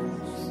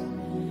crowns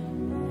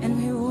and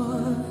we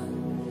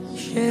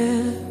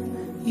worship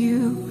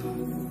you.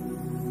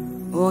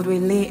 Lord, we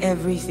lay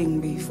everything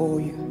before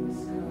you.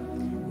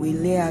 We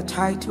lay our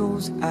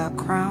titles, our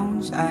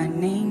crowns, our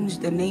names,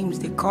 the names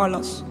they call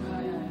us.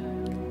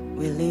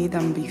 We lay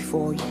them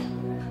before you,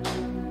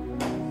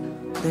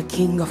 the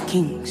King of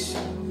Kings,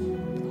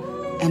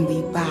 and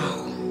we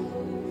bow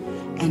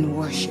and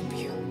worship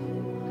you.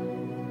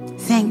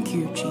 Thank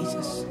you,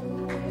 Jesus.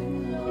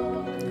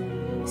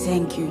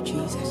 Thank you,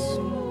 Jesus.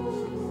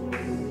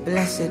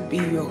 Blessed be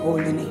your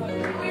holy name.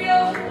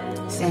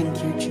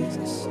 Thank you,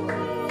 Jesus.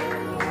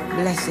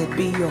 Blessed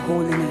be your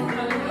holy name.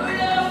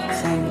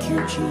 Thank you,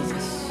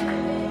 Jesus.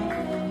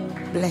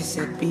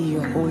 Blessed be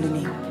your holy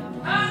name.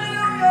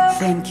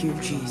 Thank you,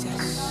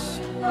 Jesus.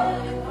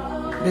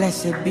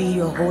 Blessed be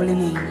your holy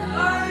name.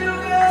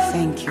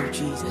 Thank you,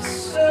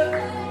 Jesus.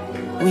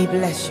 We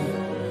bless you.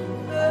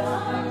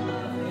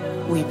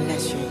 We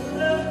bless you.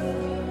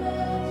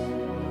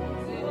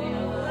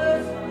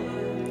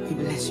 We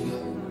bless you.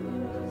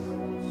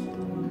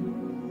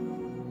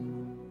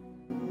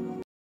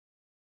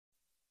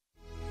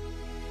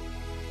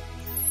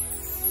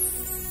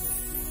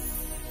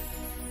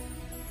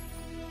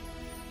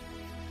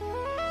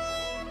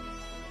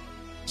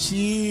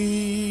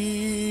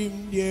 Chim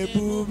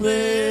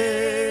Dube,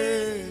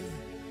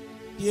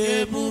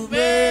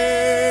 Dube,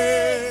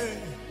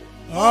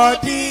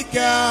 Odikabawe,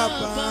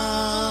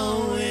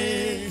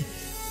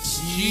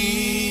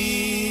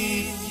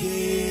 Chim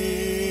Dube,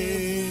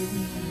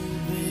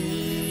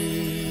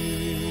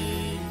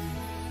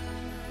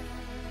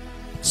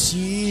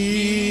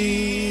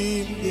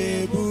 Chim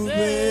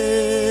Dube,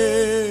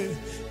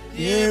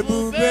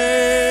 Dube,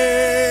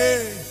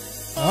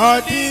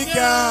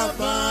 Odikabawe.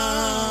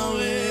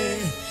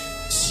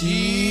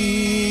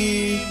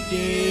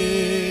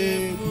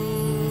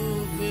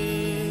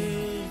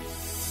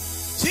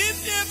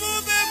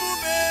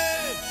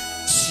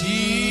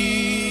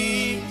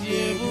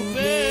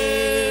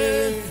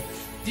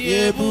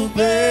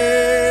 Dube,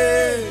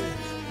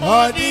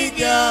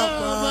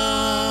 Odigamawe,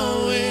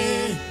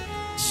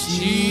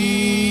 Chidebube,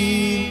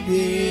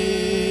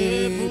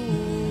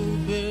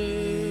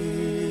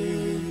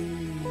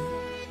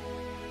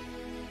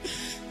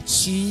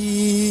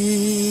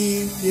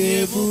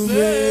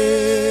 Chidebube,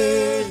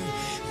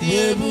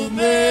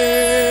 Debube,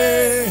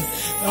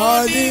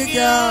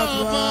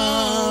 Odigamawe,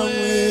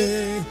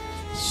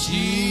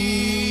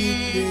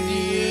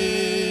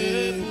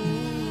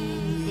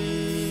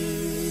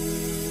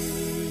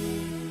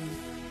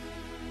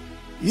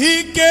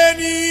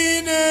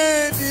 Ikenine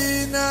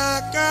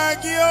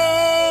dinakagio,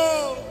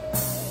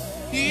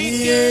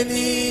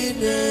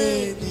 Ikenine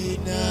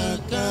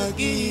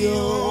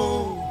dinakagio,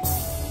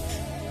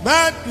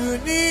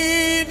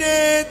 Madunine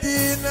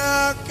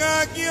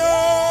dinakagio,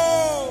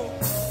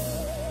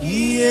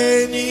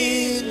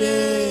 Ikenine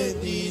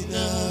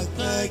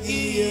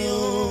dinakagio.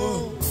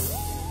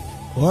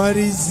 What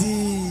is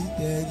it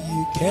that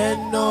you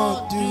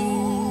cannot do?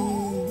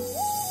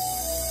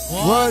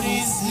 What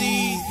is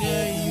it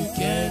that you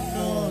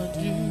cannot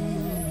do?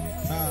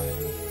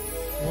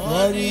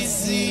 What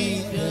is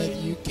it that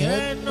you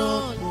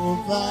cannot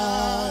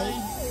provide?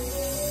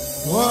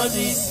 What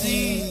is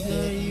it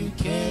that you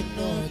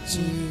cannot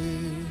do?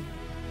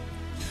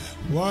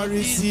 What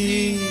is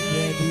it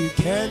that you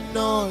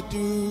cannot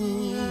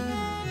do?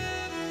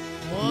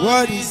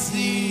 What is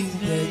it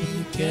that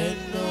you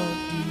cannot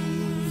do?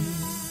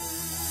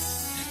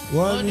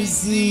 What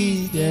is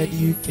it that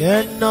you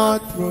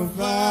cannot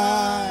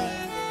provide?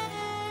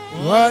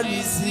 What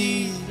is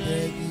it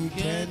that you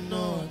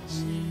cannot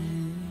do?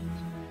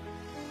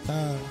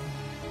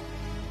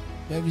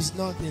 There is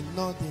nothing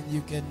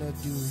you cannot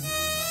do.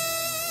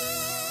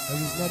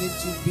 There is nothing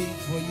too big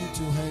for you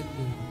to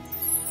handle.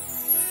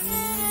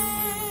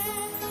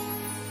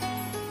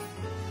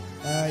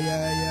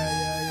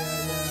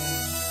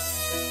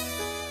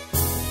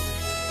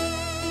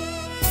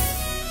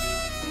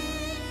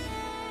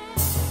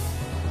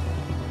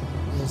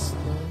 Yes,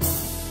 Lord.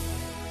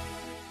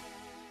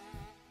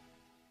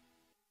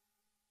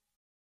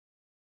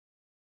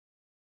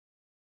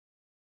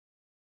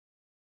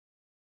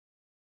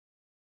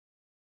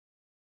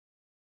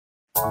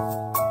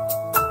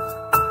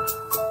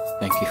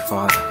 Thank you,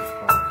 Father.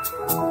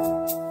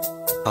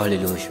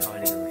 Hallelujah.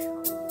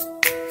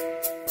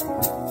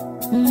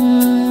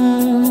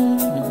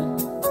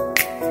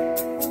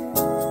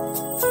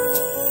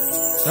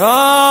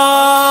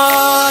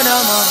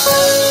 Sanama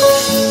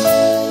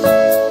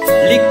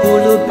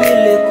Likulu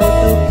Bili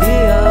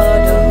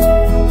Kutukiada.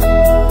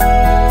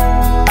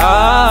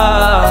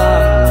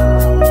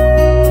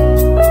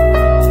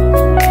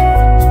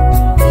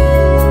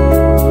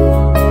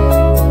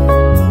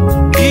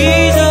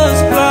 Jesus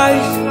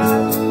Christ,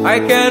 I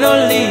cannot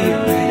live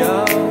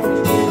without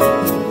you.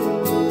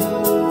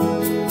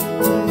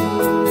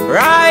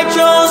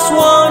 Righteous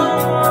one,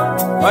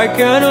 I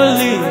cannot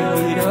live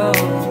without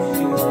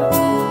you.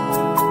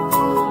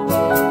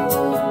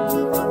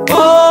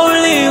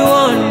 Holy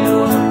one,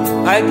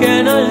 I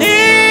cannot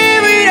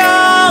live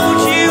without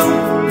you.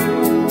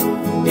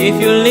 If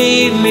you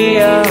leave me,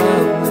 I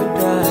will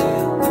die.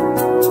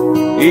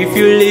 If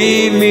you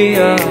leave me, I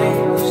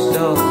will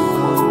suffer.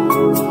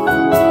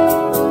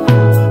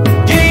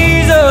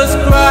 Jesus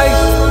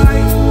Christ,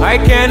 I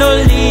cannot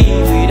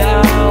live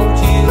without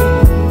you.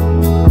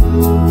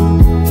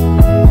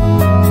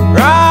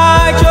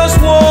 Righteous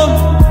one,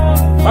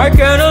 I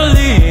cannot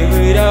live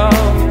without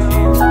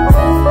you.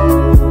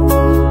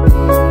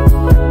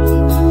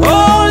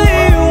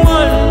 Holy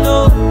one, no,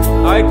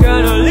 I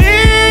cannot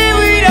live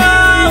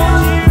without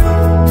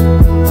you.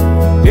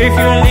 If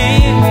you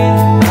leave me,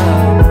 I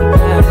will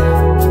die.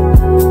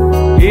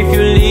 If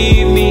you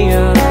leave me, I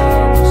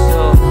will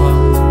suffer.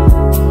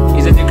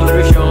 It's a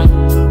declaration.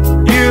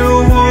 You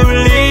will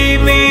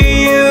leave me,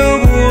 you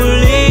will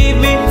leave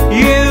me,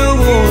 you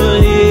will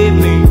leave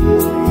me.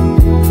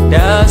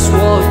 That's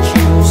what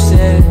you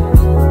said.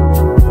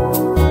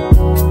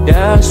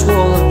 That's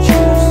what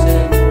you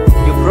said.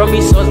 You promised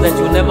promise us that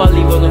you'll never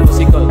leave us nor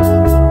forsake us.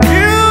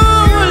 You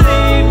will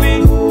leave me.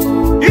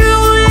 You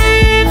will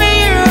leave me.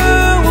 You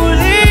will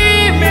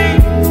leave me.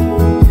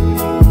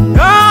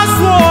 That's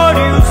what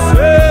you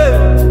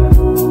said.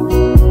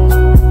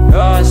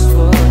 That's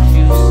what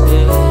you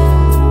said.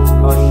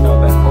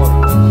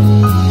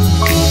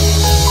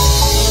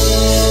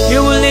 You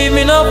will leave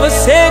me, not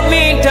forsake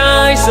me in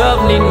times of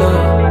need.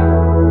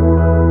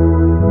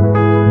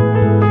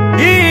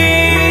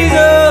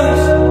 Jesus,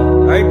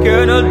 I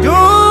cannot do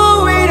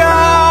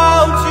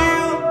without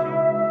you.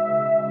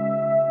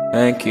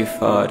 Thank you,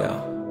 Father.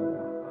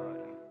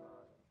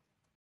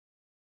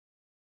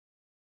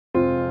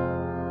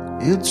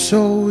 It's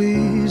so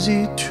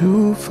easy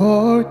to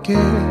forget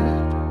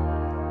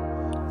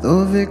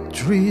the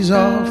victories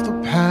of the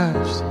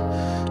past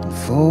and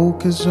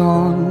focus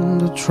on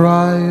the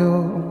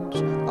trials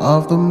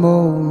of the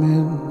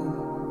moment.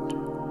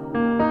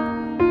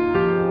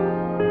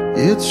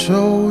 It's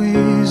so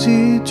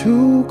easy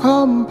to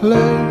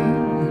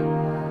complain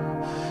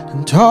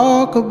and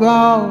talk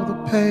about the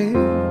pain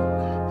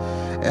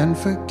and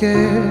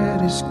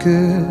forget His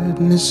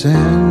goodness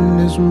and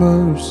His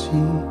mercies.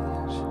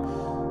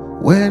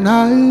 When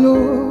I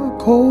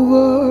look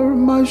over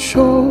my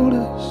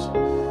shoulders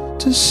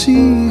to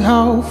see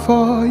how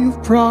far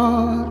You've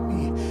brought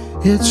me,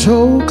 it's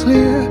so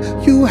clear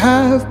You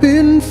have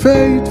been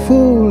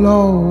faithful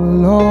all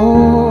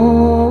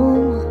along.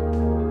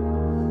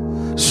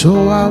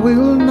 So I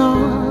will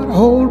not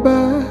hold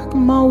back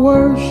my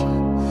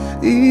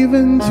worship,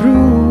 even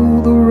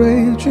through the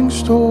raging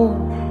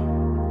storm.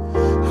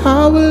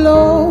 I will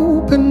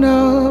open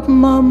up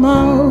my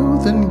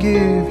mouth and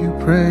give You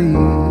praise.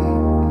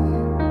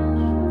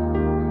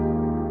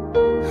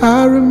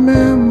 I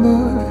remember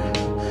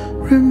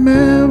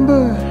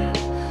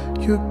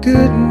Your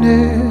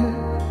goodness.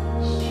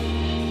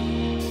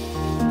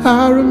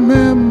 I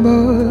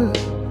remember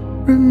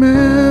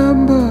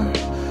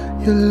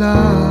Your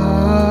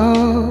love.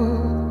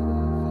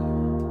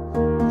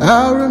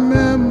 I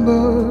remember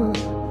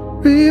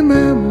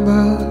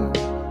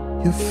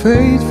Your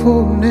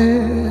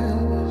faithfulness.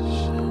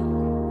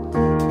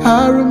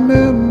 I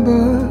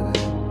remember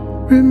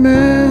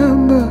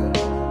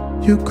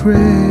Your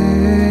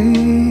grace.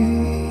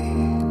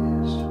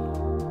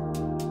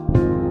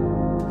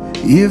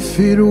 If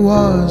it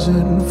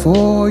wasn't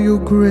for Your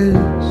grace,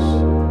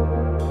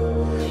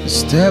 I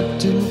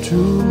stepped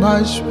into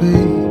my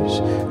space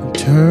and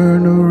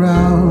turned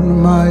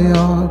around my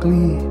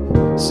ugly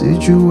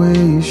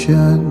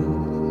situation.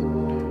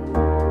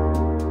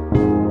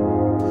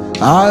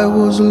 I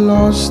was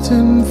lost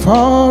and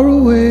far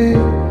away,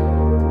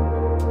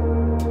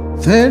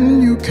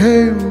 then You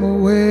came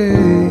away.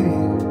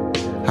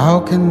 How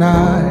can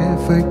I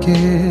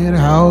forget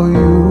how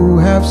You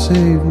have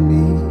saved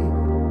me?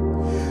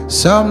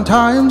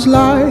 Sometimes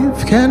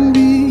life can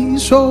be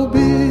so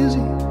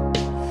busy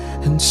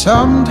and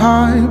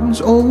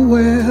sometimes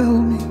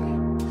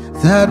overwhelming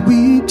that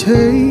we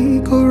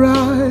take our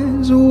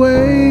eyes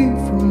away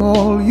from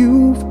all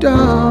You've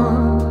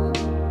done.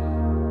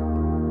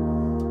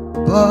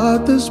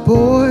 But this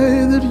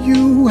boy that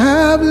You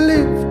have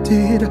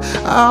lifted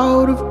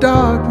out of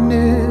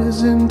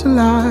darkness into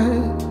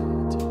light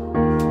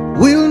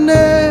will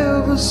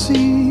never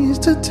cease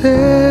to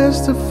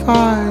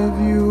testify of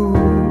You.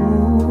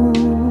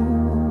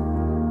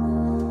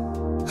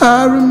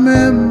 I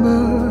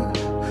remember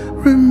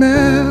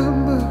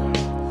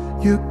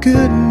Your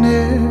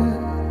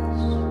goodness.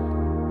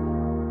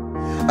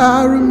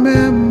 I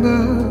remember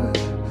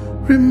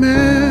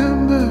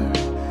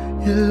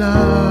Your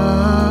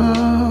love.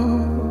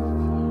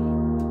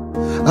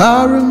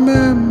 I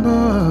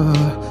remember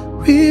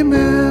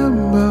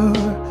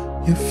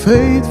Your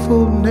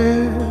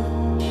faithfulness.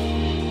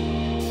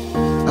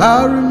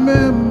 I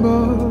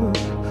remember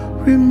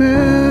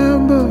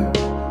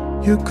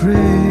Your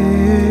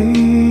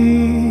grace.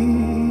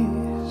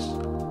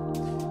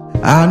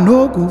 I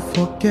no go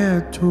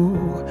forget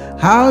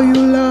how You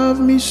love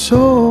me so.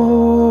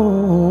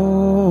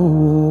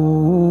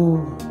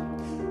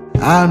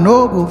 I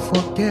no go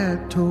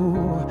forget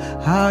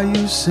how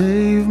You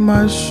save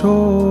my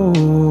soul.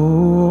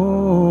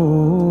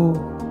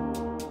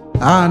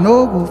 I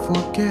no go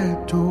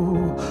forget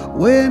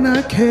when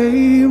I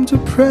came to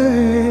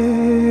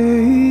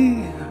pray.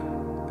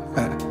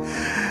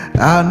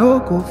 I no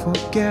go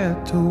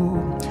forget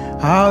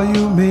how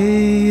You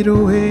made a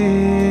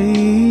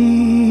way.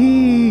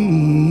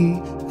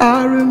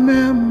 I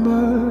remember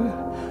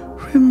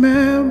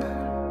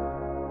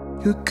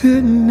Your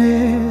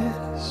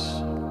goodness.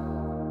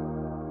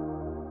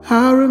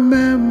 I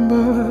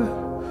remember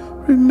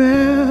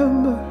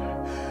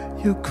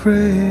Your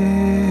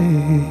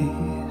grace.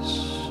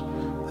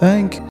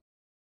 Thank You.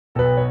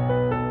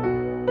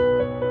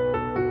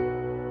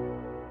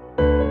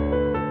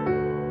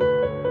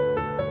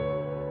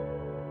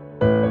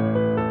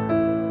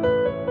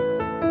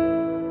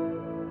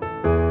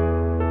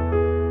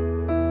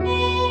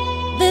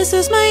 This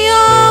is my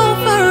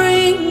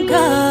offering,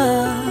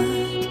 God.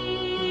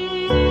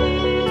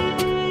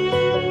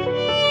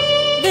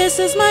 This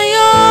This is my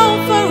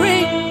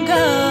offering,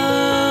 God.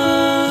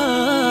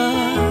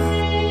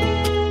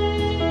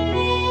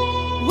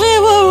 We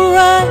will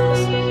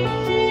rise.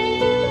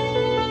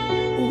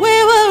 We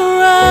will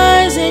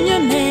rise in your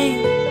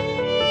name.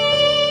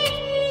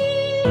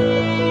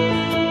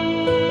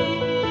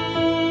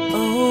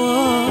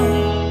 Oh,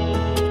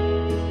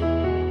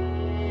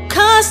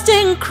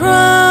 casting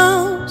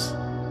crowns,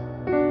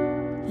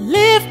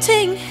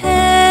 lifting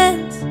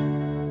hands,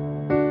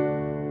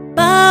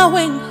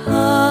 bowing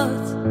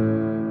hearts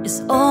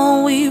is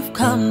all we've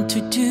come to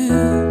do.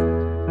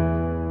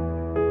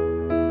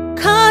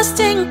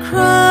 Casting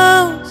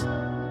crowns,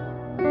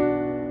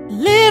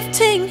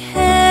 lifting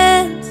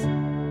hands,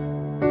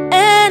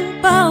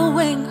 and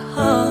bowing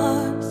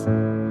hearts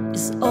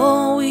is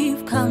all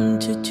we've come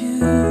to do.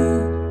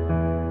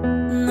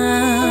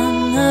 Na,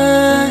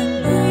 na,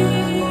 na.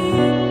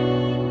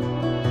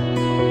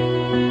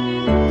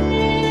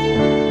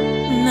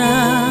 Na,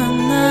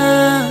 na, na.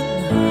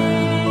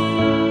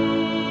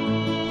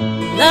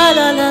 La,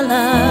 la, la,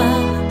 la.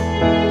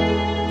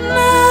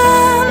 Na,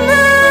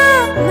 na,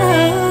 na.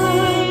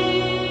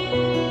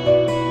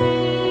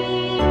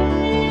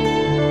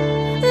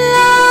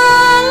 La,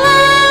 la,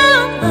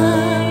 la.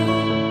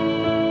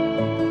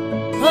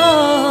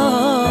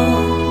 Oh,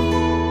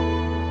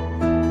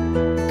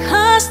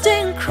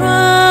 casting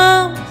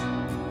crowns,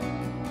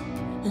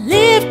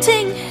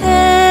 lifting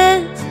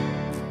hands,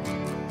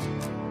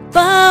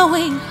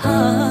 bowing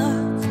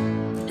hearts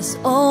is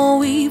all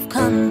we've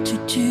come to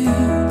do.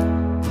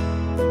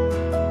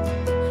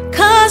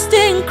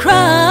 Casting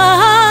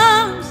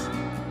crowns,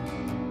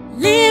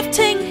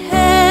 lifting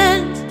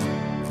hands,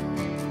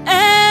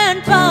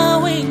 and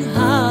bowing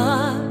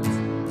hearts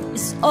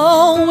is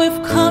all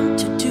we've come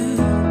to do.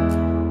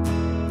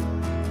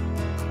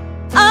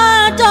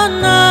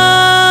 Adonai,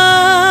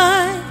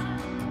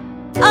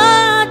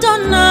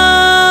 Adonai,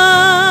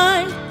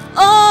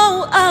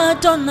 oh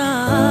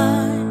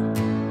Adonai,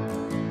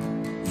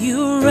 you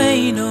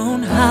reign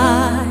on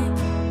high.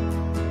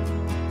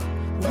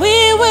 We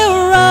will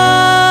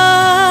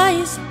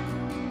rise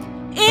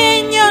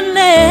in your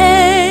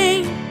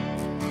name,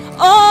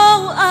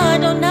 oh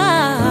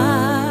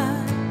Adonai,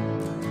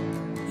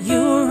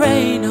 you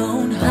reign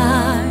on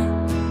high.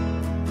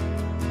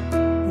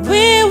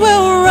 We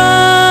will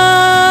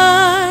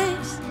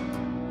rise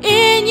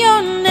in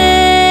your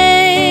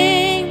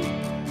name,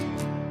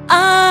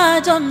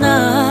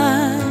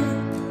 Adonai,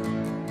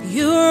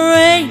 you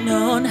reign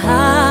on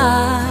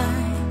high.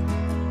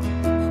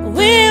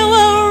 We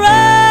will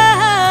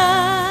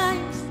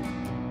rise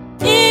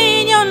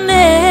in your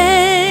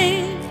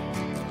name,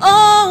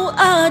 oh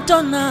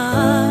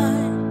Adonai,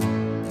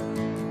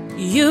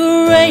 you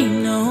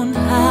reign on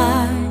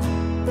high.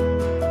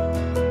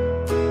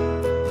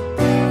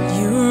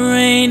 You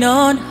reign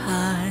on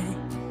high.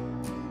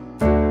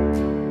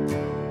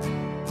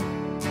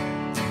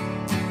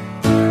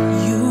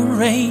 You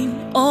reign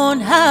on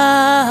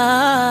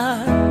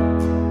high.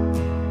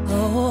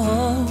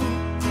 Oh,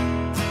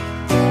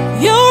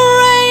 you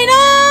reign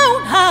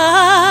on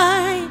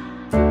high.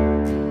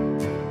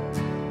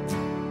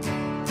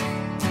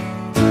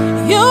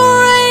 You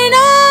reign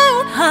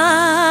on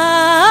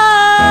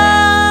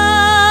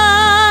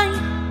high.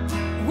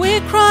 We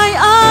cry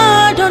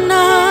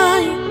Adonai.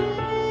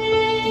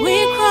 We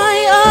cry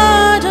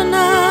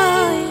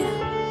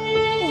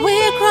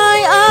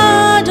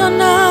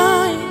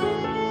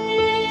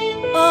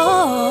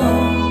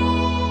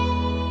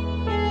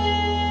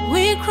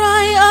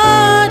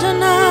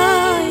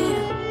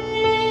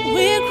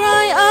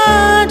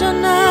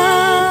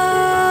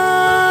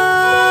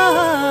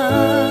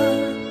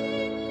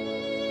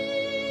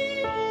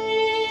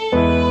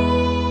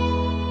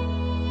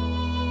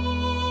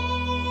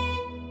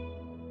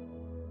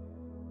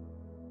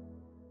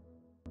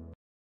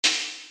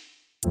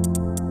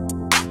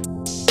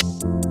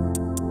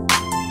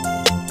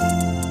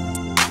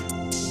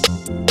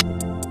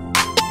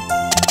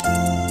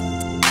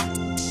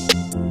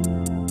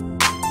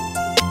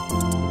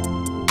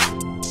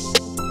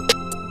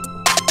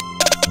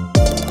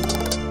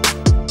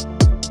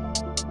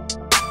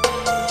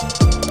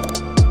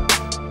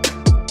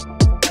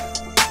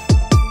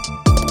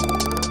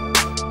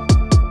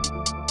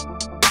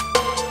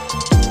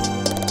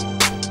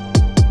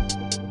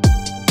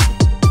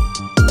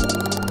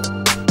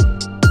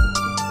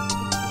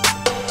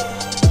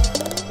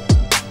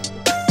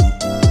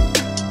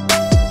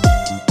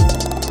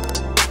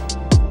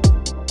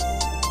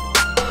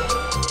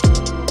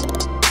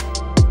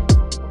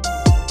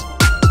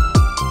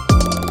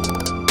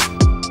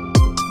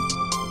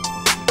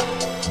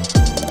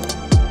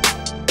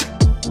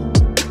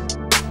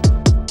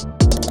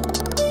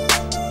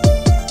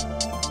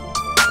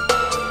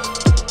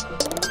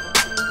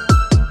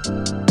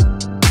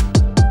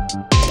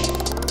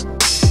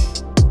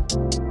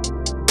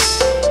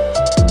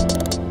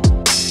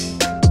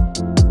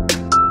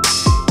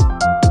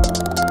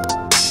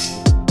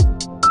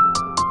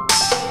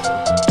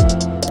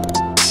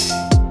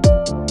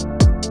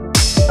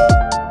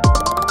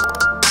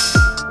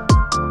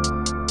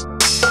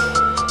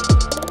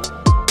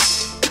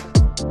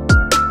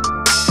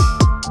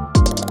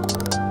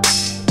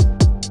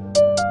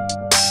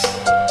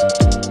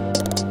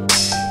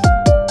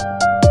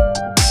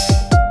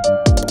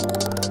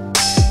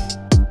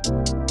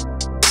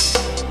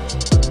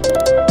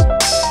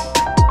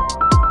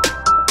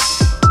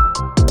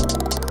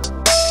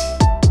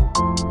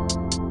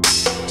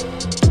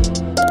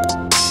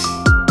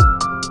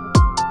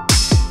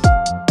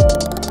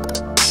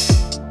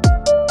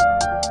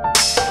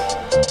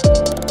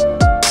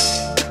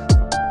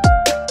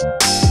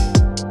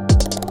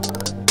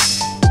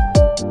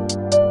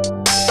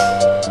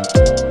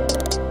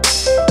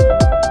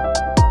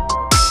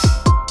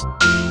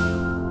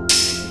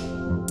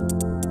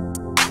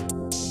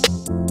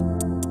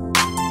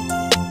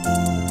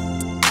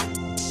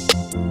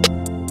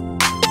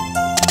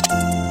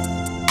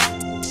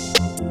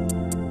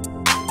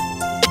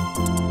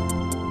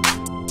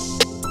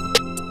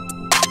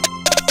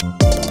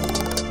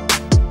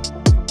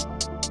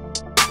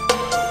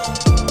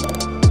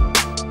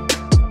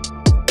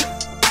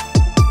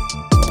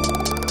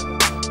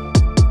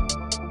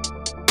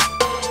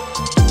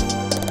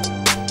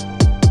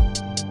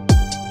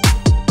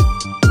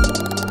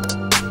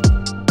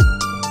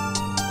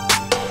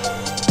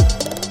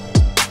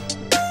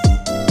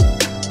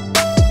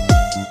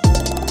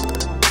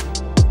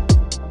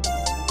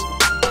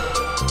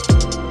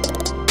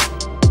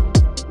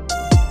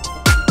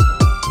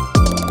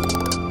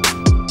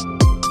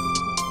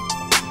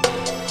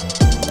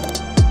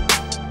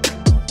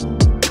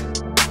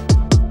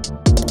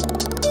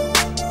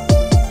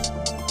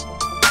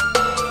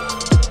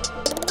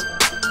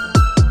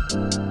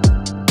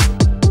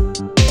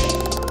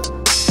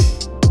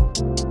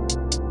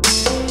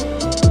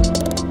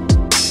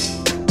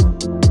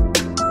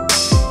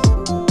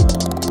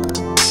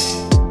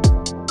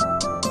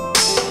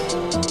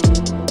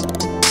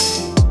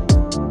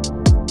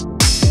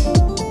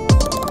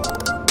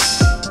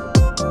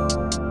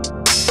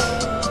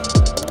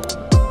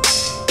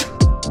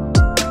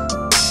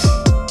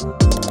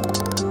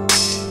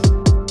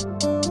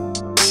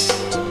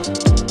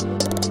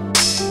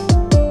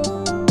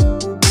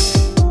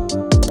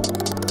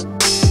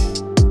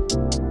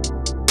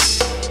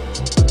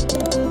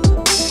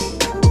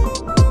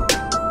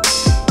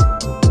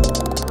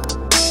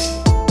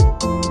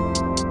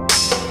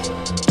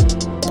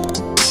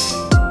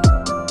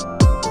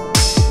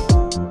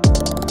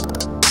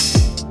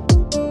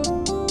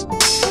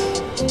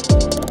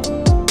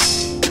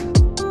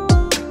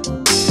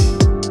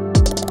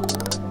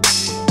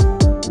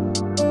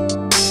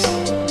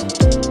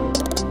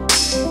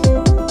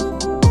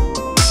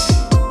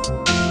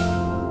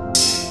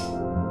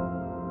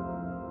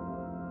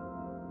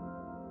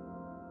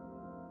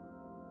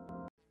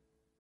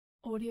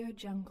Audio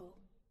Jungle.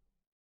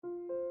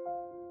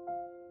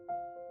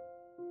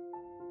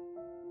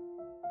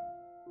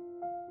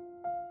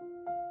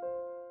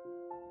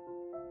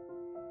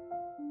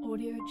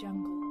 Audio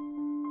Jungle.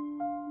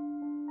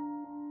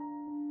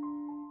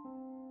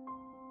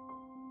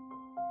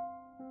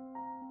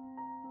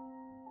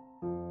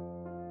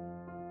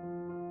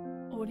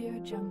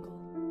 Audio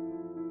Jungle.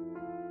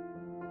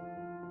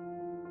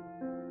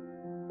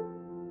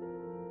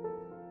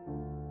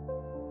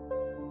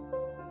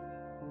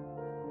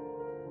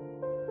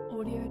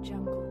 Audio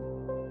Jungle.